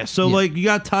okay, yeah. So Yeah. you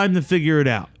got time to figure it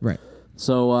out. Right.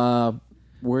 So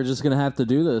we're just gonna have to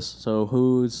do this. So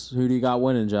who do you got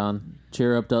winning, John?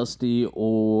 Cheer Up Dusty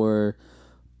or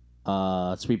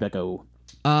Sweep Echo?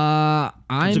 That's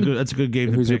a good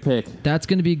game Who's to your pick. pick? That's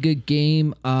going to be a good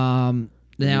game. Now,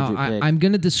 your pick? I'm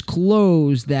going to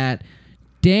disclose that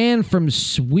Dan from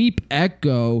Sweep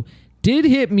Echo did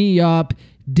hit me up,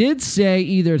 did say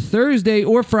either Thursday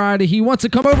or Friday he wants to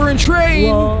come over and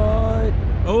train. What?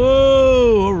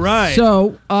 Oh, all right.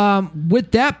 So,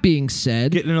 with that being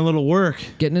said, Getting in a little work.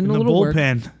 Getting in a the little work.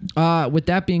 bullpen. With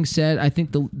that being said, I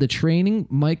think the training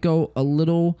might go a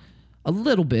little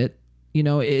bit.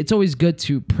 It's always good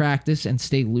to practice and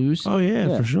stay loose. Oh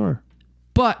yeah, for sure.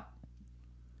 But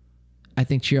I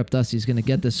think Cheer Up Dusty is going to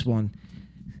get this one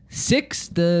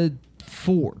 6-4.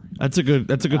 That's a good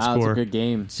Wow, it's score. a good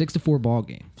game. 6-4 ball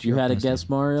game. You had a guess,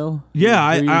 Mario?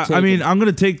 Yeah, Who you I mean, taking? I'm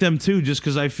going to take them too, just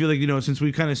because I feel like since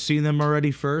we've kind of seen them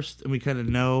already first, and we kind of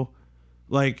know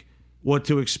like what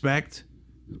to expect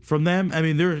from them. I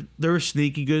mean, they're a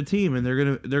sneaky good team, and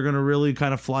they're gonna really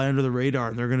kind of fly under the radar.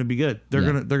 And they're gonna be good. They're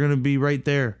gonna be right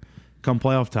there come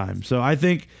playoff time. So I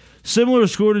think similar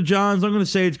score to John's. I'm gonna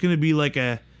say it's gonna be like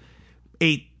a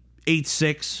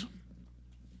 8-6.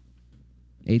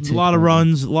 A lot of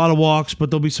runs, a lot of walks, but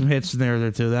there'll be some hits in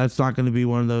there too. That's not going to be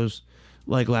one of those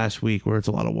like last week where it's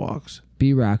a lot of walks.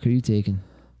 B-Rock, who are you taking?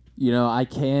 I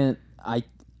can't.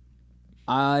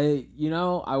 I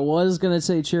was gonna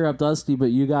say Cheer Up Dusty,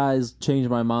 but you guys changed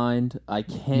my mind. I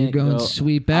can't. You're going go.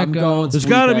 Sweep I'm Echo. going There's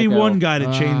Sweep got to be Echo. one guy to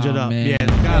change it Oh, up. man. Yeah,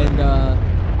 there's gotta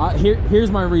be. And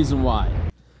here's my reason why.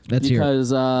 Let's hear it.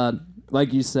 Because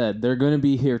like you said, they're going to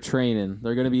be here training.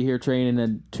 They're going to be here training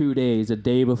in 2 days, a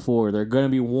day before. They're going to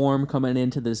be warm coming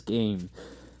into this game.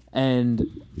 And,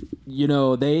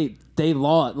 they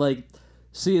lost.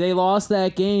 They lost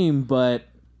that game, but,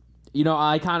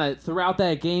 I kind of, throughout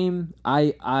that game,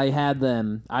 I had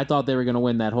them. I thought they were going to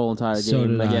win that whole entire So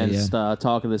game did I, against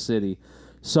Talk of the City.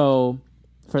 So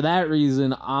for that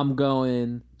reason, I'm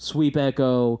going Sweep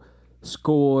Echo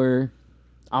score.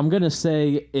 I'm going to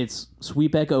say it's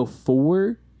Sweep Echo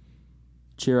 4,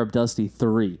 Cheer Up Dusty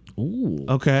 3. Ooh.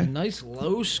 Okay. Nice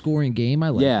low scoring game. I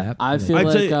like Yeah, that. I feel I'd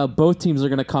like say- both teams are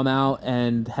going to come out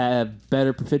and have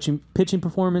better pitching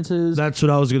performances. That's what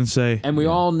I was gonna say. And we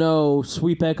all know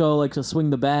Sweep Echo likes to swing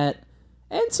the bat,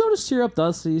 and so does Cheer Up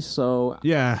Dusty. So,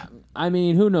 Yeah. I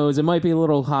mean, who knows? It might be a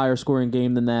little higher scoring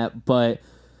game than that, but,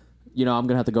 I'm going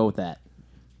to have to go with that.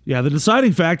 Yeah, the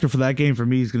deciding factor for that game for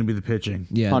me is going to be the pitching.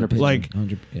 Yeah. 100%. the pitching, Like,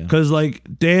 100, yeah. Because, like,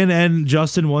 Dan and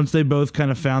Justin, once they both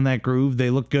kind of found that groove, they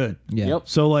look good. Yeah. Yep.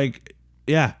 So, like,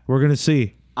 yeah, we're going to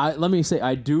see. Let me say,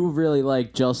 I do really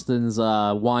like Justin's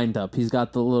wind up. He's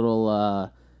got the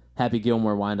little Happy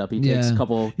Gilmore wind up. He takes Yeah. a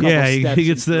couple Yeah, steps he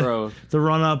gets and throws. the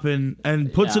run up and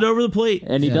puts Yeah. it over the plate.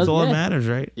 And he That's does- all that yeah. matters,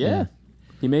 right? Yeah.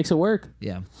 He makes it work.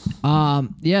 Yeah.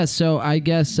 Yeah, so I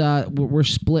guess we're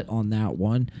split on that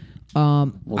one.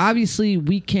 Obviously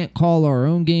we can't call our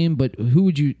own game, but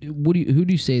who do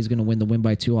you say is going to win the win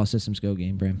by 2 all systems go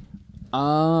game, Bram?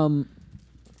 I'm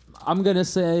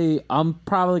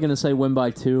probably gonna say win by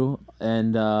 2,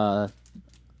 and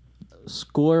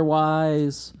score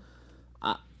wise,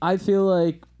 I feel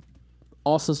like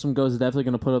all system goes is definitely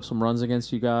gonna put up some runs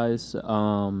against you guys.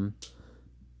 I'm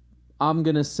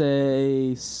gonna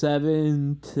say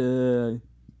 7-4.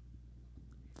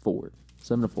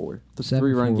 7-4. The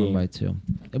 3-run 7-4 game. by 2.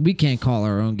 We can't call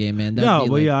our own game, man. That'd No, be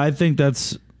but like- yeah, I think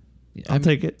that's. I'll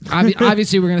take it.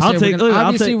 Obviously, we're gonna I'll say take- listen, I'll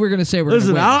obviously take- we're gonna say we're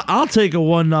Listen, gonna win. I'll take a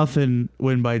 1-0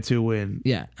 win by 2 win.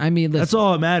 Yeah, I mean, That's listen,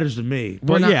 all that matters to me. We're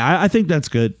But not- yeah, I think that's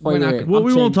good. Wait, not- wait, Well, I'm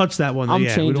we won't chang- touch that one. I'm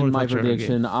yet. We don't changing wanna my touch our own game.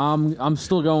 prediction. I'm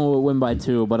still going with win by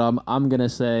 2, but I'm gonna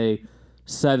say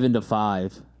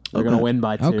 7-5. They're gonna Okay. win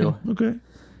by 2. Okay. Okay.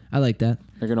 I like that.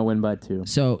 They're gonna win by 2.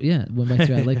 So yeah, win by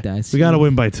 2. I like that. I see, We got to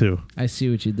win by 2. I see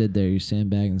what you did there. You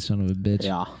sandbagging son of a bitch.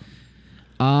 Yeah.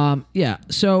 Yeah.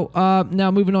 So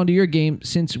now moving on to your game,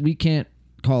 since we can't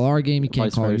call our game, you can't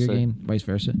Vice call versa. your game, vice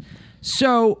versa.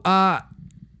 So I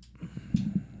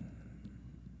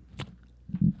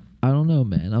don't know,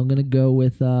 man. I'm gonna go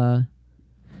with Talk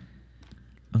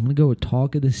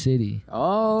of the City.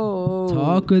 Oh.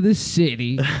 Talk of the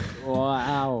City.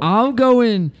 Wow. I'm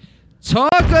going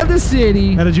Talk of the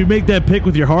City. Now, did you make that pick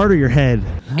with your heart or your head?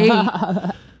 8.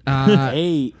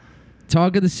 8.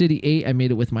 Talk of the City 8. I made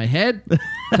it with my head.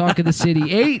 Talk of the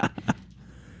City 8.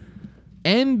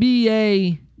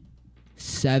 NBA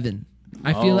 7.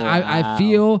 I feel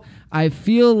wow. I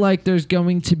feel like there's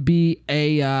going to be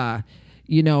a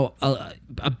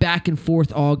back and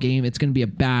forth all game. It's going to be a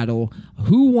battle.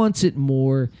 Who wants it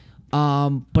more?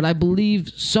 But I believe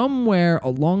somewhere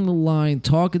along the line,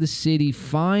 Talk of the City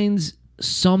finds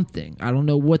something. I don't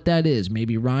know what that is.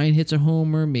 Maybe Ryan hits a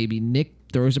homer. Maybe Nick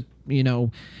throws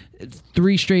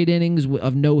 3 straight innings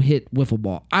of no hit wiffle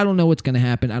ball. I don't know what's going to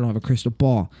happen. I don't have a crystal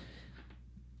ball.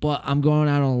 But I'm going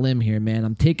out on a limb here, man.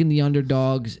 I'm taking the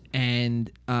underdogs, and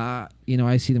I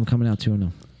see them coming out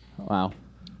 2-0. Wow.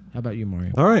 How about you,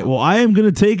 Mario? All right. Well, I am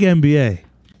going to take NBA.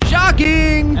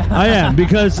 Shocking! I am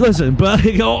because listen,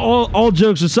 but all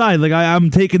jokes aside, like I'm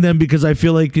taking them because I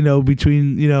feel like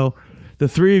between the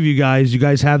 3 of you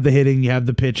guys have the hitting, you have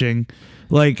the pitching,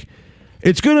 like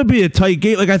it's gonna be a tight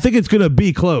game. Like I think it's gonna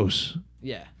be close.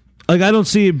 Yeah. Like I don't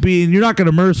see it being. You're not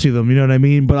gonna mercy them. You know what I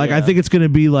mean? But like I Yeah. think it's gonna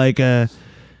be like a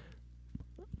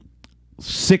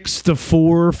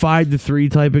 6-4,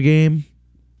 5-3 type of game.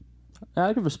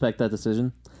 I can respect that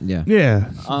decision. Yeah. Yeah.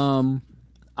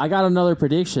 I got another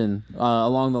prediction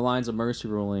along the lines of mercy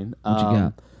ruling. What you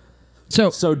got? So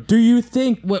So, do you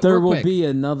think Wait, there real quick. be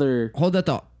another? hold that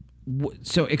thought.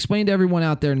 So explain to everyone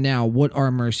out there now what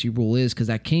our mercy rule is, because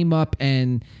that came up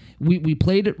and we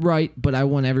played it right, but I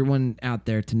want everyone out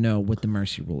there to know what the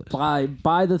mercy rule is.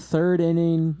 By the 3rd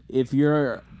inning, if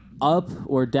you're up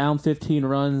or down 15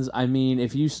 runs, I mean,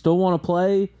 if you still want to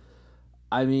play,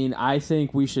 I mean, I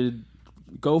think we should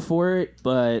go for it.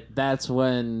 But that's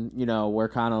when we're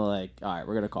kind of like, all right,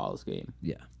 we're gonna call this game.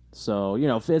 Yeah. So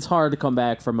it's hard to come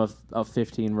back from a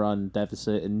 15-run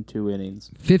deficit in 2 innings.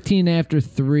 15 after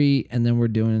 3, and then we're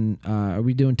doing. Are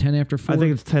we doing 10 after 4? I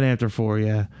think it's 10 after 4.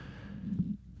 Yeah.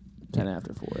 10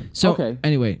 after 4. So okay.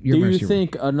 anyway, your Do mercy you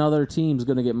think another team's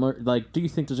gonna get do you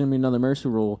think there's gonna be another mercy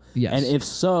rule? Yes. And if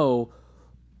so,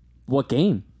 what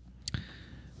game?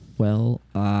 Well,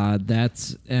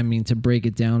 that's, to break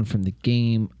it down from the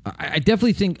game, I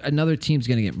definitely think another team's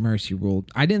going to get mercy ruled.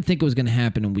 I didn't think it was going to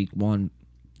happen in week 1.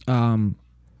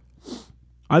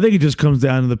 I think it just comes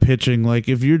down to the pitching. Like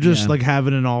if you're just Yeah. like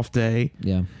having an off day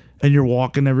Yeah. and you're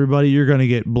walking everybody, you're gonna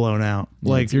get blown out.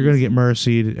 Like it's you're gonna easy. get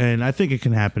mercied, and I think it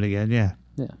can happen again. Yeah.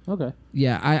 Yeah. Okay.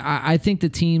 Yeah, I think the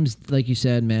teams, like you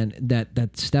said, man,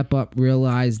 that step up,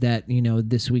 realize that,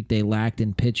 this week they lacked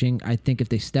in pitching. I think if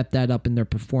they step that up in their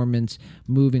performance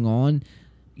moving on,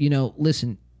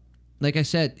 listen, like I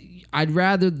said, I'd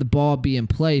rather the ball be in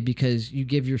play because you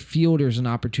give your fielders an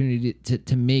opportunity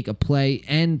to make a play,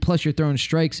 and plus you're throwing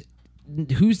strikes.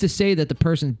 Who's to say that the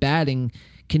person batting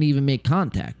can even make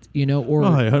contact, or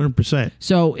 100%.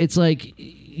 So it's like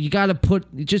you got to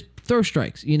just throw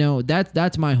strikes.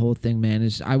 That's my whole thing, man,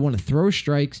 is I want to throw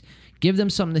strikes, give them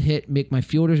something to hit, make my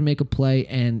fielders make a play,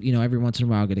 and, every once in a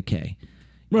while I'll get a K.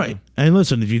 Right. And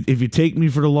listen, if you take me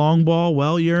for the long ball,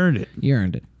 well, you earned it. You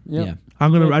earned it. Yep. Yeah.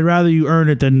 I'd rather you earn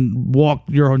it than walk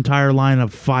your entire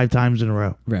lineup 5 times in a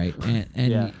row. Right. And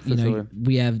Yeah, sure.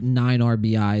 we have 9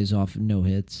 RBIs off of no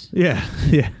hits. Yeah.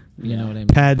 Yeah. You know what I mean?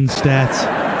 Padding stats.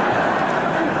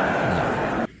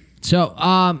 So,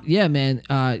 yeah, man.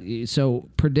 So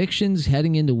predictions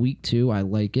heading into week 2, I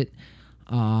like it.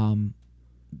 We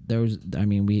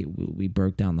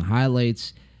broke down the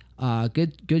highlights.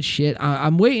 Good shit.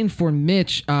 I'm waiting for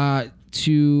Mitch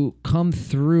to come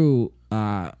through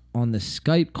on the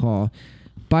Skype call.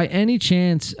 By any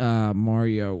chance,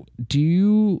 Mario,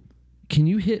 can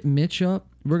you hit Mitch up?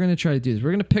 We're gonna try to do this. We're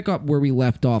gonna pick up where we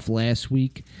left off last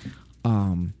week.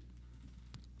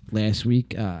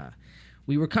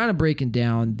 We were kind of breaking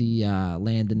down the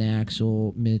Landon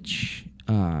Axel, Mitch,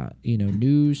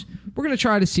 news. We're going to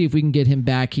try to see if we can get him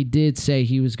back. He did say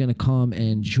he was going to come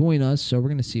and join us, so we're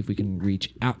going to see if we can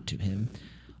reach out to him.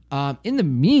 In the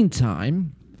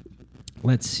meantime,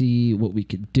 let's see what we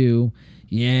could do.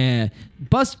 Yeah.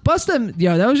 Bust them.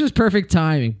 Yo, that was just perfect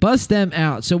timing. Bust them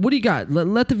out. So what do you got?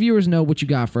 Let the viewers know what you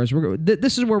got for us.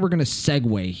 This is where we're going to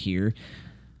segue here.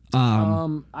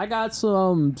 I got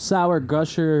some sour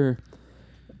gusher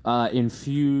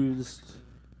infused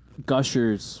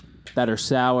gushers that are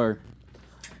sour,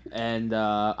 and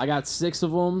I got 6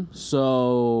 of them,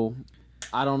 so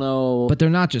I don't know. But they're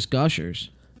not just gushers.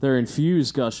 They're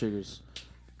infused gushers.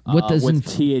 What does with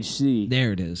THC?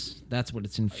 There it is. That's what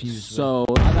it's infused So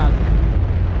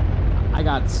I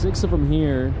got 6 of them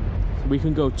here. We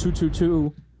can go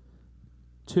 2-2-2,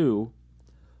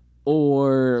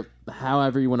 or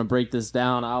however you want to break this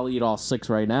down. I'll eat all 6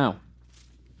 right now.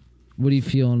 What are you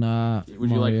feeling, Would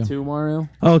you like 2, Mario?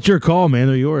 Oh, it's your call, man.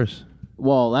 They're yours.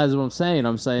 Well, that's what I'm saying.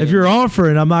 If you're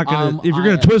offering, I'm not gonna. If you're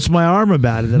gonna twist my arm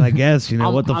about it, then I guess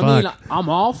what the fuck. I mean, I'm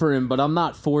offering, but I'm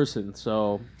not forcing.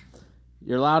 So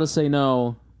you're allowed to say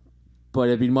no, but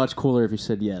it'd be much cooler if you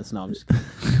said yes. No, I'm just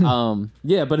kidding.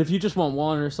 Yeah, but if you just want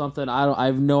 1 or something, I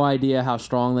have no idea how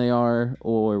strong they are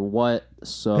or what.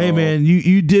 So hey, man,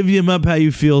 you divvy them up how you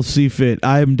see fit.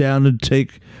 I am down to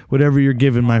take whatever you're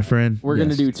giving, my friend. We're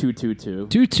gonna do 2-2-2.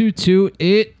 2-2-2.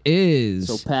 It is.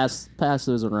 So pass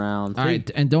those around. All right,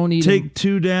 and don't eat. Take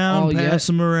 2 down. Pass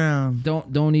them around.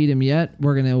 Don't eat them yet.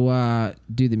 We're gonna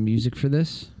do the music for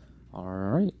this. All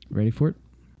right. Ready for it?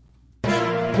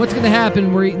 What's gonna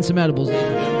happen? We're eating some edibles.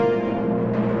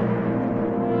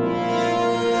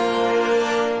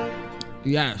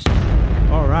 Yes.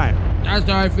 All right. That's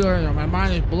how I feel right now. My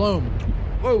mind is blown.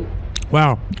 Whoa.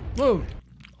 Wow. Whoa.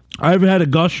 I haven't had a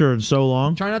gusher in so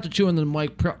long. Try not to chew on the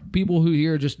mic. People who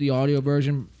hear just the audio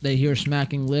version, they hear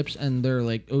smacking lips and they're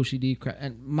like OCD.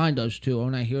 And mine does too.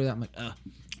 When I hear that, I'm like, ugh.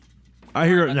 I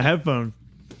hear it in the headphone.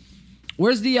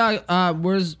 Where's the, you got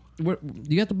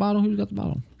the bottle? Who's got the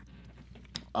bottle?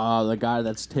 The guy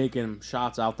that's taking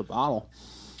shots out the bottle.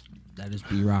 That is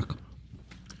B-Rock.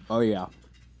 Oh, yeah. All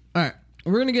right.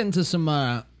 We're going to get into some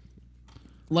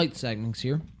light segments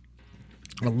here.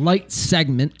 A light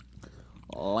segment.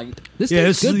 This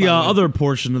is the other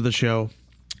portion of the show.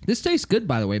 This tastes good,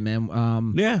 by the way,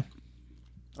 man. Yeah.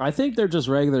 I think they're just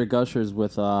regular gushers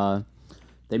with,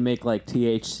 they make like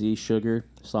THC sugar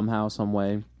somehow, some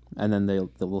way, and then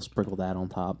they'll sprinkle that on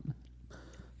top.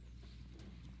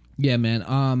 Yeah,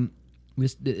 man.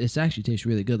 This actually tastes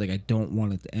really good. Like, I don't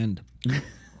want it to end.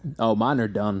 Oh, mine are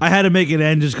done. I had to make it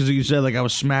end just because you said like I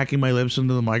was smacking my lips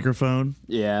into the microphone.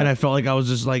 Yeah. And I felt like I was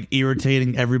just like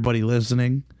irritating everybody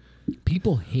listening.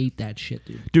 People hate that shit,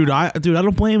 dude. Dude, I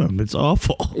don't blame them. It's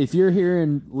awful. If you're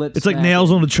hearing lips, it's like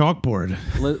nails on a chalkboard.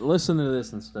 Listen to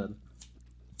this instead.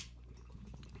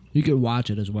 You could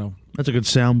watch it as well. That's a good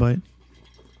soundbite.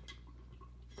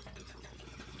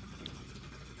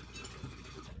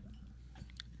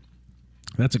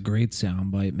 That's a great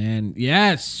soundbite, man.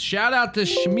 Yes. Shout out to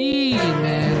Shmee,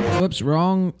 man. Whoops,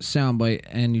 wrong soundbite.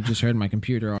 And you just heard my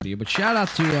computer audio. But shout out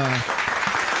to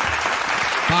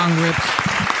Bong Rips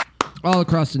all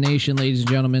across the nation, ladies and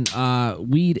gentlemen.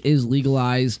 Weed is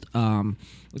legalized,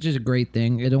 which is a great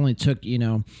thing. It only took,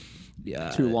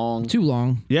 Too long. Too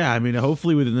long. Yeah, I mean,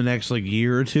 hopefully within the next like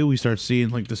year or two, we start seeing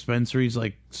like dispensaries,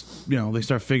 like they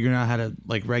start figuring out how to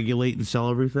like regulate and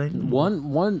sell everything.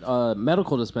 One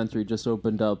medical dispensary just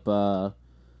opened up.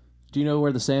 Do you know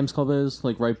where the Sam's Club is?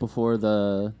 Like right before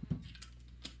the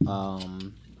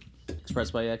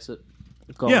Expressway exit.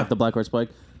 Going up the Black Horse Pike.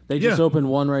 They just opened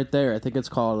one right there. I think it's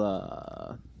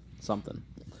called something.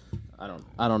 I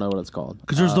don't know what it's called.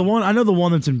 Because there's the one, I know the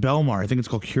one that's in Belmar. I think it's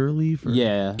called Cureleaf.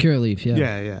 Yeah. Cureleaf,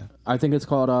 yeah. Yeah. I think it's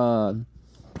called I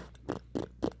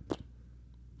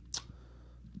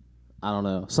don't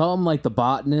know. Something like The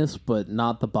Botanist, but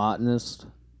not The Botanist.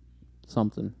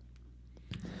 Something.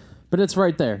 But it's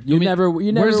right there. You never would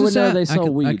know they sell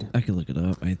weed. I could look it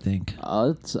up, I think.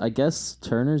 It's, I guess,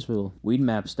 Turnersville. Weed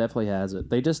Maps definitely has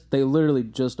it. They literally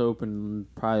just opened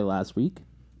probably last week.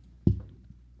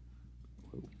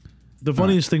 The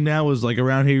funniest thing now is like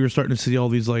around here, you're starting to see all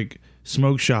these like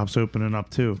smoke shops opening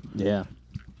up too. Yeah.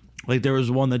 Like there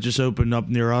was one that just opened up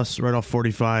near us, right off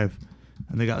 45,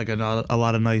 and they got like a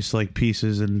lot of nice like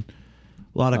pieces and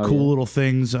a lot of cool little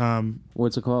things.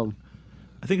 What's it called?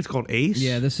 I think it's called Ace.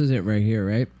 Yeah, this is it right here,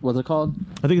 right? What's it called?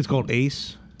 I think it's called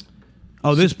Ace.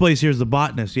 Oh, this place here is The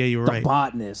Botanist. Yeah, you're right. The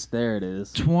Botanist. There it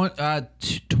is.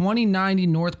 2090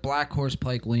 North Black Horse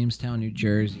Pike, Williamstown, New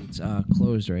Jersey. It's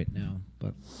closed right now,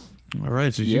 but. All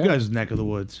right, so you guys' neck of the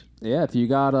woods. Yeah, if you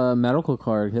got a medical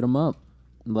card, hit them up.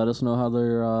 And let us know how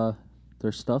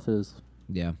their stuff is.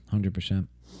 Yeah, 100%.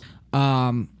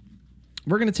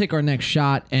 We're gonna take our next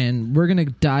shot, and we're gonna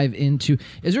dive into.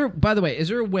 By the way, is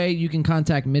there a way you can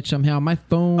contact Mitch somehow? My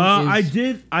phone. I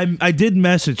did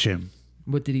message him.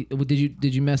 What did he?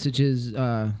 Did you message his?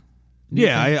 Yeah,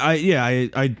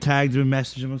 I tagged him and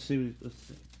messaged him. Let's see.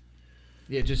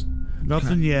 Yeah, just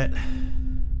nothing yet.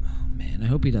 Man, I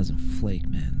hope he doesn't flake,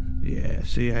 man. Yeah,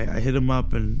 see, I hit him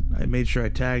up and I made sure I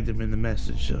tagged him in the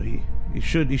message, so he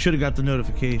should have got the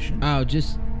notification. Oh,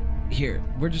 just here.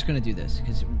 We're just gonna do this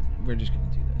because we're just gonna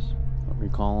do this. Are we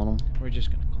calling him? We're just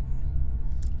gonna call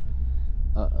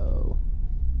him. Uh-oh.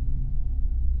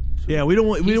 Yeah, we don't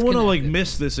want to like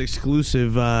miss this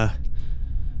exclusive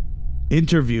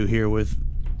interview here with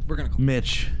we're gonna call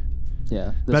Mitch.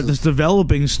 Yeah, About this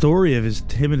developing story of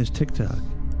him and his TikTok.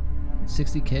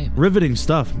 60K. Man. Riveting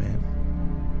stuff, man.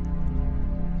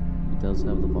 He does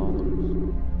have the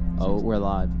followers. Oh, we're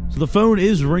live. So the phone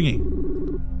is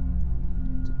ringing.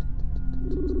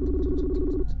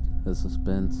 The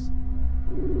suspense.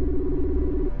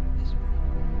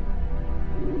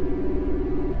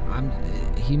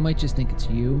 He might just think it's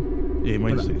you. Yeah, he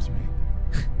might just think it's me.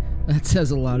 That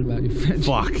says a lot about your friendship.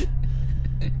 Fuck.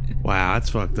 Wow, that's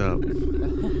fucked up.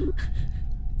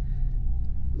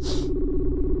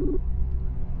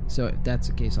 So if that's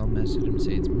the case, I'll message him and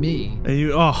say it's me. And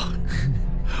you, oh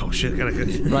shit, gotta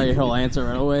get. Right, he'll answer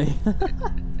right away.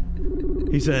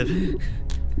 He said.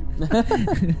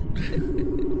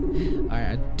 Alright,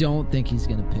 I don't think he's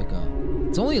gonna pick up.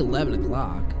 It's only 11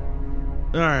 o'clock.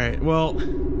 Alright, well,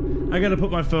 I gotta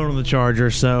put my phone on the charger,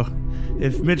 so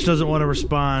if Mitch doesn't want to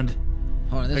respond,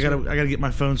 I gotta get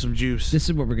my phone some juice. This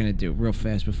is what we're gonna do real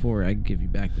fast before I give you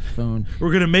back the phone.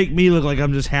 We're gonna make me look like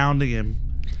I'm just hounding him.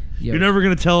 You're never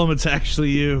gonna tell him it's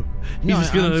actually you. He's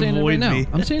just gonna avoid me.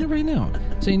 I'm saying it right now.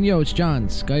 Saying, yo, it's John.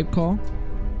 Skype call.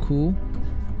 Cool.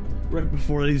 Right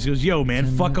before he goes, yo, man,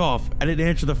 fuck off. I didn't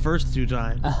answer the first 2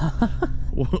 times.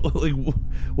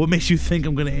 What makes you think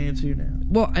I'm gonna answer you now?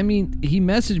 Well, I mean, he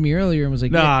messaged me earlier and was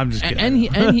like, "No, I'm just kidding."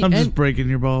 I'm just breaking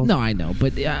your balls. No, I know,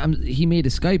 but he made a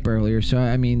Skype earlier, so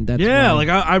I mean, that's like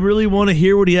I really want to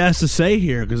hear what he has to say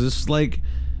here because it's like,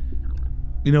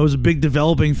 it's a big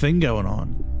developing thing going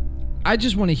on. I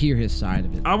just want to hear his side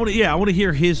of it. I want to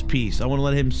hear his piece. I want to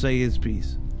let him say his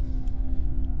piece.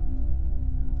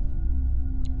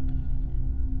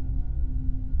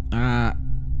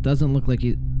 Doesn't look like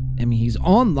he's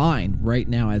online right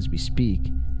now as we speak.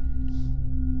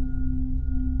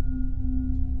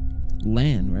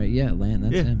 Lan, right? Yeah, Lan,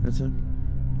 that's him. That's him.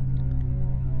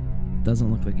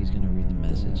 Doesn't look like he's going to read the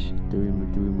message. Do we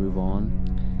move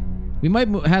on? We might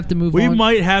have to move on. We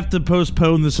might have to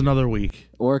postpone this another week.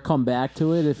 Or come back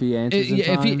to it if he answers in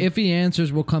time. If he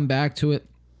answers, we'll come back to it.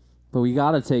 But we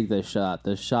got to take this shot.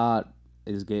 This shot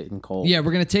is getting cold. Yeah,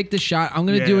 we're gonna take the shot. I'm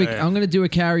gonna do a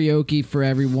karaoke for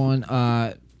everyone.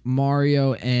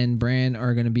 Mario and Bran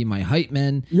are gonna be my hype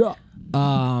men. Yeah.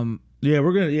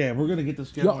 We're gonna get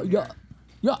this going.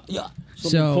 Yeah.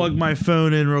 So plug my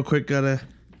phone in real quick. Gotta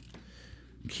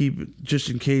keep it just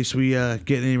in case we get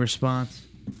any response.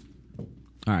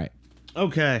 All right.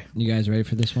 Okay. You guys ready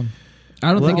for this one?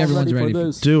 I don't think everyone's ready.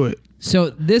 Do it.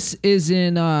 So this is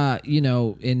in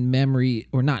in memory,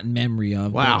 or not in memory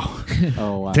of. Wow.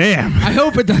 Oh, wow. Damn. I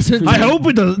hope it doesn't. I hope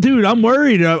it does. Dude, I'm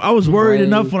worried. I was worried Way-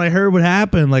 enough when I heard what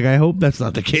happened. Like, I hope that's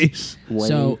not the case. Way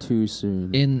So, too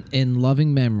soon. in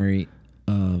loving memory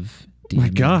of DMX. My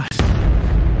God.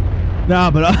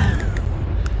 Nah, but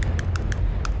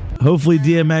hopefully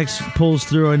DMX pulls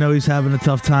through. I know he's having a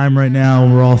tough time right now,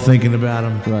 and we're all thinking about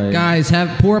him. Right. Guys,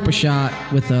 pour up a shot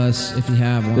with us if you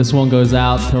have one. This one goes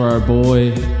out to our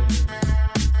boy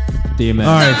DMX.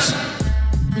 All right.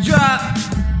 Drop,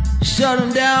 shut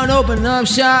them down, open up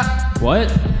shop.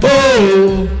 What?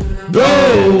 Oh,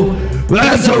 no,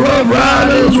 that's a Rough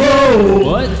Riders roll.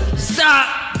 What? Stop,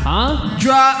 Huh?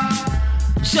 drop,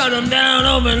 shut them down,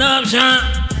 open up shop.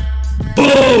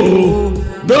 Oh,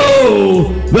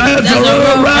 no, that's a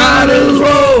Rough Riders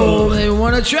roll. They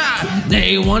wanna try,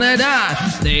 they wanna die,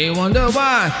 they wonder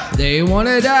why, they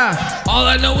wanna die. All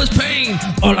I know is pain,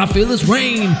 all I feel is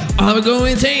rain. I'm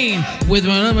going insane with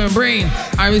my brain.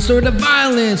 I restore the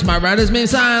violence, my riders made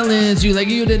silence. You like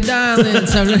you the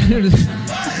diamonds.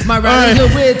 My riders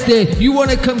are with it. You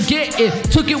wanna come get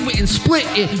it? Took it with and split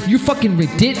it. You fucking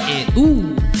redid it.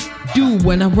 Ooh. Do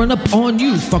when I run up on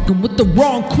you, fucking with the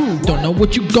wrong crew. Don't know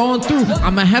what you gone through.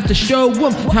 I'ma have to show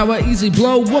them how I easily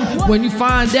blow them. When you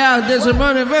find out there's a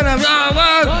running venom. Stop,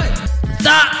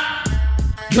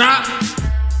 drop.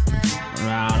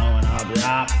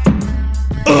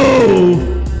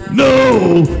 Oh,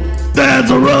 no, that's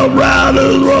a Rough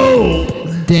Riders roll.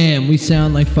 Damn, we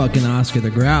sound like fucking Oscar the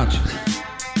Grouch.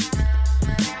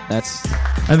 That's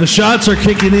And the shots are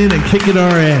kicking in and kicking our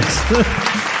ass.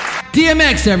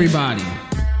 DMX, everybody.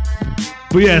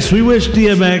 But yes, we wish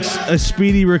DMX a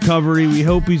speedy recovery. We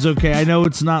hope he's okay. I know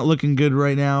it's not looking good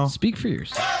right now. Speak for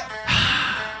yourself.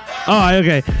 Oh,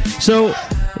 okay. So,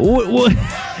 what,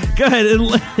 go ahead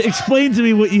and explain to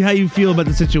me how you feel about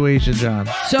the situation, John.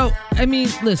 So, I mean,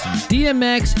 listen,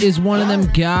 DMX is one of them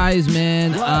guys,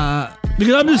 man.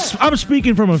 Because I'm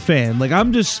speaking from a fan. Like,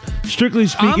 I'm just strictly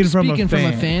speaking from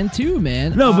a fan. Too,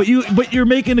 man. No, but you're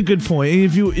making a good point.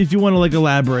 If you want to like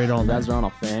elaborate on you that. guys are on a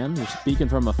fan. You're speaking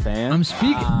from a fan. I'm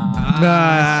speaking. I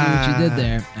Ah. see what you did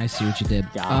there. I see what you did.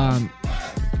 Got it.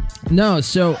 No,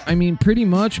 so I mean, pretty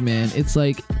much, man. It's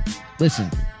like, listen,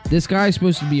 this guy's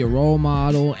supposed to be a role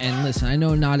model, and listen, I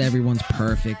know not everyone's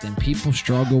perfect, and people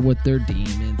struggle with their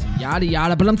demons and yada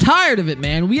yada. But I'm tired of it,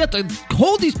 man. We have to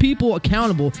hold these people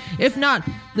accountable. If not,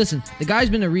 listen, the guy's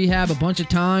been to rehab a bunch of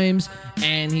times,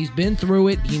 and he's been through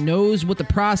it. He knows what the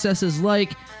process is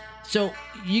like. So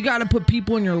you got to put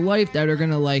people in your life that are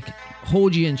gonna like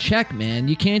hold you in check, man.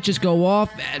 You can't just go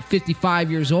off at 55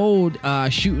 years old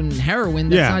shooting heroin.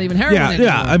 That's not even heroin anymore.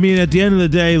 Yeah. I mean, at the end of the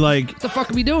day, like, What the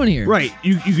fuck are we doing here? right,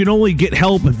 you can only get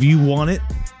help if you want it,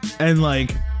 and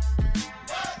like,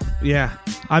 yeah.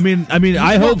 I mean,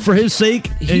 I hope for his sake,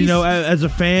 and, you know, as a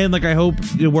fan, like, I hope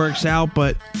it works out.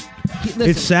 But Listen,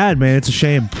 it's sad, man. It's a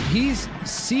shame. he's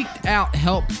seeked out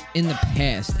help in the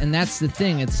past, and that's the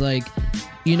thing. It's like,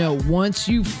 you know, once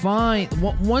you find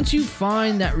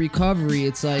that recovery,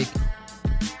 it's like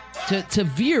to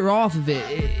veer off of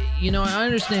it, you know, I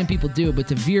understand people do it, but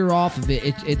to veer off of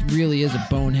it really is a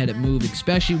boneheaded move,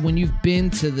 especially when you've been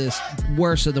to this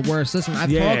worst of the worst. Listen,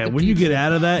 I've talked to when you people- get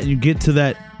out of that and you get to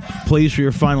that place where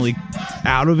you're finally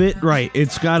out of it, right?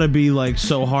 It's got to be like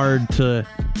so hard to,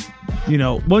 you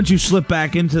know, once you slip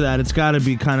back into that, it's got to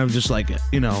be kind of just like,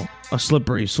 you know, a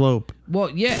slippery slope. Well,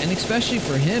 yeah, and especially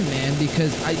for him, man,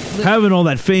 because Having all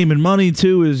that fame and money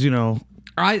too is, you know,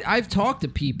 I've talked to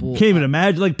people. can't even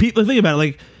imagine. Like, people, think about it.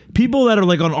 Like, people that are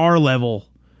like on our level,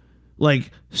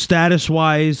 like status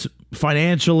wise,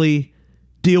 financially,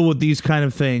 deal with these kind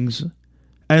of things,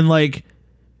 and like,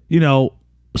 you know,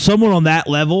 someone on that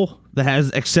level that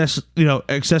has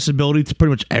accessibility to pretty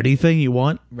much anything you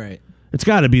want. Right. It's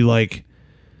got to be like,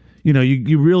 you know,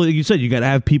 you really, like you said, you got to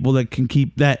have people that can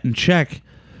keep that in check,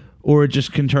 or it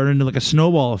just can turn into like a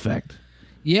snowball effect.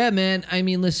 Yeah, man. I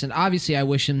mean, listen, obviously I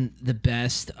wish him the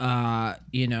best.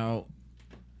 You know,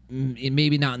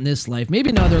 maybe not in this life, maybe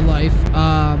another life.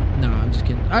 No, I'm just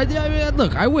kidding. I mean,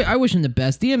 look, I wish him the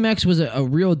best. DMX was a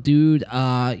real dude.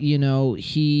 You know,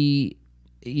 he,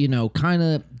 you know, kind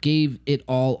of gave it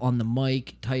all on the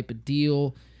mic type of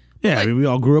deal. Yeah, I mean, we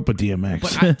all grew up with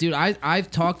DMX. But dude, I've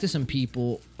talked to some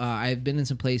people. I've been in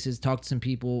some places, talked to some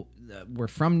people that were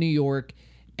from New York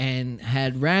and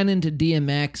had ran into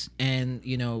DMX, and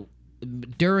you know,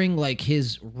 during like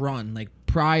his run, like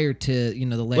prior to, you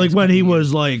know, the last, like when couple he years.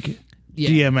 was like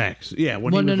DMX. Yeah.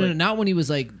 When Well, he was no, like, not when he was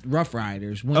like Rough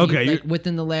Riders. When Okay, he, like,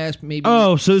 within the last maybe.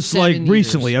 oh, so it's 7 like years.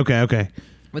 recently. Okay.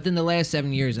 within the last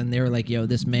 7 years, and they were like, yo,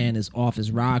 this man is off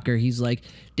his rocker. He's like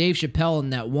Dave Chappelle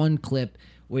in that one clip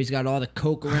where he's got all the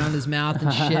coke around his mouth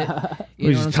and shit.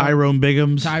 He's Tyrone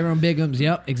Biggums. Tyrone Biggums,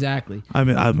 yep, exactly. I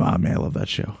mean, I love that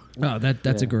show. Oh,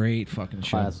 that's a great fucking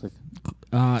show. Classic.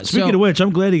 Speaking of which,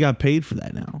 I'm glad he got paid for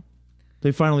that now.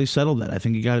 They finally settled that. I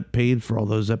think he got paid for all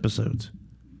those episodes.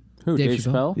 Who, Dave Dave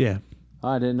Chappelle? Yeah. Oh,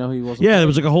 I didn't know he wasn't. Yeah, there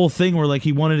was like a whole thing where like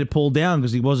he wanted it pulled down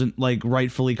because he wasn't like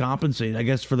rightfully compensated. I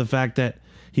guess for the fact that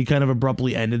he kind of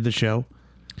abruptly ended the show.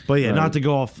 But yeah, not to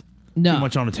go off too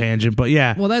much on a tangent, but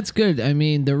yeah. Well, that's good. I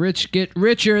mean, the rich get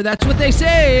richer. That's what they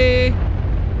say.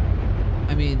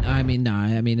 I mean,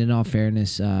 in all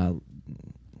fairness, Dave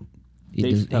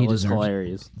Chappelle is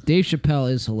hilarious. Dave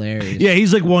Chappelle is hilarious. Yeah,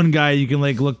 he's like one guy you can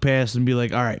like look past and be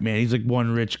like, all right, man, he's like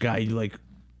one rich guy.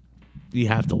 You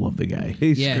have to love the guy.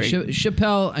 He's great.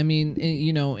 Chappelle, I mean,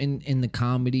 in the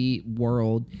comedy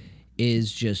world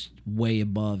is just way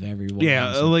above everyone.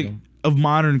 Yeah, like of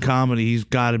modern comedy, he's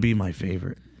got to be my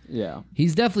favorite. Yeah,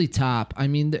 he's definitely top. I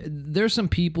mean, there's some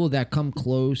people that come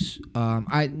close.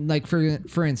 I like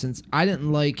for instance, I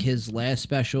didn't like his last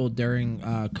special during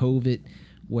COVID,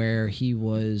 where he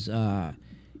was,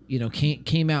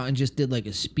 came out and just did like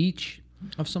a speech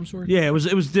of some sort. Yeah, it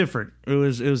was different. It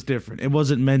was different. It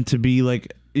wasn't meant to be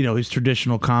like his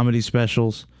traditional comedy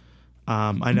specials.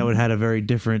 I know it had a very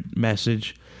different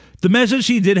message. The message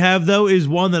he did have though is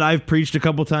one that I've preached a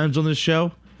couple times on this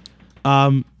show.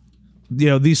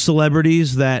 These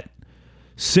celebrities that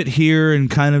sit here and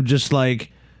kind of just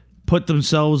like put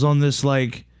themselves on this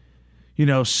like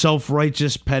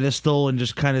self-righteous pedestal and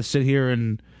just kind of sit here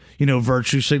and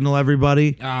virtue signal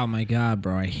everybody. Oh my God,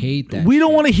 bro. I hate that. We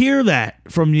don't want to hear that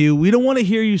from you. We don't want to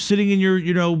hear you sitting in your,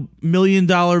 $1 million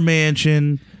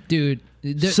mansion. Dude.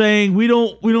 Saying we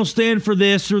don't stand for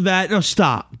this or that. No,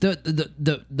 stop.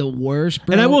 The worst,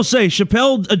 bro. And I will say,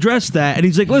 Chappelle addressed that, and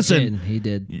he's like, "Listen, he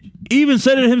did. He even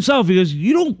said it himself. He goes,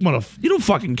 you don't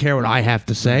fucking care what I have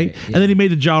to say." Right, yeah. And then he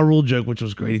made the Ja Rule joke, which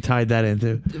was great. He tied that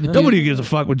into. Nobody gives a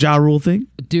fuck what Ja Rule think.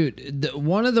 Dude,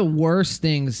 one of the worst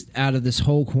things out of this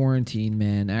whole quarantine,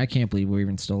 man. I can't believe we're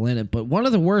even still in it. But one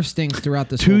of the worst things throughout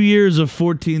this 2 years of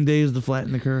 14 days to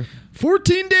flatten the curve.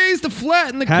 14 days to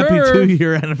flatten the curve. Happy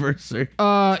 2-year anniversary.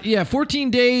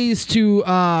 14 days to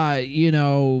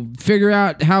figure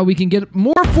out how we can get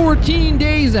more 14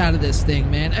 days out of this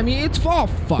thing, man. I mean, it's all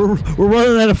fucked. We're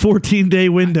running out of 14-day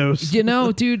windows.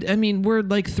 Dude, I mean, we're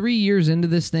like 3 years into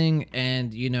this thing,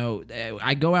 and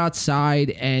I go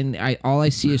outside and all I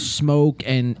see is smoke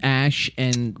and ash,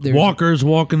 and there's walkers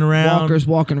walking around,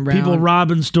 people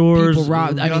robbing stores,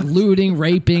 looting,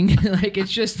 raping. Like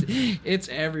it's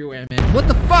everywhere, man. What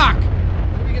the fuck?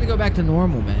 We're gonna go back to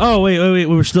normal, man. Oh wait,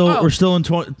 we're still in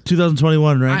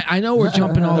 2021, right? I know we're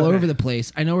jumping all over the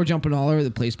place.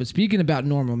 But speaking about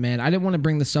normal, man, I didn't want to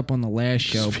bring this up on the last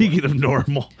show. Speaking of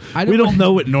normal, we don't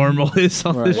know what normal is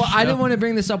on this show. I didn't want to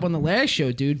bring this up on the last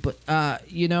show, dude. But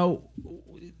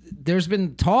there's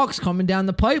been talks coming down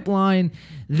the pipeline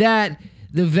that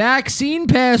the vaccine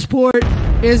passport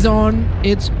is on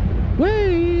its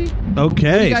way.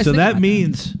 Okay, so that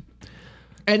means.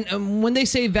 And when they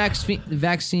say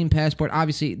vaccine passport,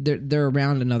 obviously they're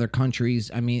around in other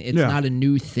countries. I mean, it's not a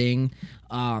new thing.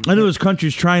 I know there's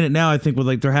countries trying it now. I think with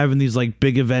like they're having these like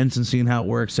big events and seeing how it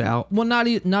works out. Well, not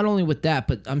only with that,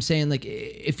 but I'm saying like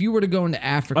if you were to go into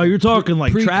Africa. Oh, you're talking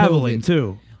like traveling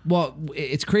too. Well,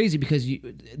 it's crazy because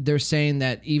they're saying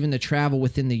that even to travel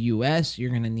within the U.S.,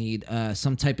 you're going to need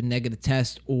some type of negative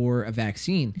test or a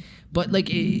vaccine. But like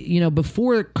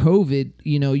before COVID,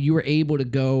 you were able to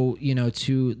go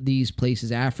to these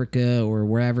places, Africa or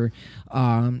wherever,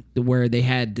 where they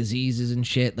had diseases and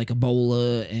shit like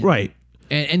Ebola, and, right?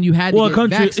 And you had to get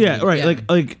vaccinated. Yeah, right.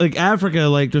 Yeah. Like Africa,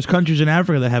 like there's countries in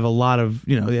Africa that have a lot of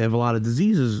they have a lot of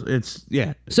diseases.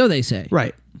 So they say,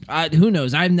 right. Who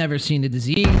knows? I've never seen a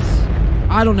disease.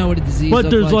 I don't know what a disease. But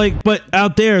there's but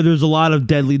out there's a lot of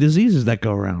deadly diseases that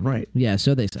go around, right? Yeah,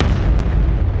 so they say.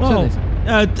 Well,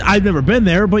 I've never been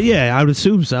there, but yeah, I would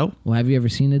assume so. Well, have you ever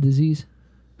seen a disease?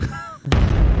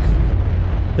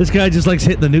 This guy just likes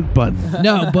hitting the nuke button.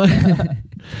 No, but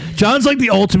John's like the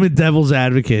ultimate devil's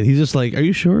advocate. He's just like, "Are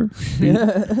you sure?"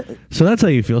 So that's how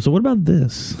you feel. So what about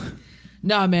this?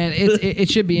 No, man,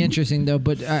 it should be interesting though.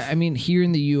 But I mean, here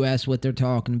in the U.S., what they're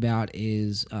talking about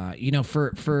is,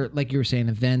 for like you were saying,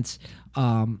 events,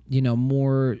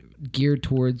 more geared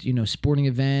towards sporting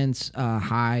events,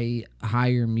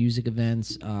 higher music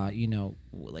events,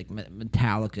 like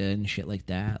Metallica and shit like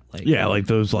that. Like like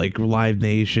those like Live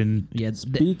Nation. Yeah.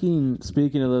 Speaking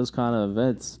of those kind of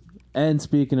events, and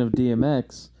speaking of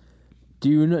DMX,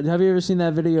 have you ever seen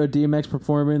that video of DMX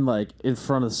performing like in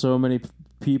front of so many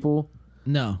people?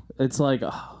 No. It's like,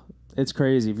 it's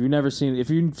crazy. If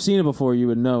you've seen it before, you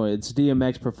would know it. It's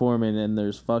DMX performing, and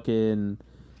there's fucking,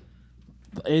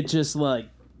 it's just like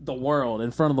the world,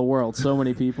 in front of the world, so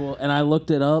many people. And I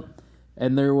looked it up,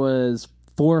 and there was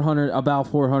about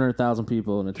 400,000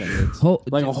 people in attendance.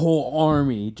 Like a whole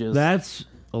army just. That's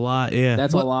a lot, yeah.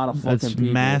 That's a lot of fucking That's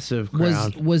people. massive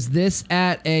crowd. Was this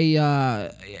at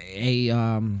a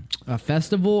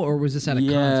festival, or was this at a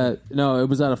concert? No, it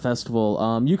was at a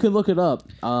festival. You could look it up.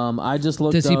 I just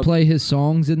looked Does up. he play his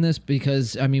songs in this?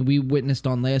 Because, I mean, we witnessed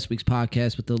on last week's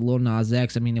podcast with the Lil Nas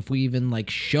X. I mean, if we even, like,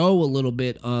 show a little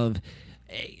bit of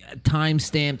a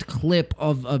time-stamped clip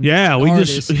of a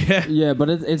artist. Yeah, but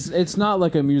it's not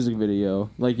like a music video.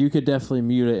 Like, you could definitely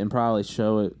mute it and probably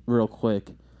show it real quick.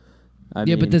 I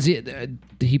mean, but does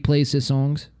he plays his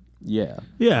songs? Yeah.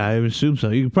 Yeah, I would assume so.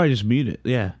 You could probably just mute it.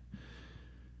 Yeah.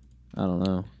 I don't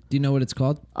know. Do you know what it's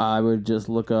called? I would just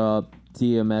look up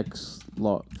DMX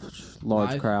large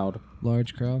Live? crowd.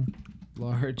 Large crowd?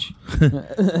 Large.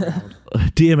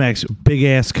 DMX, big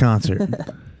ass concert.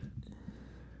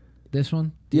 This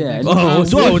one? Yeah.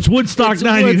 It's Woodstock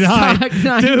 99.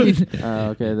 Woodstock Dude.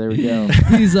 Okay, there we go.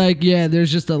 He's like, yeah,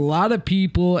 there's just a lot of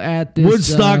people at this.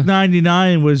 Woodstock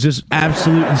 99 was just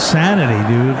absolute insanity,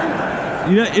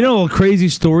 dude. You know crazy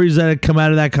stories that had come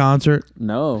out of that concert?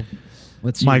 No.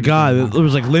 My God, it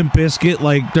was like Limp Bizkit,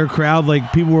 like their crowd,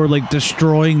 like people were like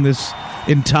destroying this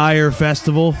entire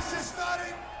festival.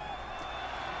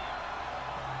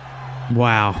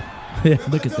 Wow.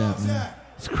 Look at that, man.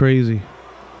 It's crazy.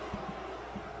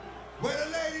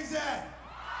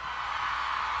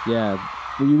 Yeah,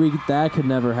 that could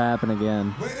never happen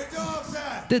again.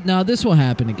 No, this will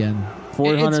happen again.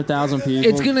 400,000 people.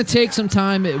 It's gonna take some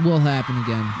time. It will happen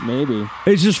again. Maybe.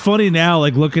 It's just funny now,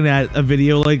 like looking at a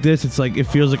video like this. It's like it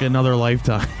feels like another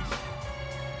lifetime.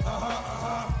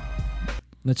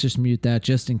 Let's just mute that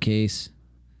just in case.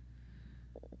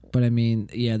 But I mean,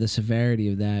 yeah, the severity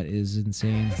of that is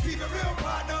insane.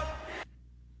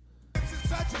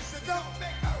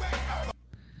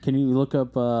 Can you look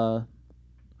up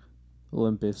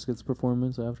Limp Bizkit's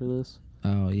performance after this?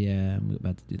 Oh yeah, I'm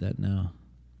about to do that now.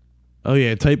 Oh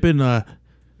yeah, type in like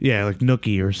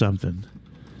Nookie or something.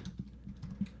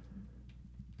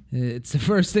 It's the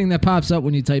first thing that pops up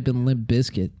when you type in Limp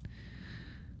Bizkit.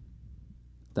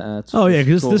 That's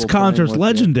because this concert's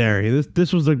legendary.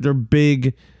 This was like their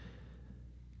big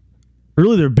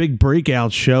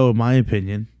breakout show, in my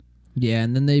opinion. Yeah,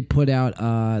 and then they put out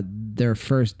their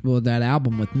first, that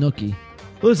album with Nookie.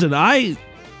 Listen, I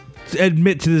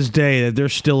admit to this day that they're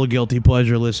still a guilty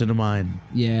pleasure listen of mine.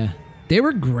 Yeah. They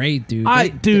were great, dude.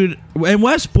 And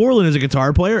Wes Borland is a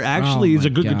guitar player. Actually, he's a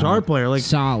good guitar player. Like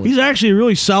solid. He's actually a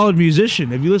really solid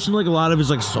musician. If you listen to like a lot of his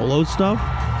like solo stuff.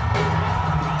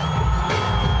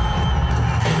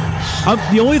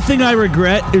 The only thing I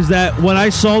regret is that when I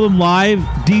saw them live,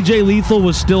 DJ Lethal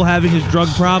was still having his drug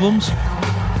problems,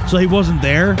 so he wasn't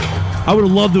there. I would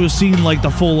have loved to have seen like the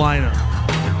full lineup.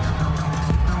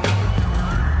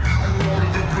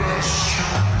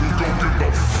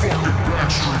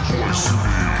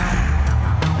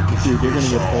 Dude, you're gonna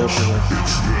get pulled for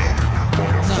this.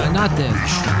 No, not this.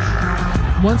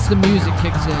 Once the music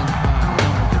kicks in,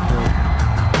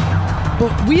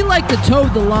 but we like to toe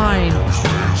the line.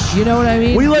 You know what I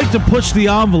mean? We like to push the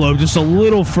envelope just a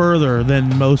little further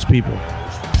than most people.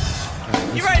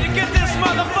 You ready to get this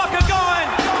motherfucker going?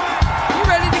 You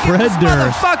ready to get Fred this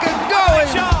Durst. motherfucker going?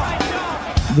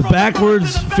 The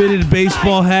backwards fitted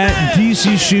baseball hat and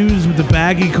DC shoes with the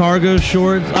baggy cargo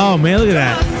shorts. Oh man, look at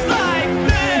that.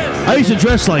 I used to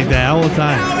dress like that all the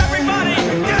time.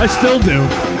 I still do.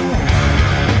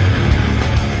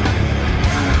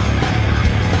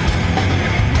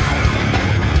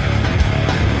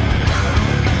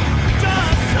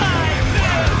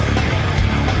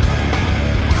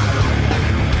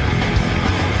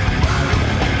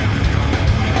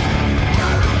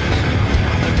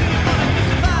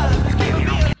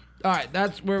 All right,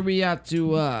 that's where we have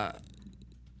to gotta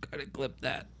clip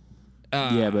that.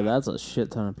 Yeah, but that's a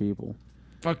shit ton of people.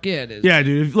 Fuck yeah, it is. Yeah,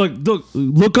 dude.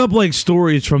 Look up like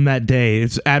stories from that day.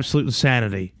 It's absolute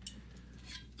insanity.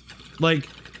 Like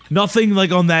nothing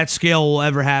like on that scale will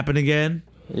ever happen again.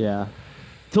 Yeah.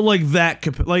 To like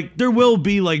that, like there will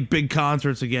be like big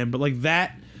concerts again, but like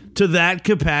that to that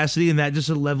capacity and that just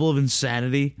a level of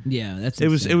insanity. Yeah, that's it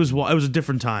was a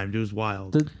different time. It was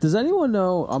wild. Does anyone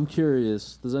know? I'm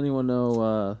curious. Does anyone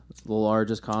know the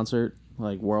largest concert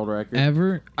like world record.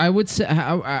 Ever? I would say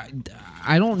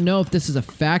I don't know if this is a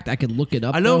fact. I could look it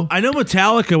up. I know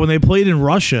Metallica, when they played in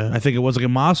Russia, I think it was like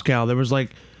in Moscow, there was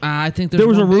like I think there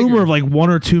was a one rumor bigger. of like 1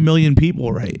 or 2 million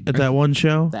people, right, at that one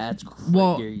show. That's crazy.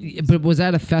 Well, but was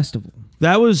that a festival?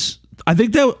 That was, I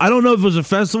think that, I don't know if it was a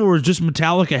festival or just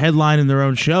Metallica headlining their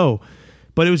own show,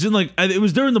 but it was in like, it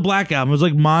was during the Black Album. It was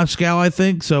like Moscow, I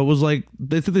think. So it was like,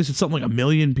 I think they said something like 1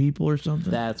 million people or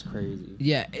something. That's crazy.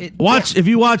 Yeah. If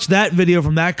you watch that video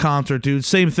from that concert, dude,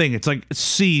 same thing. It's like a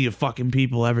sea of fucking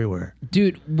people everywhere.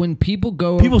 Dude, when people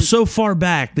go People over, so far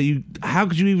back that how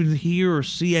could you even hear or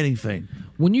see anything?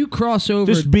 when you cross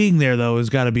over, Just being there though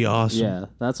has got to be awesome. Yeah,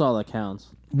 that's all that counts.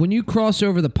 when you cross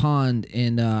over the pond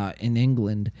in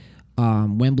England,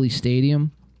 Wembley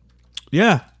Stadium.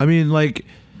 Yeah, I mean, like,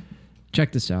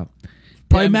 Check this out.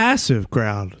 by massive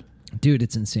crowd. Dude,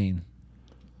 it's insane.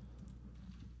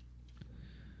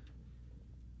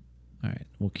 All right,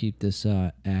 we'll keep this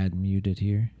ad muted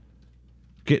here.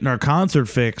 Getting our concert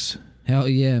fix. Hell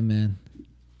yeah, man.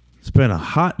 It's been a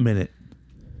hot minute.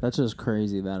 That's just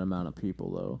crazy, that amount of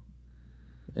people, though.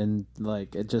 And,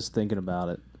 like, just thinking about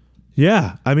it.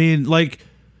 Yeah, I mean, like,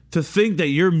 to think that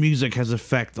your music has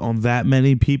effect on that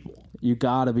many people. You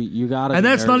gotta And be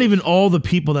that's not nervous. even all the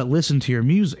people that listen to your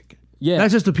music. Yeah.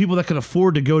 That's just the people that can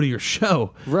afford to go to your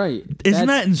show. Right. Isn't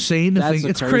that insane to that's think? the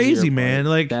It's crazier crazy, part. man.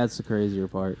 Like, that's the crazier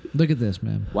part. Look at this,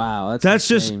 man. Wow, that's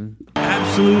just insane.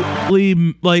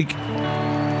 absolutely, like,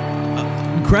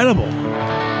 incredible.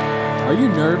 Are you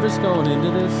nervous going into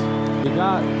this? You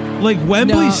got Like,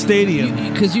 Wembley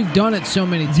Stadium. Because you've done it so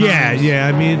many times. Yeah,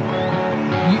 I mean,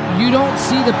 You don't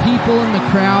see the people in the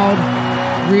crowd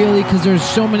really because there's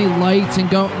so many lights and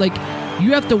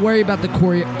you have to worry about the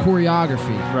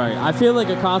choreography. right. I feel like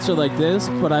a concert like this,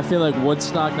 but I feel like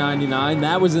Woodstock '99.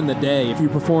 That was in the day. If you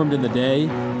performed in the day,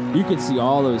 you could see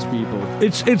all those people.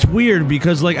 it's weird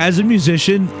because, like, as a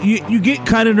musician, you get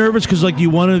kind of nervous because, like, you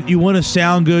want to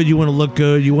sound good, you want to look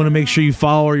good, you want to make sure you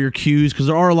follow your cues because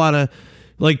there are a lot of,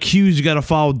 like, cues you got to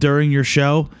follow during your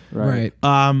show. Right.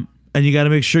 And you got to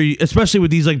make sure you, especially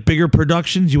with these like bigger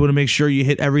productions, you want to make sure you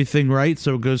hit everything right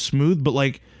so it goes smooth. But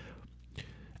like,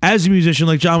 as a musician,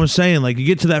 like John was saying, like you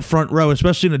get to that front row,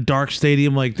 especially in a dark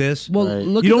stadium like this. Well, Right.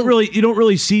 look you at don't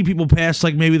really see people past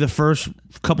like maybe the first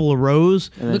couple of rows.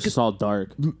 And it's just all dark.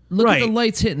 look at Right. the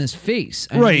lights hitting his face.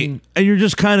 I Right. mean, And you're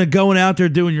just kind of going out there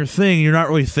doing your thing. You're not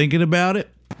really thinking about it.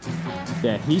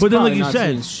 Yeah, he's But then, probably like you not said,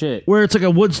 seeing shit. where it's like a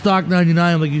Woodstock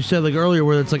 99, like you said, like earlier,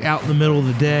 where it's like out in the middle of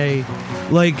the day.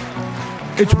 Like,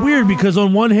 it's weird because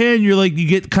on one hand, you're like, you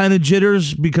get kind of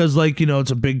jitters because, like, you know,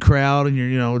 it's a big crowd and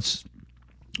it's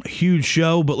a huge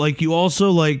show. But, like, you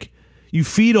also, like, you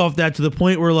feed off that to the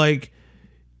point where, like,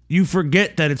 you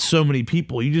forget that it's so many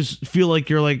people. You just feel like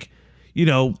you're, like,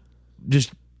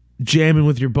 just jamming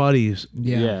with your buddies.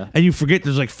 Yeah. And you forget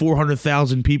there's like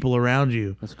 400,000 people around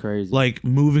you. That's crazy. Like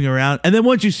moving around. And then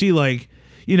once you see like,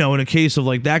 in a case of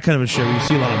like that kind of a show, you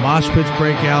see a lot of mosh pits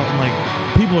break out and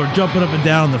like people are jumping up and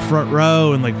down in the front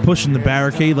row and like pushing the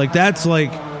barricade. Like that's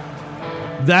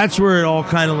where it all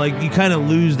kind of like, you kind of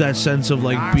lose that sense of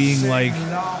like being like,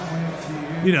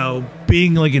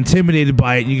 being like intimidated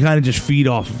by it. And you kind of just feed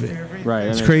off of it. Right.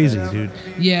 It's crazy, dude.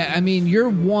 yeah, I mean, you're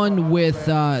one with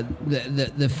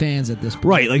the fans at this point.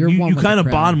 Right. Like You're you one with kind the of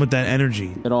crowd. bond with that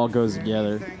energy. It all goes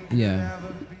together. Yeah.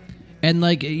 And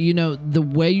like, the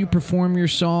way you perform your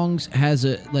songs has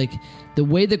the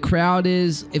way the crowd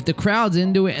is, if the crowd's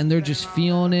into it and they're just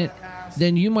feeling it,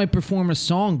 then you might perform a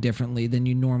song differently than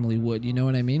you normally would. You know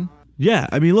what I mean? Yeah,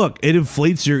 I mean, look, it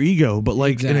inflates your ego, but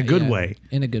like in a good yeah. way.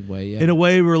 In a good way, yeah. In a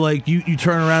way where like you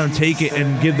turn around and take it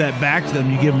and give that back to them.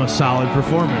 You give them a solid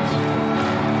performance,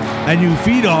 and you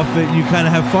feed off it. And you kind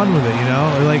of have fun with it,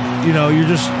 Or like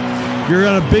you're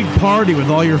at a big party with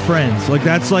all your friends. Like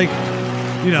that's like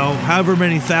however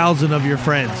many thousand of your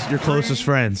friends, your closest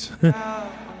friends.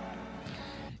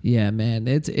 Yeah, man,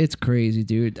 it's crazy,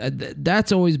 dude.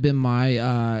 That's always been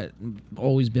my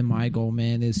goal,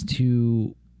 man, is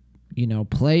to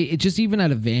play it just even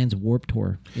at a Vans Warped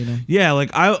Tour, Yeah,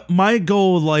 like my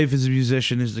goal with life as a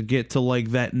musician is to get to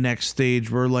like that next stage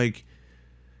where like,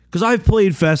 because I've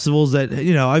played festivals that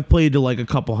I've played to like a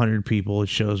couple hundred people at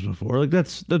shows before. Like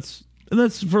that's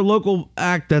for a local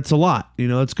act. That's a lot.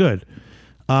 It's good.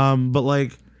 But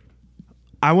like,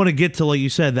 I want to get to, like you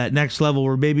said, that next level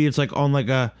where maybe it's like on like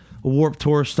a Warped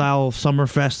Tour style summer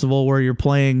festival where you're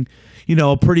playing,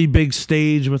 a pretty big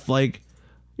stage with like,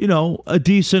 a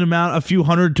decent amount, a few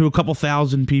hundred to a couple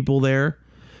thousand people there.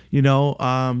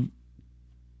 I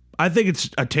think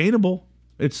it's attainable.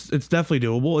 It's definitely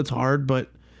doable. It's hard, but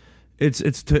it's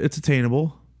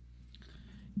attainable.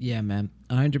 Yeah, man,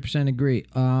 100% agree.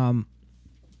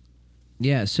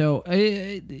 Yeah, so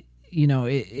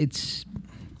it's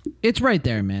right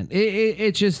there, man.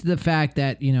 It's just the fact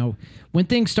that when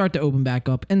things start to open back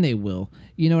up, and they will.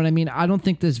 You know what I mean? I don't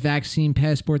think this vaccine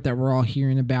passport that we're all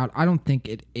hearing about, I don't think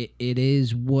it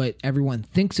is what everyone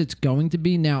thinks it's going to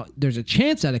be. Now, there's a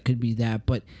chance that it could be that,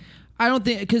 but I don't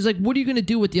think, because what are you going to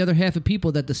do with the other half of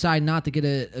people that decide not to get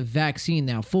a vaccine?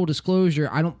 Now, full disclosure,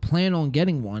 I don't plan on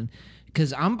getting one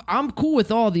because I'm cool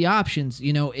with all the options.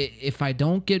 If I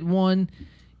don't get one,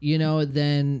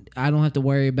 then I don't have to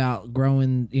worry about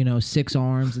growing 6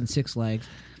 arms and 6 legs.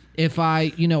 If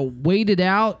I, wait it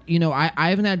out, I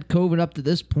haven't had COVID up to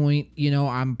this point.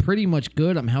 I'm pretty much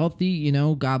good. I'm healthy,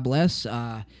 God bless.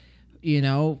 And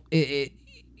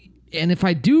if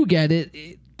I do get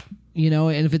it,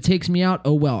 and if it takes me out,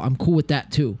 oh well, I'm cool with that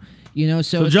too.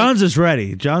 So John's just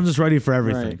ready. John's just ready for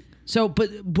everything. Right. So, but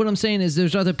what I'm saying is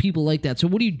there's other people like that. So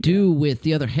what do you do with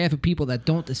the other half of people that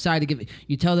don't decide to give it?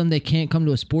 You tell them they can't come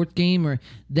to a sports game, or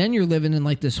then you're living in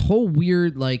like this whole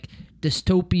weird like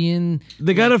dystopian.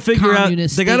 They got to figure out.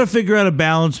 They got to figure out a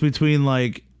balance between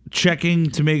like checking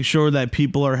to make sure that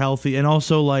people are healthy, and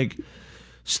also like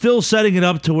still setting it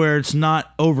up to where it's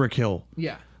not overkill.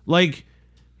 Yeah. Like,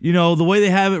 the way they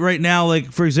have it right now.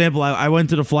 Like, for example, I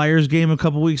went to the Flyers game a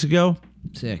couple weeks ago.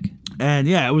 Sick. And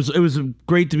yeah, it was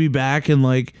great to be back, and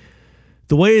like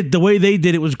the way they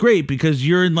did it was great because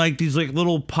you're in like these like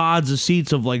little pods of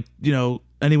seats of like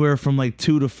anywhere from like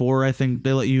 2 to 4. I think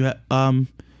they let you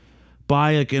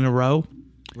buy like in a row,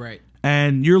 right?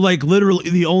 And you're like literally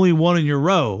the only one in your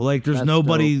row. Like there's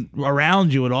nobody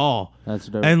around you at all. That's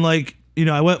dope. And like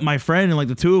I went with my friend, and like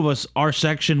the two of us, our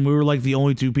section, we were like the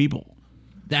only 2 people.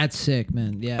 That's sick,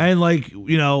 man. Yeah. And like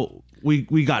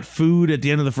we got food at the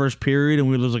end of the first period,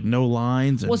 and there was like no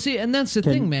lines. Well, see, and that's the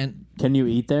thing, man. Can you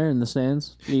eat there in the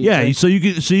stands? So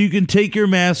you can take your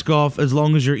mask off as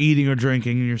long as you're eating or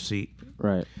drinking in your seat.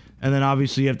 Right. And then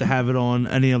obviously you have to have it on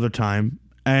any other time.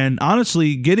 And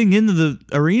honestly, getting into the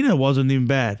arena wasn't even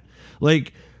bad.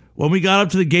 Like when we got up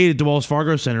to the gate at the Wells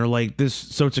Fargo Center, like this,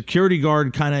 so security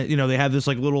guard kind of, they have this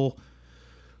like little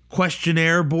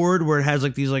questionnaire board where it has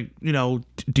like these like,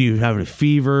 do you have a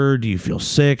fever? Do you feel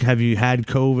sick? Have you had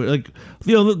COVID? Like,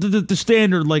 the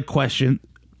standard like question.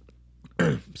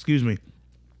 Excuse me.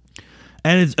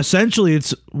 And it's essentially,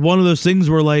 it's one of those things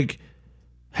where like,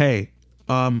 hey,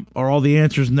 are all the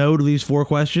answers no to these 4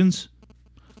 questions?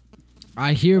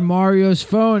 I hear Mario's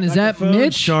phone. Is that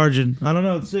Mitch? Charging. I don't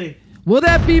know. Let's see. Will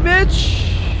that be Mitch?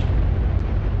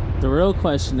 The real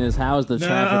question is, how is the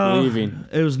traffic leaving?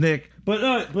 It was Nick.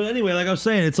 But anyway, like I was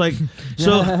saying, it's like,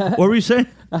 so what were you saying?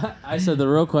 I said the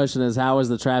real question is, how is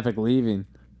the traffic leaving?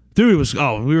 Dude,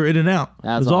 we were in and out. It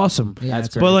was awesome. Yeah, That's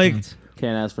great. great. But like,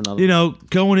 Can't ask for another.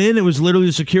 Going in, it was literally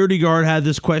the security guard had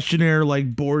this questionnaire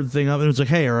like board thing up, and it was like,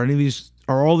 hey, are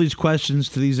all these questions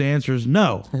to these answers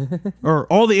no? Or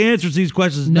all the answers to these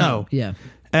questions no? Yeah.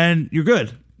 And you're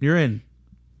good. You're in.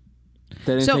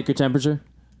 They didn't take your temperature?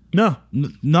 No,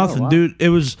 nothing, Oh, wow. dude. It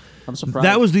was. I'm surprised.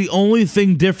 That was the only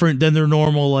thing different than their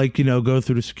normal, like, go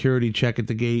through the security check at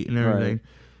the gate and everything. Right.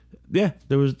 Yeah,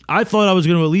 there was. I thought I was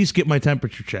going to at least get my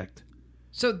temperature checked.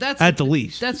 So that's at the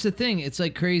least. That's the thing. It's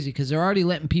like crazy because they're already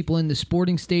letting people into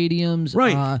sporting stadiums,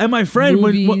 Right. And my friend,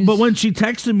 movies. but when she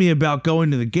texted me about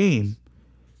going to the game,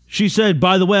 she said,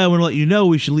 by the way, I want to let you know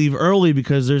we should leave early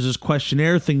because there's this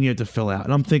questionnaire thing you have to fill out.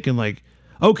 And I'm thinking like,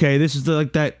 okay, this is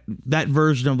like that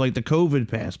version of like the COVID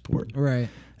passport. Right.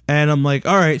 And I'm like,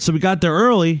 all right, so we got there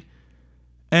early.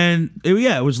 And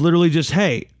it was literally just,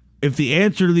 hey, if the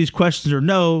answer to these questions are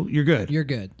no, you're good. You're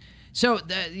good. So,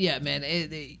 man,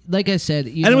 like I said,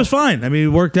 it was fine. I mean,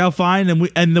 it worked out fine.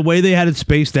 And the way they had it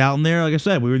spaced out in there, like I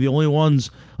said, we were the only ones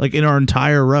like in our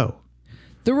entire row.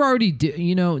 They're already,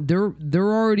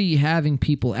 they're already having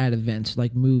people at events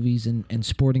like movies and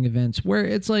sporting events where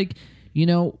it's like,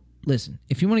 listen,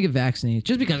 if you want to get vaccinated,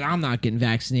 just because I'm not getting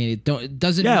vaccinated,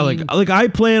 doesn't mean... like I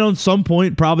plan on some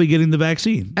point probably getting the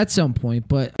vaccine. At some point,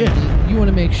 but I mean, you want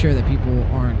to make sure that people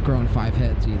aren't growing 5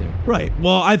 heads either. Right.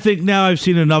 Well, I think now I've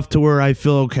seen enough to where I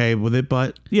feel okay with it,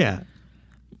 but yeah.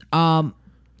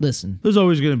 Listen. There's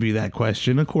always going to be that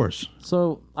question, of course.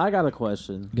 So, I got a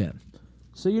question. Yeah.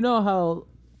 So, you know how...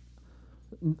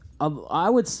 I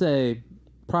would say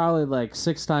probably like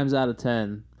 6 times out of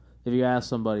 10... if you ask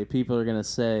somebody, people are going to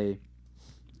say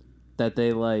that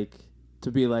they like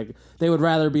to be like, they would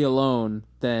rather be alone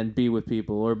than be with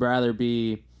people, or rather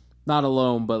be not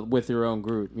alone, but with your own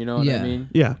group. You know what I mean?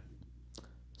 Yeah.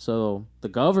 So the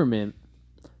government,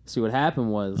 see what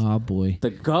happened was, Oh, boy. the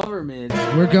government,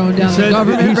 We're going down the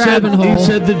government rabbit hole. He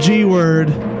said the G word,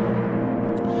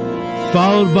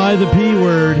 followed by the P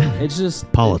word. it's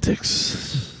just, Politics.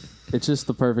 It's just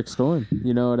the perfect storm.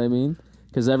 You know what I mean?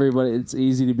 Because it's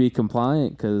easy to be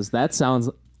compliant because that sounds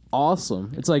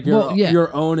awesome. It's like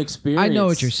your own experience. I know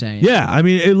what you're saying. Yeah, I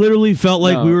mean, it literally felt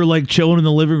like we were like chilling in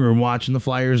the living room watching the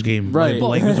Flyers game. Right.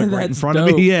 Like, it was like right in That's front of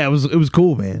dope. me. Yeah, it was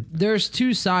cool, man. There's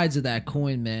two sides of that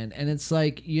coin, man, and it's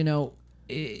like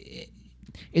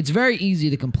it's very easy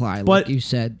to comply, like you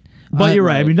said. But you're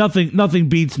right. I mean, nothing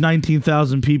beats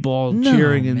 19,000 people all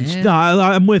cheering and. man. No,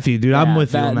 I'm with you, dude. I'm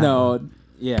with you on that. No,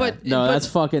 yeah, But- that's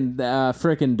fucking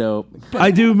freaking dope.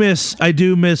 I do miss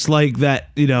like that.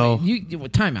 You know,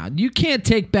 Time out. You can't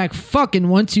take back fucking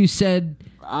once you said.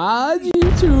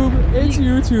 YouTube. It's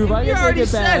YouTube. I You can already take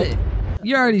it back. said it.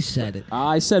 You already said it.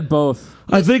 I said both.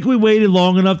 I think we waited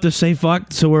long enough to say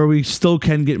fuck, so where we still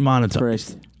can get monetized.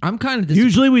 Correct. I'm kind of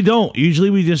Usually we don't. Usually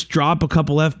we just drop a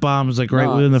couple F-bombs like right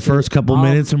No, within the see, first couple I'll-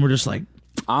 minutes, and we're just like,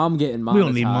 I'm getting monetized. We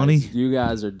don't need money. You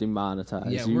guys are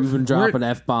demonetized. Yeah, You've been dropping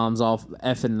F-bombs all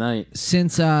effing night.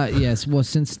 since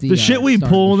since the shit we start of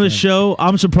pull on the this show.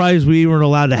 I'm surprised we weren't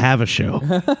allowed to have a show.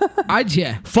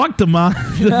 Fuck the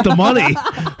money.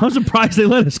 I'm surprised they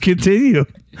let us continue.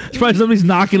 Surprised somebody's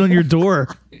knocking on your door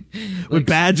with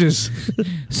badges.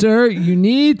 Sir, you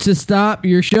need to stop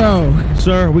your show.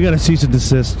 Sir, we got to cease and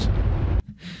desist.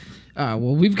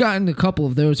 Well, we've gotten a couple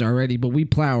of those already, but we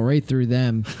plow right through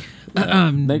them.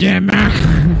 Next- Damn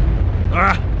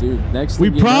Dude, next We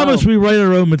thing you promise know, we write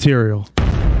our own material.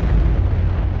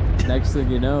 Next thing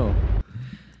you know,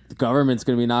 the government's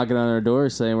going to be knocking on our door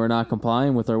saying we're not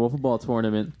complying with our wiffle ball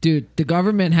tournament. Dude, the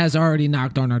government has already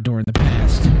knocked on our door in the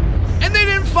past. And they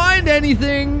didn't find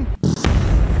anything.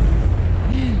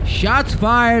 Shots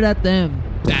fired at them.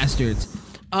 Bastards.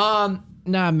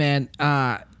 Nah, man.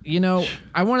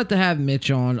 I wanted to have Mitch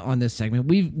on this segment.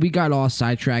 We got all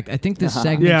sidetracked. I think this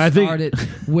segment started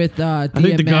with DMX. I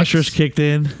think the Gushers kicked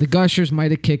in. The Gushers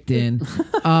might have kicked in.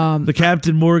 The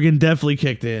Captain Morgan definitely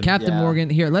kicked in. Captain Morgan.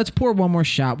 Here, let's pour one more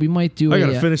shot. We might do I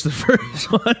gotta finish the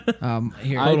first one.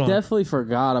 Here, I hold on. definitely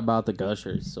forgot about the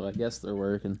Gushers, so I guess they're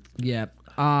working. Yeah.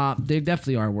 They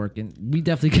definitely are working. We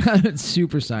definitely got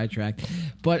super sidetracked,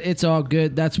 but it's all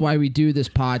good. That's why we do this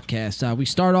podcast. We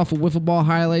start off with wiffle ball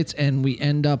highlights, and we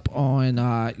end up on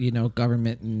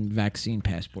government and vaccine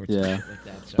passports. Yeah. And shit like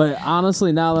that, so. But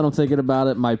honestly, now that I'm thinking about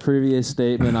it, my previous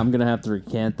statement, I'm going to have to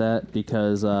recant that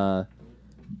because...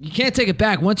 you can't take it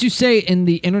back. Once you say it in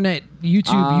the internet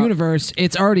YouTube universe,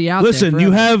 it's already out Listen, there.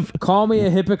 you have... Call me a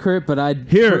hypocrite, but I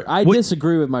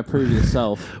disagree with my previous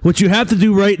self. What you have to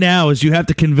do right now is you have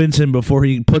to convince him before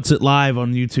he puts it live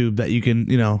on YouTube that you can,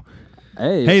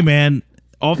 hey man,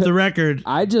 off the record.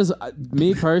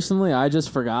 Me personally, I just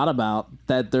forgot about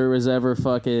that there was ever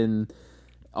fucking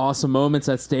awesome moments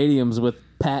at stadiums with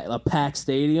a packed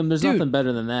stadium. There's nothing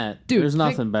better than that. Dude, there's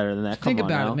nothing better than that. Come Think on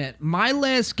about now. it, man. My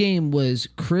last game was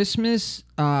Christmas.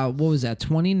 What was that?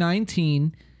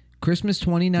 2019. Christmas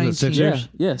 2019. Sixers?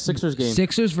 Yeah, Sixers game.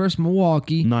 Sixers versus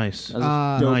Milwaukee. Nice. That was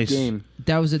a dope nice game.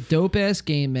 That was a dope ass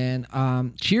game,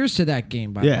 man. Cheers to that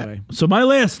game, by the Yeah. way. So my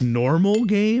last normal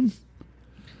game,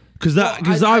 because Well,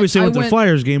 obviously I went to the went-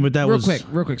 Flyers game, but that real was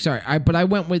quick. Sorry, I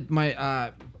went with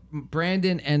my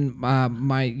Brandon and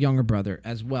my younger brother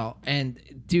as well. And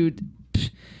dude,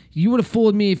 you would have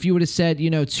fooled me if you would have said,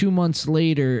 2 months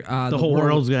later, the whole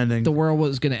world's ending. The world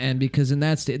was going to end because in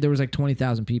that state there was like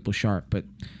 20,000 people sharp. But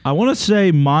I want to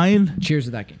say mine. cheers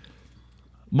to that game.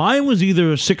 Mine was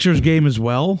either a Sixers game as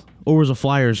well or was a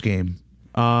Flyers game.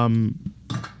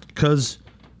 Because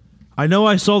I know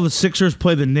I saw the Sixers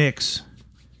play the Knicks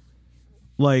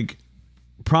like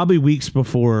probably weeks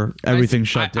before everything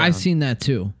shut down. I seen that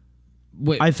too.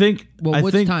 Wait, I think. well,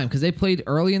 which time? Because they played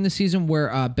early in the season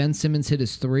where Ben Simmons hit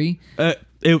his 3. It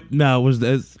was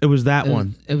that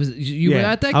one. It was you were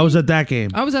at that game? I was at that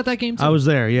game. I was at that game too. I was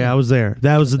there. Yeah, I was there.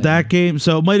 That was that game.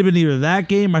 So it might have been either that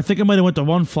game. I think I might have went to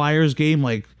one Flyers game,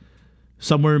 like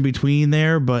somewhere in between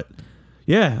there. But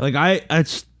yeah, like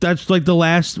that's like the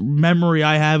last memory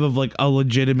I have of like a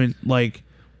legitimate like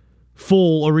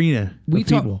full arena. We of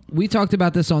people. We talked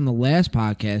about this on the last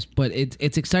podcast, but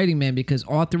it's exciting, man, because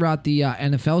all throughout the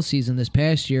NFL season this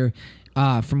past year,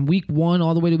 from week 1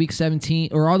 all the way to week 17,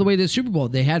 or all the way to the Super Bowl,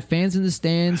 they had fans in the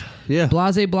stands. Yeah.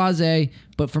 Blase.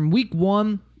 But from week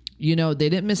 1, they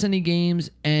didn't miss any games,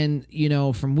 and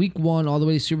from week 1 all the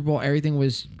way to Super Bowl, everything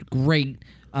was great.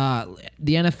 The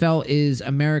NFL is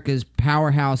America's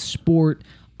powerhouse sport,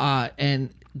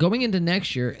 and going into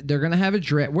next year, they're gonna have a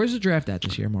draft. Where's the draft at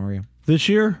this year, Mario? This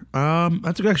year,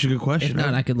 that's actually a good question. If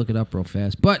not, I could look it up real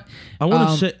fast. But I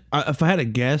want to say, if I had a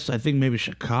guess, I think maybe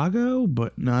Chicago,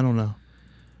 but no, I don't know.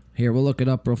 Here, we'll look it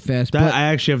up real fast. I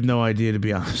actually have no idea, to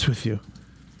be honest with you.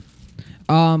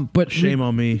 But Shame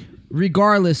on me.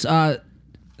 Regardless,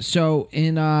 So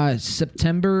in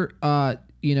September, the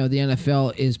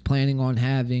NFL is planning on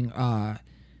having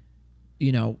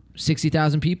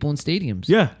 60,000 people in stadiums.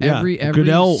 Yeah. Every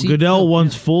Goodell seat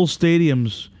wants full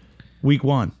stadiums week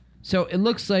 1. So it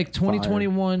looks like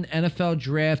 2021 NFL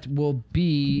draft will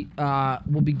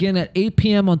begin at 8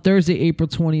 p.m. on Thursday, April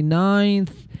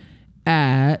 29th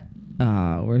at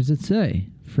where does it say?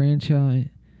 Franchise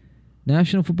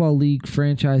National Football League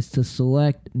franchise to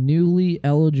select newly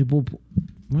eligible.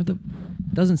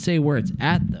 Doesn't say where it's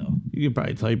at though. You can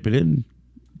probably type it in.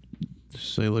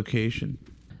 Just say location.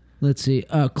 Let's see.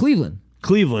 Cleveland.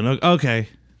 Cleveland. Okay.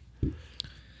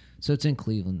 So it's in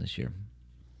Cleveland this year,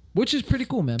 which is pretty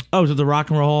cool, man. Oh, is it the Rock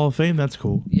and Roll Hall of Fame? That's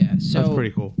cool. Yeah, so that's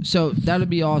pretty cool. So that'd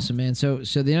be awesome, man. So the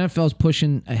NFL's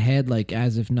pushing ahead like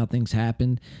as if nothing's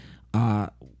happened,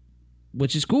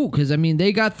 which is cool because I mean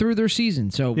they got through their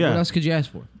season. So what else could you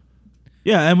ask for?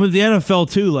 Yeah, and with the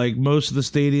NFL too, like most of the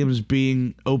stadiums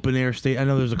being open air state. I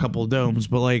know there's a couple of domes,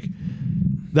 but like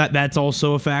that's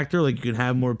also a factor. Like you can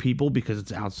have more people because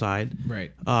it's outside.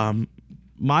 Right.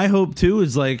 My hope too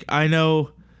is like I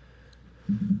know,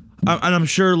 and I'm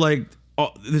sure like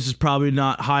this is probably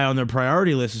not high on their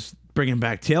priority list is bringing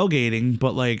back tailgating,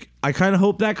 but like I kind of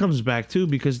hope that comes back too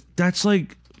because that's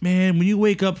like, man, when you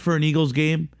wake up for an Eagles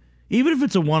game, even if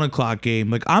it's a 1:00 game,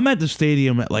 like I'm at the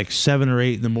stadium at like 7 or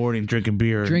 8 in the morning drinking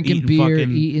beer,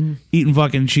 eating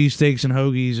fucking cheesesteaks and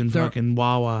hoagies and fucking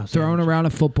Wawa, throwing around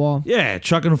a football. Yeah,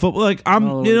 chucking a football. Like you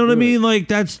know what I mean? Like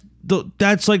that's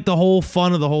like the whole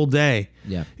fun of the whole day.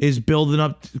 Yeah, is building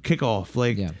up to kickoff.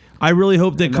 Like I really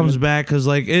hope that comes back because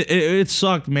like it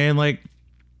sucked, man. Like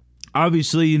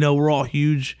obviously we're all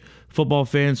huge football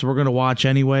fans, so we're gonna watch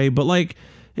anyway. But like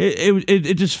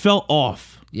it just felt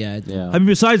off. Yeah. I mean,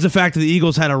 besides the fact that the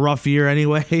Eagles had a rough year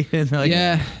anyway, and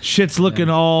like shit's looking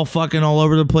all fucking all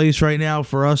over the place right now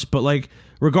for us. But like,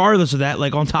 regardless of that,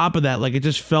 like on top of that, like it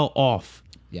just felt off.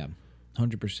 Yeah,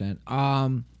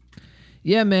 100%.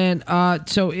 Yeah, man.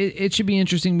 So it should be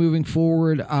interesting moving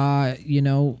forward.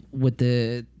 With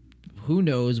the who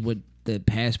knows what the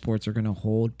passports are gonna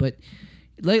hold, but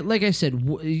like I said,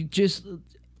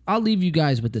 I'll leave you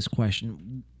guys with this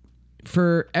question.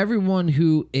 For everyone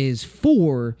who is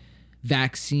for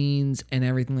vaccines and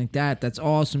everything like that, that's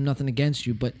awesome. Nothing against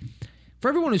you. But for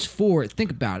everyone who's for it,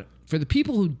 think about it. For the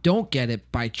people who don't get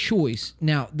it by choice,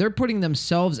 now they're putting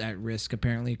themselves at risk,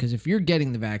 apparently, because if you're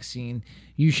getting the vaccine,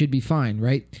 you should be fine,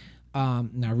 right?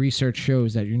 Now, research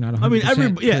shows that you're not 100%. I mean,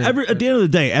 at the end of the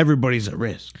day, everybody's at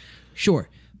risk. Sure.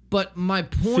 But my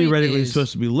point theoretically, is, it's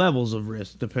supposed to be levels of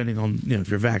risk depending on if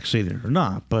you're vaccinated or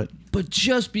not. But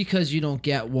just because you don't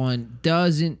get one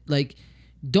doesn't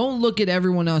don't look at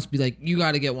everyone else. And be like, you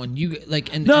got to get one. You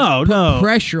and put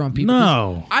pressure on people.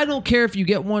 No, I don't care if you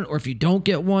get one or if you don't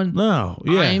get one. No,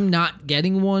 yeah. I'm not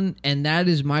getting one, and that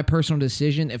is my personal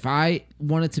decision. If I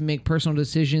wanted to make personal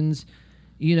decisions,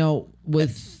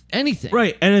 with anything,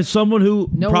 right? And as someone who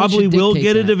probably will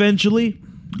get it eventually.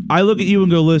 I look at you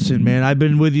and go, listen, man, I've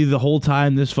been with you the whole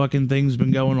time this fucking thing's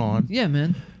been going on. Yeah,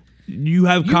 man. You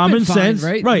have common sense.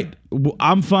 Right? Right.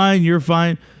 I'm fine. You're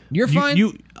fine. You're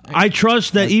fine. I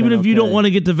trust that even if you don't want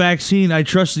to get the vaccine, I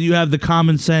trust that you have the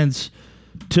common sense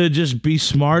to just be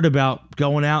smart about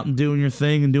going out and doing your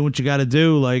thing and doing what you got to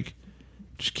do. Like,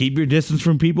 just keep your distance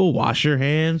from people. Wash your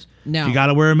hands. Now, if you got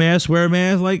to wear a mask, wear a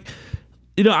mask. Like,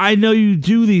 I know you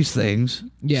do these things.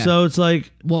 Yeah. So it's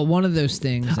like, well, one of those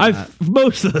things.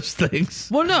 Most of those things.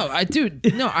 Well, no, I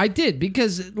did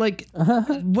because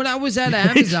when I was at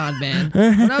Amazon, man,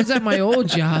 when I was at my old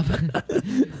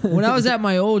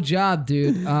job,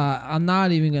 dude, I'm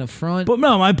not even gonna front. But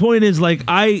no, my point is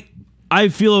I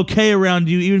feel okay around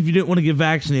you, even if you didn't want to get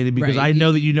vaccinated, because I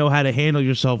know that you know how to handle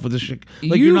yourself with this shit.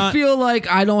 Like, you feel like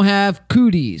I don't have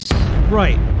cooties,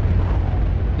 right?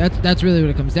 That's really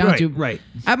what it comes down to. Right.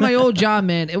 At my old job,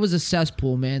 man, it was a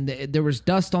cesspool, man. There was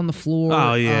dust on the floor.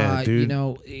 Oh yeah, dude.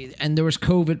 And there was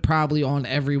COVID probably on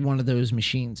every one of those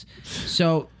machines.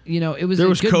 So it was. There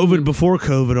was COVID before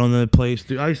COVID on the place,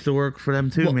 dude. I used to work for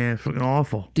them too, man. It's fucking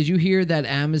awful. Did you hear that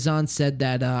Amazon said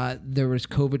that there was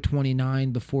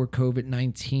COVID-29 before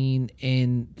COVID-19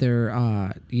 in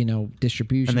their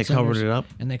distribution? And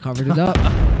they covered it up.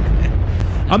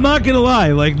 I'm not gonna lie.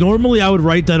 Like normally, I would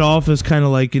write that off as kind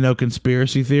of like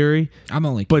conspiracy theory.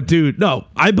 But dude, no,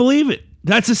 I believe it.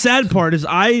 That's the sad part is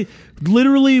I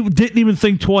literally didn't even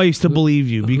think twice to believe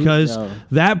you because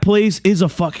that place is a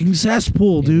fucking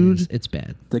cesspool, dude. It's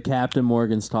bad. The Captain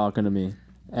Morgan's talking to me,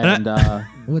 and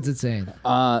what's it saying?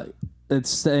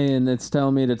 It's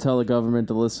telling me to tell the government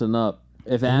to listen up.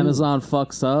 If Amazon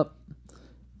fucks up,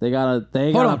 they gotta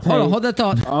pay. Hold on, hold that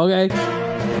thought. Okay.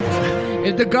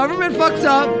 If the government fucks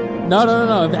up,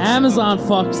 No. If Amazon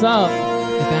fucks up,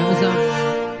 If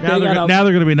Amazon, Now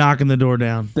they're going to be knocking the door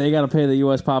down. they got to pay the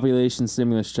U.S. population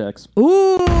stimulus checks.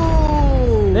 ooh,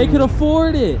 They could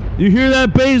afford it. You hear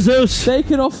that, Bezos? They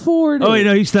could afford it. Oh, wait,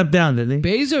 no, he stepped down, didn't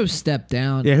he? Bezos stepped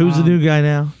down. Yeah, who's the new guy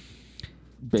now?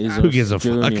 Bezos Who gives a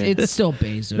Jr. fuck? It's still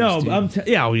Bezos. No, dude.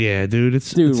 yeah, dude.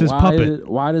 It's Dude, his puppet.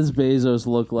 why does Bezos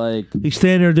look like... He's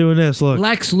standing there doing this. Look,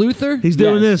 Lex Luthor. he's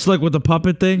doing Yes. this like with the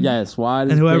puppet thing. Yes, why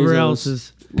does and whoever Bezos else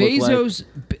is. look Bezos,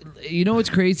 you know what's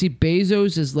crazy?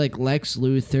 Bezos is like Lex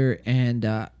Luthor, and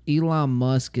Elon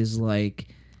Musk is like,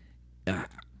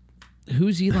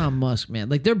 who's Elon Musk, man?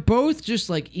 Like they're both just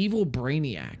like evil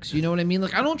brainiacs. You know what I mean?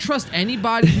 Like I don't trust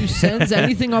anybody who sends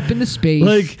anything up into space.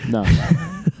 Like, No.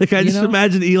 like I You just know?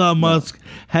 imagine Elon Musk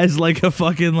has like a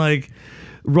fucking like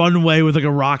runway with like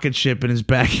a rocket ship in his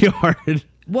backyard.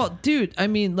 well, dude, I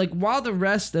mean, like while the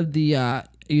rest of the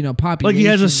population, Like he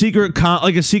has a secret,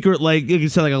 like you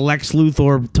said, like a Lex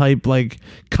Luthor type, like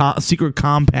secret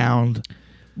compound.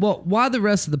 Well, while the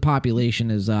rest of the population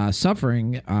is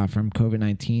suffering from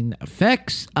COVID-19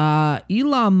 effects,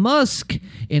 Elon Musk,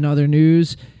 in other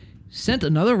news, sent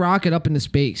another rocket up into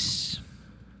space.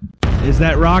 Is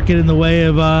that rocket in the way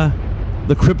of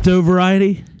the crypto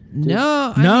variety?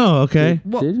 No, No, okay.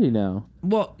 Well, Did he know?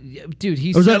 well, dude,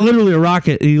 he Or was that sent- literally a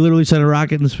rocket? He literally sent a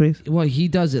rocket into space. well, he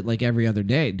does it like every other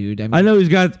day, dude. I mean, I know he's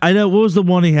got. I know what was the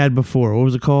one he had before? What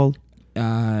was it called?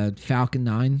 Falcon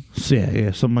 9.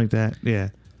 Yeah, something like that. Yeah.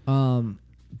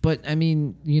 But I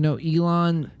mean,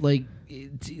 Elon, like,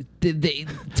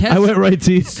 I went right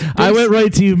to you. I went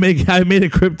right to you. I made a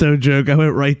crypto joke. I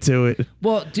went right to it.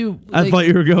 Well, dude, I like, thought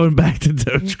you were going back to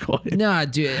Dogecoin. nah,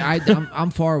 dude,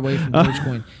 I'm far away from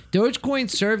Dogecoin. Dogecoin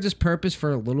served its purpose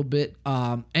for a little bit.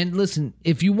 And listen,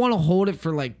 if you want to hold it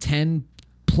for like 10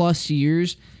 plus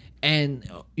years, and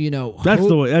That's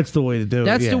the way. That's the way to do it.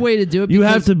 That's yeah. the way to do it. You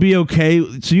have because- to be okay.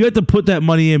 So you have to put that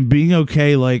money in, being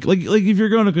okay. Like if you're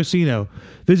going to a casino,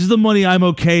 this is the money. I'm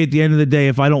okay at the end of the day.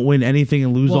 If I don't win anything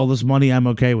and lose Well, all this money, I'm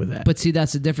okay with that. But see,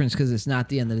 that's the difference because it's not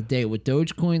the end of the day. With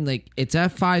Dogecoin, like it's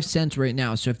at 5 cents right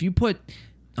now. So if you put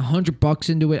 $100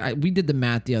 into it, we did the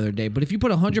math the other day. But if you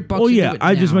put $100 well, into yeah, it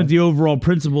I just now- meant the overall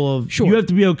principle of Sure. you have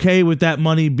to be okay with that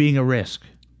money being a risk.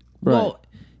 Well,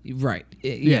 right.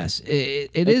 Yes,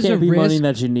 it It is a can't be risk. money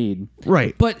that you need.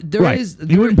 Right. But there right. is-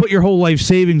 You wouldn't put your whole life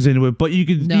savings into it, but you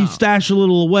could No. you stash a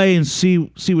little away and see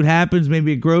what happens.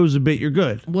 Maybe it grows a bit. You're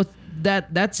good. What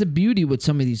that's the beauty with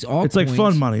some of these altcoins. It's like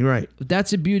fun money, right? That's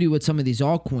the beauty with some of these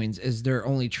altcoins is they're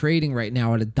only trading right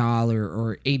now at $1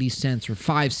 or 80 cents or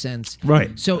 5 cents.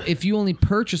 Right. So if you only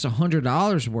purchase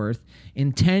 $100 worth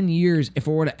in 10 years, if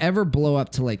it were to ever blow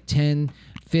up to like $10,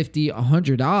 $50,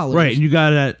 $100, Right. And you got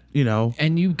that,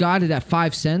 and you got it at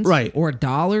 5 cents, Right. or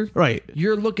 $1, Right.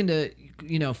 You're looking to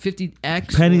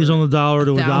 50x pennies or on the dollar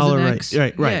to a dollar.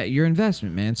 1,000x. Right. Yeah, your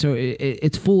investment, man. So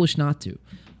it's foolish not to.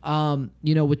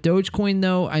 With Dogecoin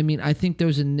though, I mean, I think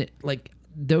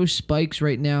those spikes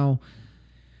right now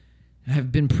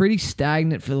have been pretty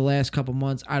stagnant for the last couple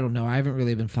months. I don't know. I haven't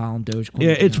really been following Dogecoin.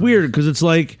 Yeah, to be it's honest. weird because it's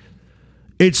like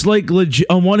legit.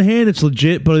 On one hand, it's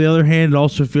legit, but on the other hand, it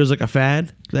also feels like a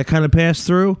fad that kind of passed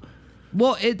through.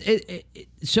 Well,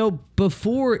 so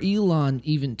before Elon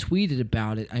even tweeted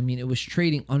about it, I mean, it was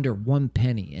trading under 1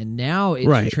 penny, and now it's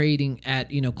Right. trading at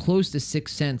close to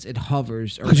 6 cents. It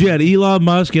hovers. Because you had Elon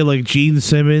Musk, you had like Gene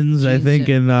Simmons, I Gene think,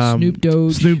 Sim- and Snoop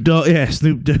Dogg. Snoop Dogg, yeah,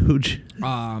 Snoop Doge,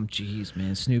 Jeez,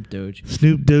 man, Snoop Doge.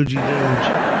 Snoop Doge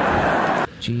Doge.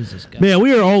 Jesus, God. Man,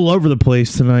 we are all over the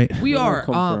place tonight. We Where did are. it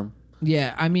come from?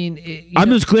 Yeah, I mean, I'm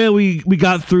just glad we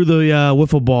got through the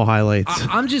wiffle ball highlights.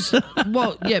 I'm just.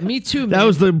 Well, yeah, me too. Man. That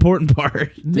was the important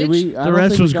part. Did Mitch, we? I the don't rest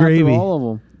think we was got through gravy. all of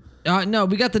them. No,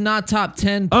 we got the not top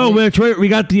 10. Oh, that's right. We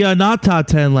got the not top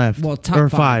 10 left. Well, top or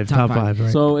five, top top five.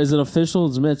 Right. So is it official?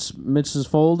 Is Mitch is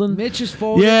folding? Mitch is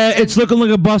folding. Yeah, it's looking like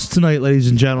a bust tonight, ladies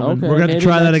and gentlemen. Okay, We're going to maybe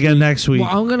try that next again week. next week.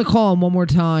 Well, I'm gonna call him one more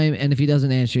time, and if he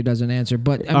doesn't answer, he doesn't answer.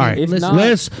 But I All mean, right. if listen,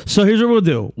 not- So here's what we'll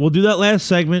do. We'll do that last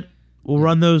segment. We'll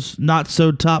run those not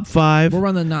so top 5, we'll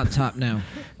run the not top now.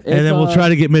 and then we'll try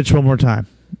to get Mitch one more time.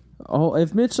 Oh,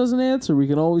 if Mitch doesn't answer, we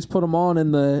can always put him on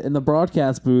in the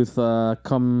broadcast booth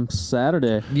come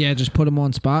Saturday. Yeah, just put him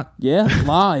on spot. Yeah,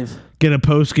 live. Get a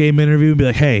post game interview and be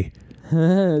like, "Hey, So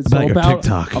About your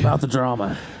TikTok. About the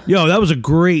drama. yo, that was a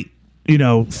great,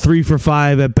 3 for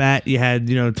 5 at bat you had,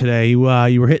 today. You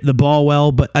were hitting the ball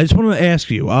well, but I just wanted to ask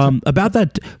you about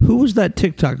that. Who was that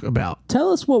TikTok about?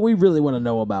 Tell us what we really want to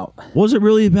know about. Was it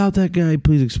really about that guy?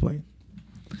 Please explain.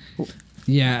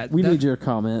 Yeah, We need your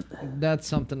comment. That's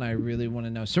something I really want to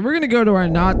know. So we're going to go to our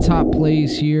not top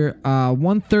plays here.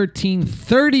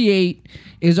 113.38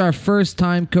 is our first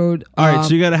time code. All right,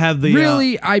 so you got to have the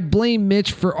Really, I blame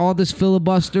Mitch for all this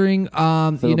filibustering.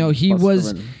 You know, he was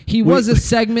a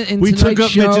segment in we tonight's took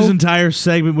up show, Mitch's entire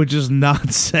segment, which is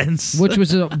nonsense. which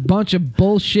was a bunch of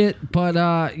bullshit.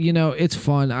 But you know, it's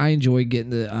fun. I enjoy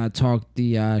getting to talk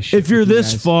the shit. If you're with you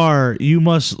this guys. far, you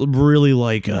must really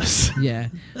like us. Yeah.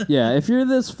 Yeah, if you're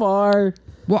this far,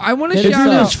 Well, I want to If If shout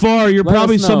you're out. this far, you're Let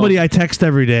probably us know. somebody I text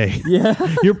every day. yeah,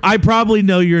 I probably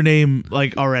know your name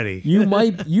like already. you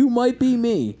might be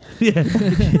me. Yeah.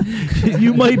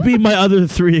 You might be my other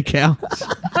 3 accounts.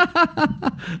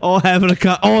 all having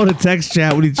all in a text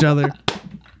chat with each other.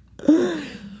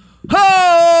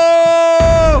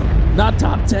 Not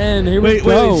top 10. Here Wait, we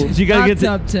go. wait. So you gotta Not get the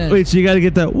top 10. Wait, so you gotta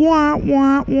get the wah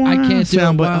wah wah. I can't do it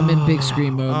sound, while but- I'm in big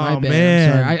screen mode. My oh, bad. man.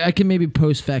 I'm sorry. I can maybe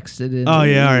post-fex it in. Oh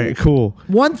yeah, all right, cool.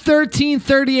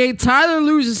 113-38. Tyler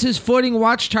loses his footing.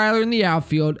 Watch Tyler in the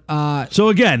outfield. So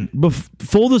again,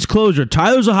 full disclosure,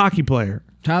 Tyler's a hockey player.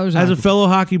 Tyler's As a hockey. fellow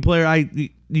hockey player,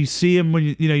 you see him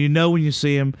when you know when you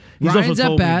see him. He's Ryan's also at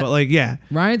told me, bat. but like yeah,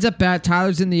 Ryan's at bat.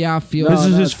 Tyler's in the outfield. this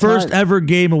is no, his first Tyler- ever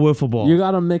game of wiffle ball. You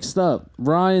got them mixed up.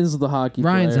 Ryan's the hockey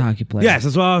Ryan's a player. hockey player. Yes,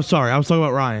 that's why I was sorry. I was talking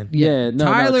about Ryan. Yeah, no,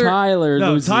 Tyler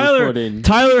No, loses his footing.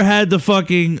 Tyler had the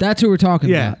fucking That's who we're talking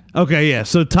yeah. about. Okay, yeah.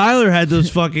 So Tyler had those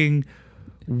fucking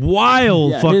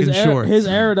wild Yeah, fucking his shorts. His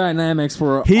aerodynamics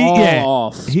were He- all yeah.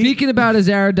 off. Speaking about his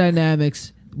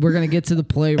aerodynamics, we're gonna get to the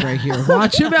play right here.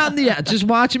 Watch him out in the just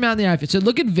watch him out in the outfield. So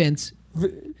look at Vince.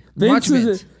 Watch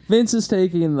Vince. Vince is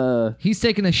taking the. He's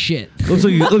taking a shit. looks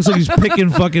like he's picking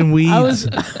fucking weeds.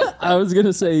 I was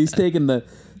gonna say he's taking the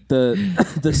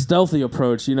stealthy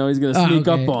approach. You know, he's gonna sneak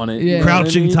okay. up on it. Yeah. You know what I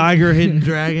Crouching mean? tiger, hidden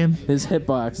dragon. His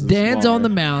hitbox. Is Dan's smaller. on the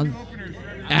mound.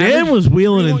 Dan was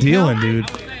wheeling and dealing, dude.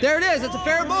 There it is. It's a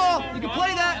fair ball. You can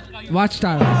play that. Watch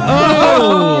Tyler.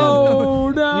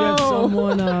 Oh We have no!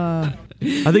 someone.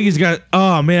 I think he's got.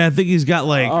 Oh man, I think he's got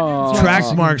like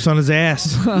track marks on his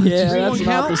ass. Yeah, that's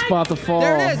not the spot to fall.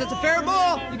 There it is. It's a fair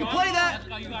ball. You can play that.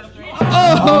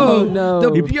 Oh no!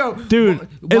 Yo, Dude, it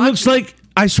watch- looks like.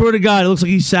 I swear to God, it looks like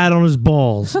he sat on his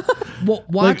balls.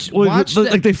 watch. like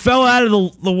the- they fell out of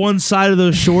the one side of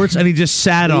those shorts, and he just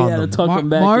sat on Yeah, to them. tuck him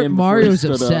back in. before Mario's he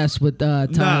stood up. obsessed with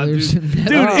Tyler's.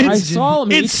 dude, I it's saw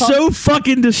him. He it's tucked- so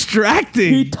fucking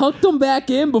distracting. He tucked him back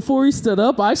in before he stood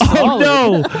up. I saw Oh it.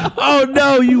 no! Oh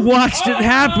no! You watched it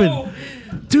happen,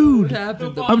 dude.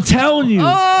 I'm telling you.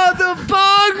 Oh, the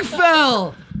bug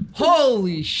fell!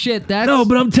 Holy shit! That's No,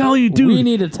 but I'm telling you, We dude.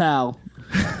 need a towel.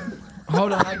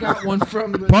 hold on. I got one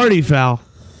from the Party foul.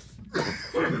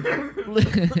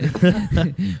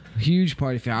 huge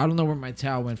party foul. I don't know where my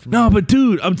towel went from. No, but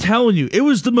dude, I'm telling you, it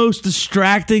was the most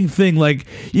distracting thing. Like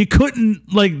you couldn't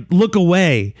like look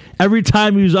away every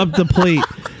time he was up the plate.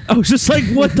 I was just like,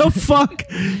 what the fuck?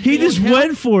 He just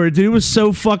went for it, dude. It was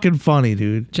so fucking funny,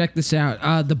 dude. Check this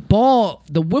out. The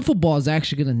wiffle ball is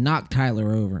actually gonna knock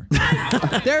Tyler over.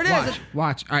 There it is.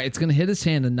 Watch. All right, it's gonna hit his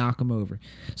hand and knock him over.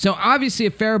 So obviously,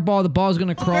 a fair ball. The ball's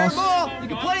gonna Fair cross. ball. You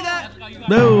can play that.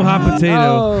 No hot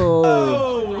potato.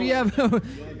 Oh,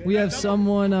 We have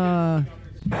someone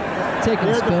taking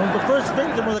a The spill. first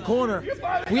victim of the corner.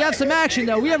 We have some action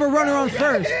though. We have a runner on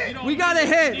first. We got a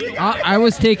hit. I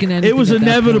was taking anything. It was at that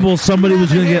inevitable. Somebody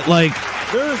was gonna get like.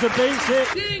 There is a base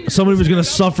hit. Somebody was gonna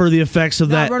suffer the effects of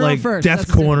that run on like first. death That's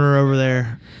the thing. corner over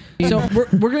there. point. So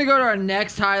we're gonna go to our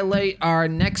next highlight. Our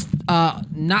next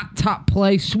not top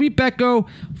play. Sweet Echo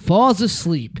falls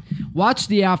asleep. Watch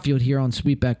the outfield here on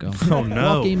Sweet Echo. Oh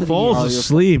no! Game of the Falls year.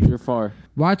 asleep. you're far.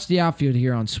 Watch the outfield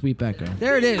here on Sweet Echo.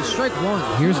 There it is. Strike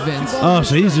one. Here's Vince. Oh,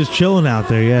 so he's just chilling out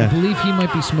there, I yeah. believe he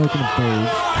might be smoking a bowl.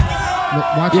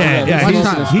 Watch Yeah, yeah. watch He's,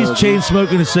 Tyler. he's chain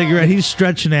smoking a cigarette. He's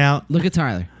stretching out. Look at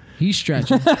Tyler. He's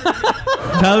stretching.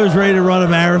 Tyler's ready to run a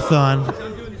marathon.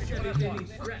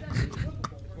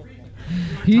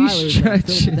 He's Tyler's filled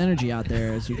stretching. with energy out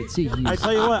there, as you can see. I He's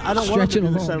tell you what, I don't want him to Stretching do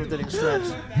the along. seventh inning stretch.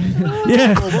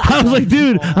 Yeah, I was like,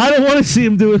 dude, I don't want to see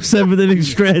him do a seventh inning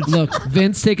stretch. Look,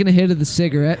 Vince taking a hit of the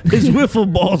cigarette. His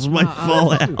wiffle balls might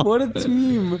fall out. What a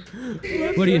team!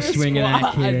 What are you swinging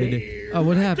at, kid? Oh,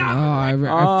 what happened? Oh, I fished.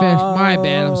 My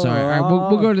bad. I'm sorry. All right,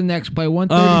 we'll go to the next play.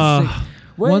 136.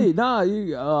 Wait, nah,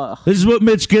 you. This is what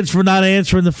Mitch gets for not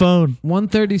answering the phone.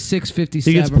 136.57.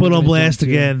 He gets put on blast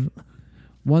again.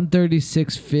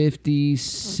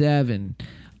 136.57.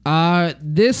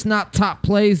 This not top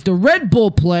plays the Red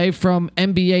Bull play from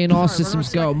NBA and All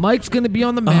Systems Go. Mike's going to be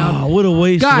on the mound. Oh, what a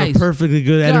waste Guys, of a perfectly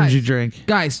good energy drink.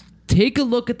 Guys, take a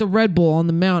look at the Red Bull on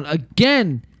the mound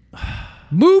again.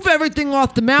 Move everything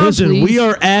off the mound, Listen, please. we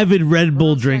are avid Red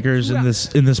Bull drinkers in this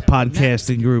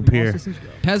podcasting group here.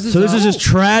 Pez is So this up. is just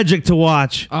tragic to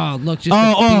watch. Oh, look.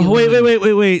 Just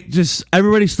Wait. Just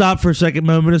everybody stop for a second.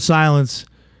 Moment of silence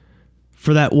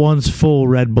for that once full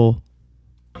Red Bull.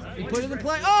 He put it in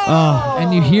play. Oh!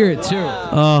 And you hear it, too.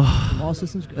 All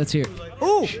systems. Let's hear it.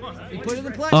 Ooh! He put it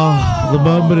in play. The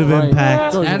moment of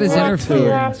impact. That is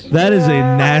interference. That is a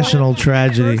national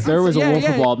tragedy. There was a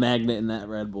wiffle ball magnet in that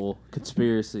Red Bull.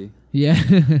 Conspiracy. Yeah.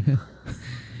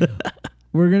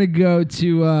 We're going to go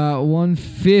to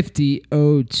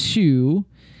 150.02.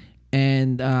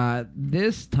 And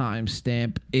this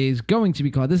timestamp is going to be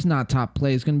called, this is not top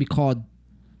play, it's going to be called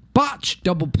Botch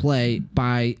Double Play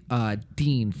by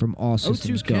Dean from All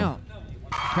Systems Go.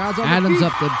 Adams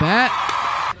up the bat.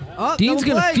 Dean's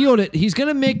going to field it. He's going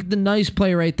to make the nice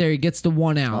play right there. He gets the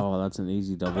one out. Oh, that's an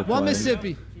easy double play. One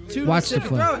Mississippi. Two Watch the Mississippi.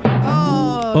 flip. Throw it.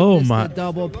 Oh, missed my. the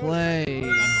double play.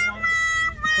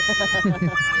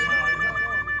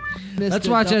 Let's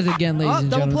watch it again, ladies and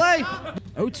Double gentlemen.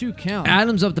 play. 0-2 count.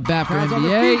 Adams up the bat for Crowd's on NBA.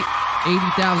 their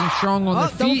 80,000 strong on their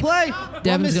Double feet. play.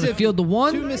 Devin's going to field the Two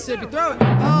one. Mississippi. Throw it.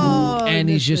 Oh, And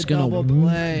he's missed just the gonna double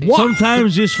play.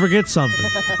 Sometimes just forget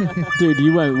something. Dude,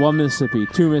 you went one Mississippi,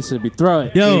 two Mississippi. Throw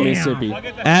it. Yo. Three Mississippi.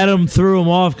 Adam threw him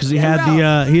off because he had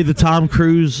the Tom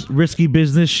Cruise risky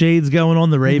business shades going on,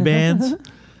 the Ray-Bans.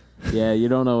 Yeah, you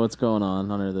don't know what's going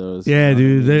on under those. Yeah,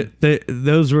 You know what I mean? dude.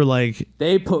 Those were like,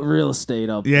 They put real estate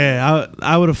up. yeah,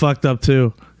 I would have fucked up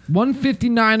too.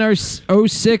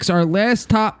 159.06, our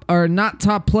last not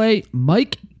top play.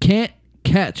 Mike can't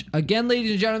catch. Again, ladies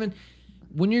and gentlemen,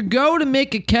 when you go to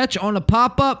make a catch on a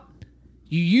pop-up,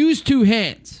 you use two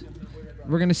hands.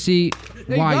 We're going to see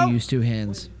why go. you use two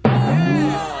hands.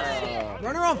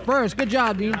 Runner on first. Good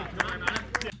job, Dean.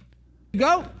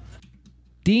 Go.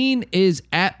 Dean is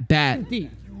at bat.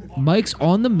 Deep. Mike's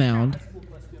on the mound.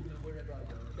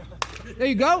 There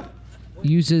you go.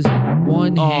 Uses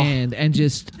one hand and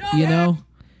just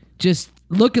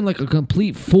looking like a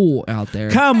complete fool out there.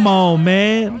 Come on,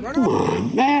 man.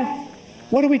 Man,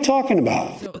 what are we talking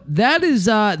about? That is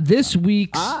this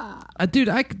week's. Dude,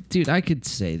 I could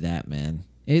say that, man.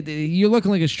 You're looking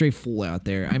like a straight fool out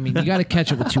there. I mean, you got to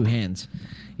catch it with two hands.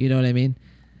 You know what I mean?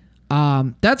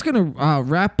 That's gonna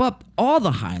wrap up all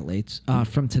the highlights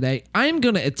from today. I'm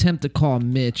gonna attempt to call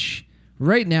Mitch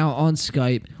right now on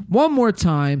Skype one more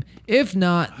time. If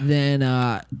not, then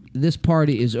this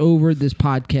party is over. This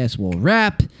podcast will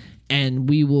wrap, and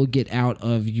we will get out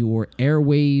of your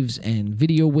airwaves and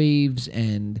video waves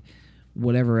and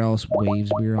whatever else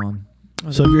waves we're on.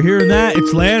 So if you're hearing that,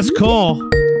 it's last call.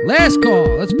 Last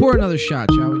call. Let's pour another shot,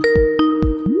 shall we?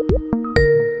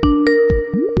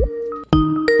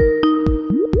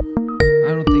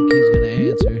 I don't think he's going to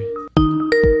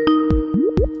answer.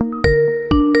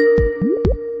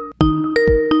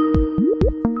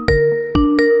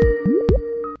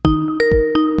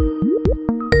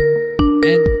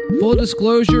 And full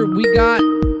disclosure, we got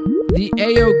the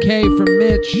A-OK from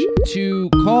Mitch to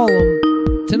call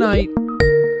him tonight.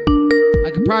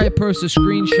 I could probably post a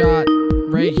screenshot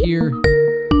right here.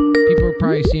 People are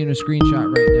probably seeing a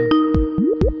screenshot right now.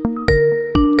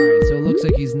 All right, so it looks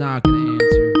like he's not going to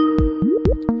answer.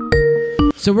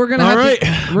 So we're gonna. All right,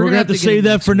 We're gonna have to get save him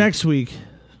that for next week.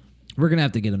 We're gonna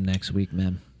have to get him next week,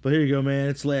 man. But here you go, man.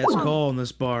 It's last call in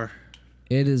this bar.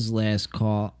 It is last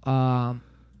call. I'm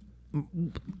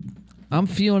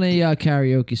feeling a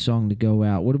karaoke song to go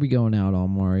out. What are we going out on,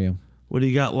 Mario? What do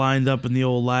you got lined up in the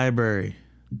old library?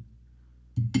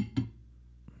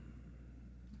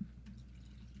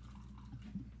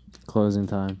 Closing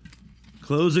time.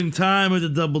 Closing time with the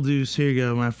Double Deuce. Here you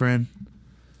go, my friend.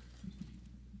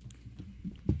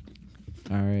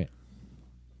 All right.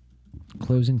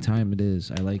 Closing time it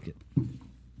is. I like it.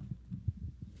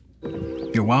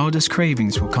 Your wildest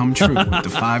cravings will come true with the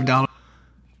 $5.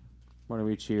 What are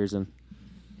we cheersing?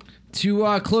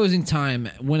 To closing time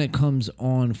when it comes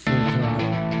on full throttle.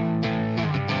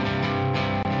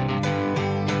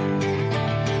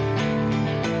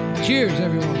 Cheers,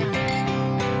 everyone.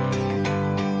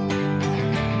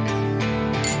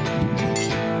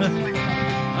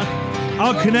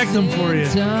 I'll connect them for you.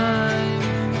 Time.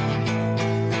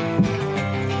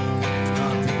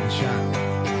 I'll take a shot.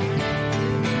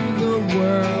 The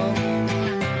world.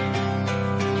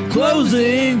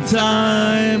 Closing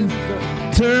time.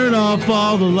 Turn off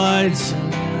all the lights.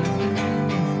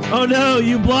 Oh no,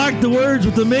 you blocked the words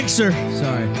with the mixer.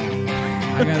 Sorry.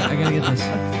 I gotta get this.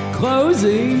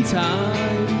 Closing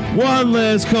time. One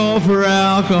last call for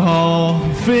alcohol.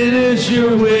 Finish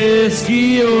your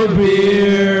whiskey or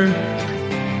beer.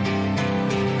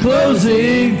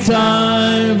 Closing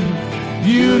time.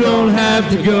 You don't have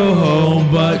to go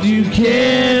home, but you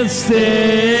can't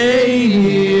stay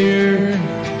here.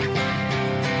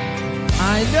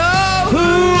 I know Who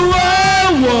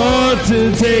I want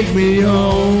to take me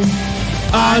home.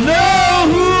 I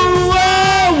know who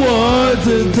I want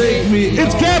to take me.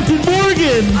 It's Captain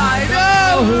Morgan. I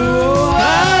know who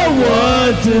I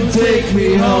want to take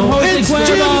me home. It's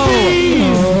Jim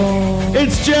Beam.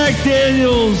 It's Jack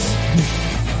Daniels.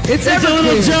 It's a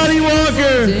little Johnny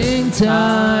Walker.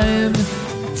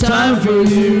 Time for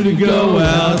you to go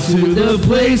out to the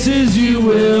places you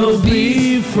will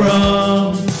be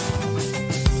from.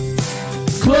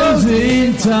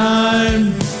 Closing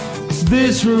time.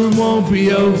 This room won't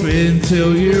be open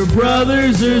till your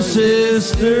brothers or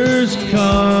sisters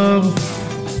come.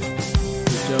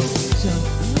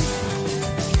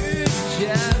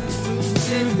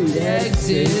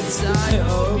 Exits. I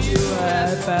hope you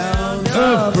have found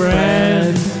A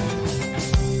friend.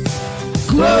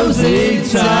 Closing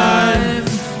time.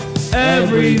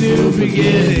 Every new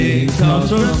beginning comes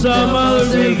from some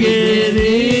other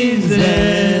beginning's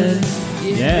end.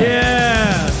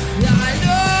 Yeah. I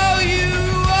know you.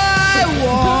 I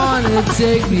wanna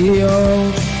take me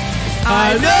home.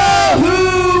 I know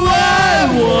who I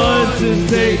want to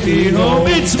take me home.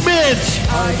 It's Mitch.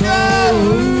 I know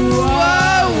who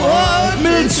I want.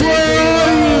 Mitch, where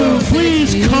are you?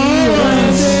 Please call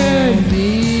us.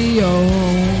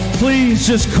 Please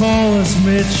just call us,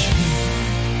 Mitch.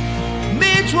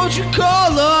 Mitch, won't you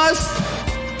call us?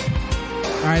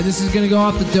 All right, this is gonna go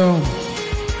off the dome.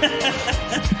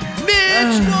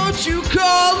 Mitch, won't you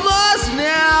call us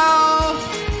now?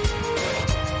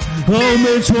 Oh,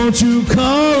 Mitch, won't you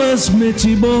call us,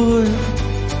 Mitchy boy?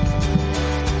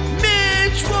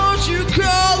 Mitch, won't you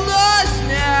call us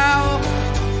now?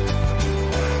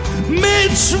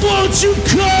 Mitch, won't you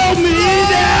call me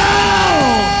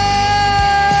now?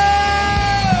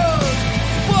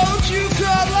 Won't you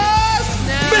call us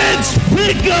now? Mitch,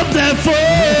 pick up that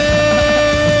phone!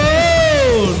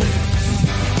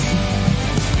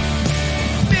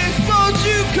 Mitch, won't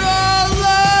you call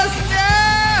us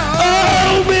now?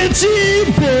 Oh, Mitchy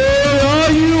boy,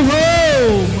 are you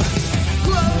home?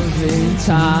 Closing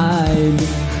time.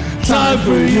 Time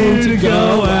for you to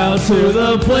go out to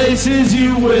the places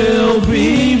you will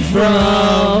be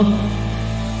from.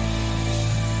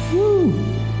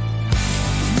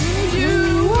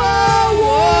 You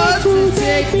want to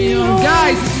take me home.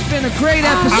 Guys, this has been a great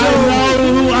episode. I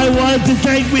know who I want to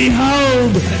take me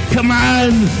home. Come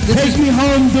on, take me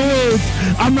home, dude.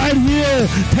 I'm right here.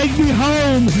 Take me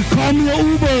home. Call me an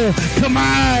Uber. Come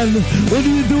on. What are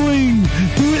you doing?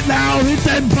 Do it now. Hit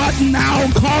that button now.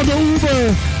 Call the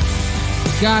Uber.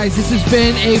 Guys, this has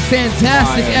been a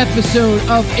fantastic episode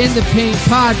of In the Paint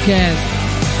Podcast.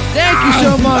 Thank you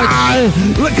so much.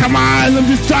 Look, come on. I'm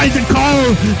just trying to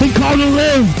call. Then call the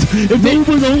lift. If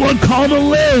Uber don't want, call the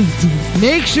lift.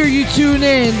 Make sure you tune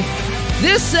in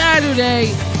this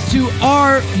Saturday to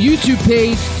our YouTube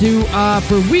page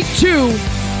for week 2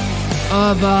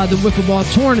 of the Wiffle Ball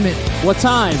Tournament. What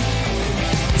time?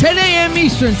 10 a.m.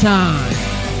 Eastern Time.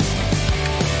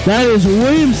 That is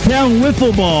Williamstown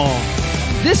Wiffle Ball.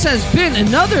 This has been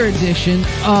another edition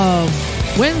of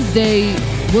Wednesday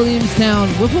Williamstown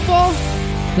Wiffle Ball.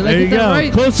 Did I get that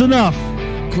right? Close enough.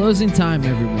 Closing time,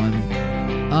 everyone.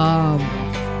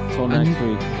 Until next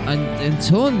week.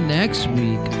 Until next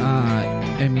week.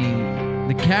 I mean,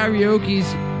 the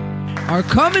karaoke's are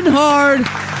coming hard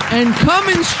and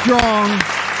coming strong.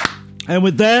 And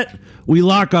with that, we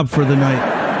lock up for the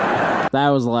night. That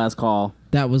was the last call.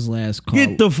 That was last call.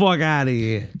 Get the fuck out of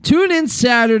here. Tune in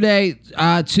Saturday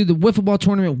to the Wiffle Ball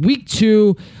Tournament Week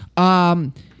 2.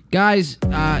 Guys,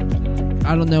 I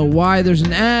don't know why there's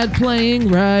an ad playing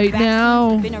right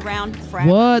now. Been around forever.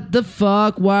 What the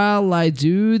fuck while I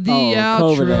do the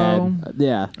outro? COVID ad.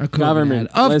 Yeah. A COVID Government.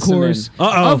 ad. Of Listen course. in.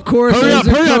 Of course. Hurry up,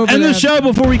 there's a hurry up. COVID End the ad. show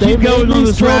before we They keep going made on me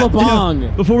this spill the rabbit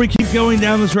bong. Before we keep going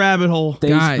down this rabbit hole. They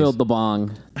Guys. spilled the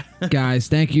bong. Guys,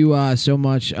 thank you so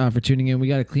much for tuning in. We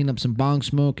got to clean up some bong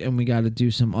smoke, and we got to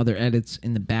do some other edits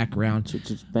in the background.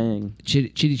 Just bang.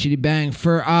 Chitty bang.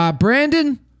 For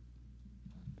Brandon.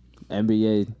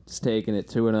 NBA is taking it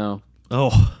 2-0.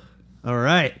 Oh, all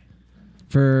right.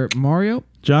 For Mario.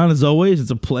 John, as always,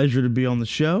 it's a pleasure to be on the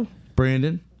show.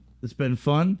 Brandon, it's been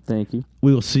fun. Thank you.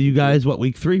 We will see you guys,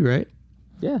 week 3, right?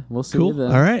 Yeah, we'll see Cool. you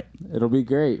then. All right. It'll be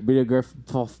great.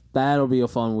 That'll be a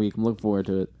fun week. I'm looking forward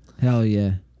to it. Hell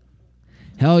yeah.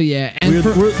 Hell yeah. And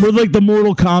We're like the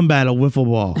Mortal Kombat of Wiffle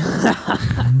Ball.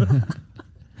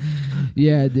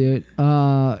 Yeah, dude.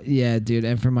 Yeah, dude.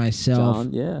 And for myself,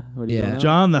 John, yeah. What do you Yeah. know?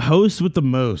 John, the host with the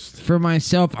most. for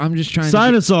myself, I'm just trying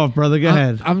Sign to us off, brother. Go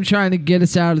ahead. I'm trying to get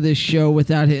us out of this show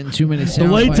without hitting too many The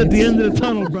sound lights at the bites. end of the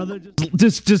tunnel, brother.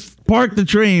 Just park the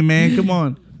train, man. Come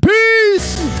on.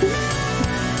 Peace.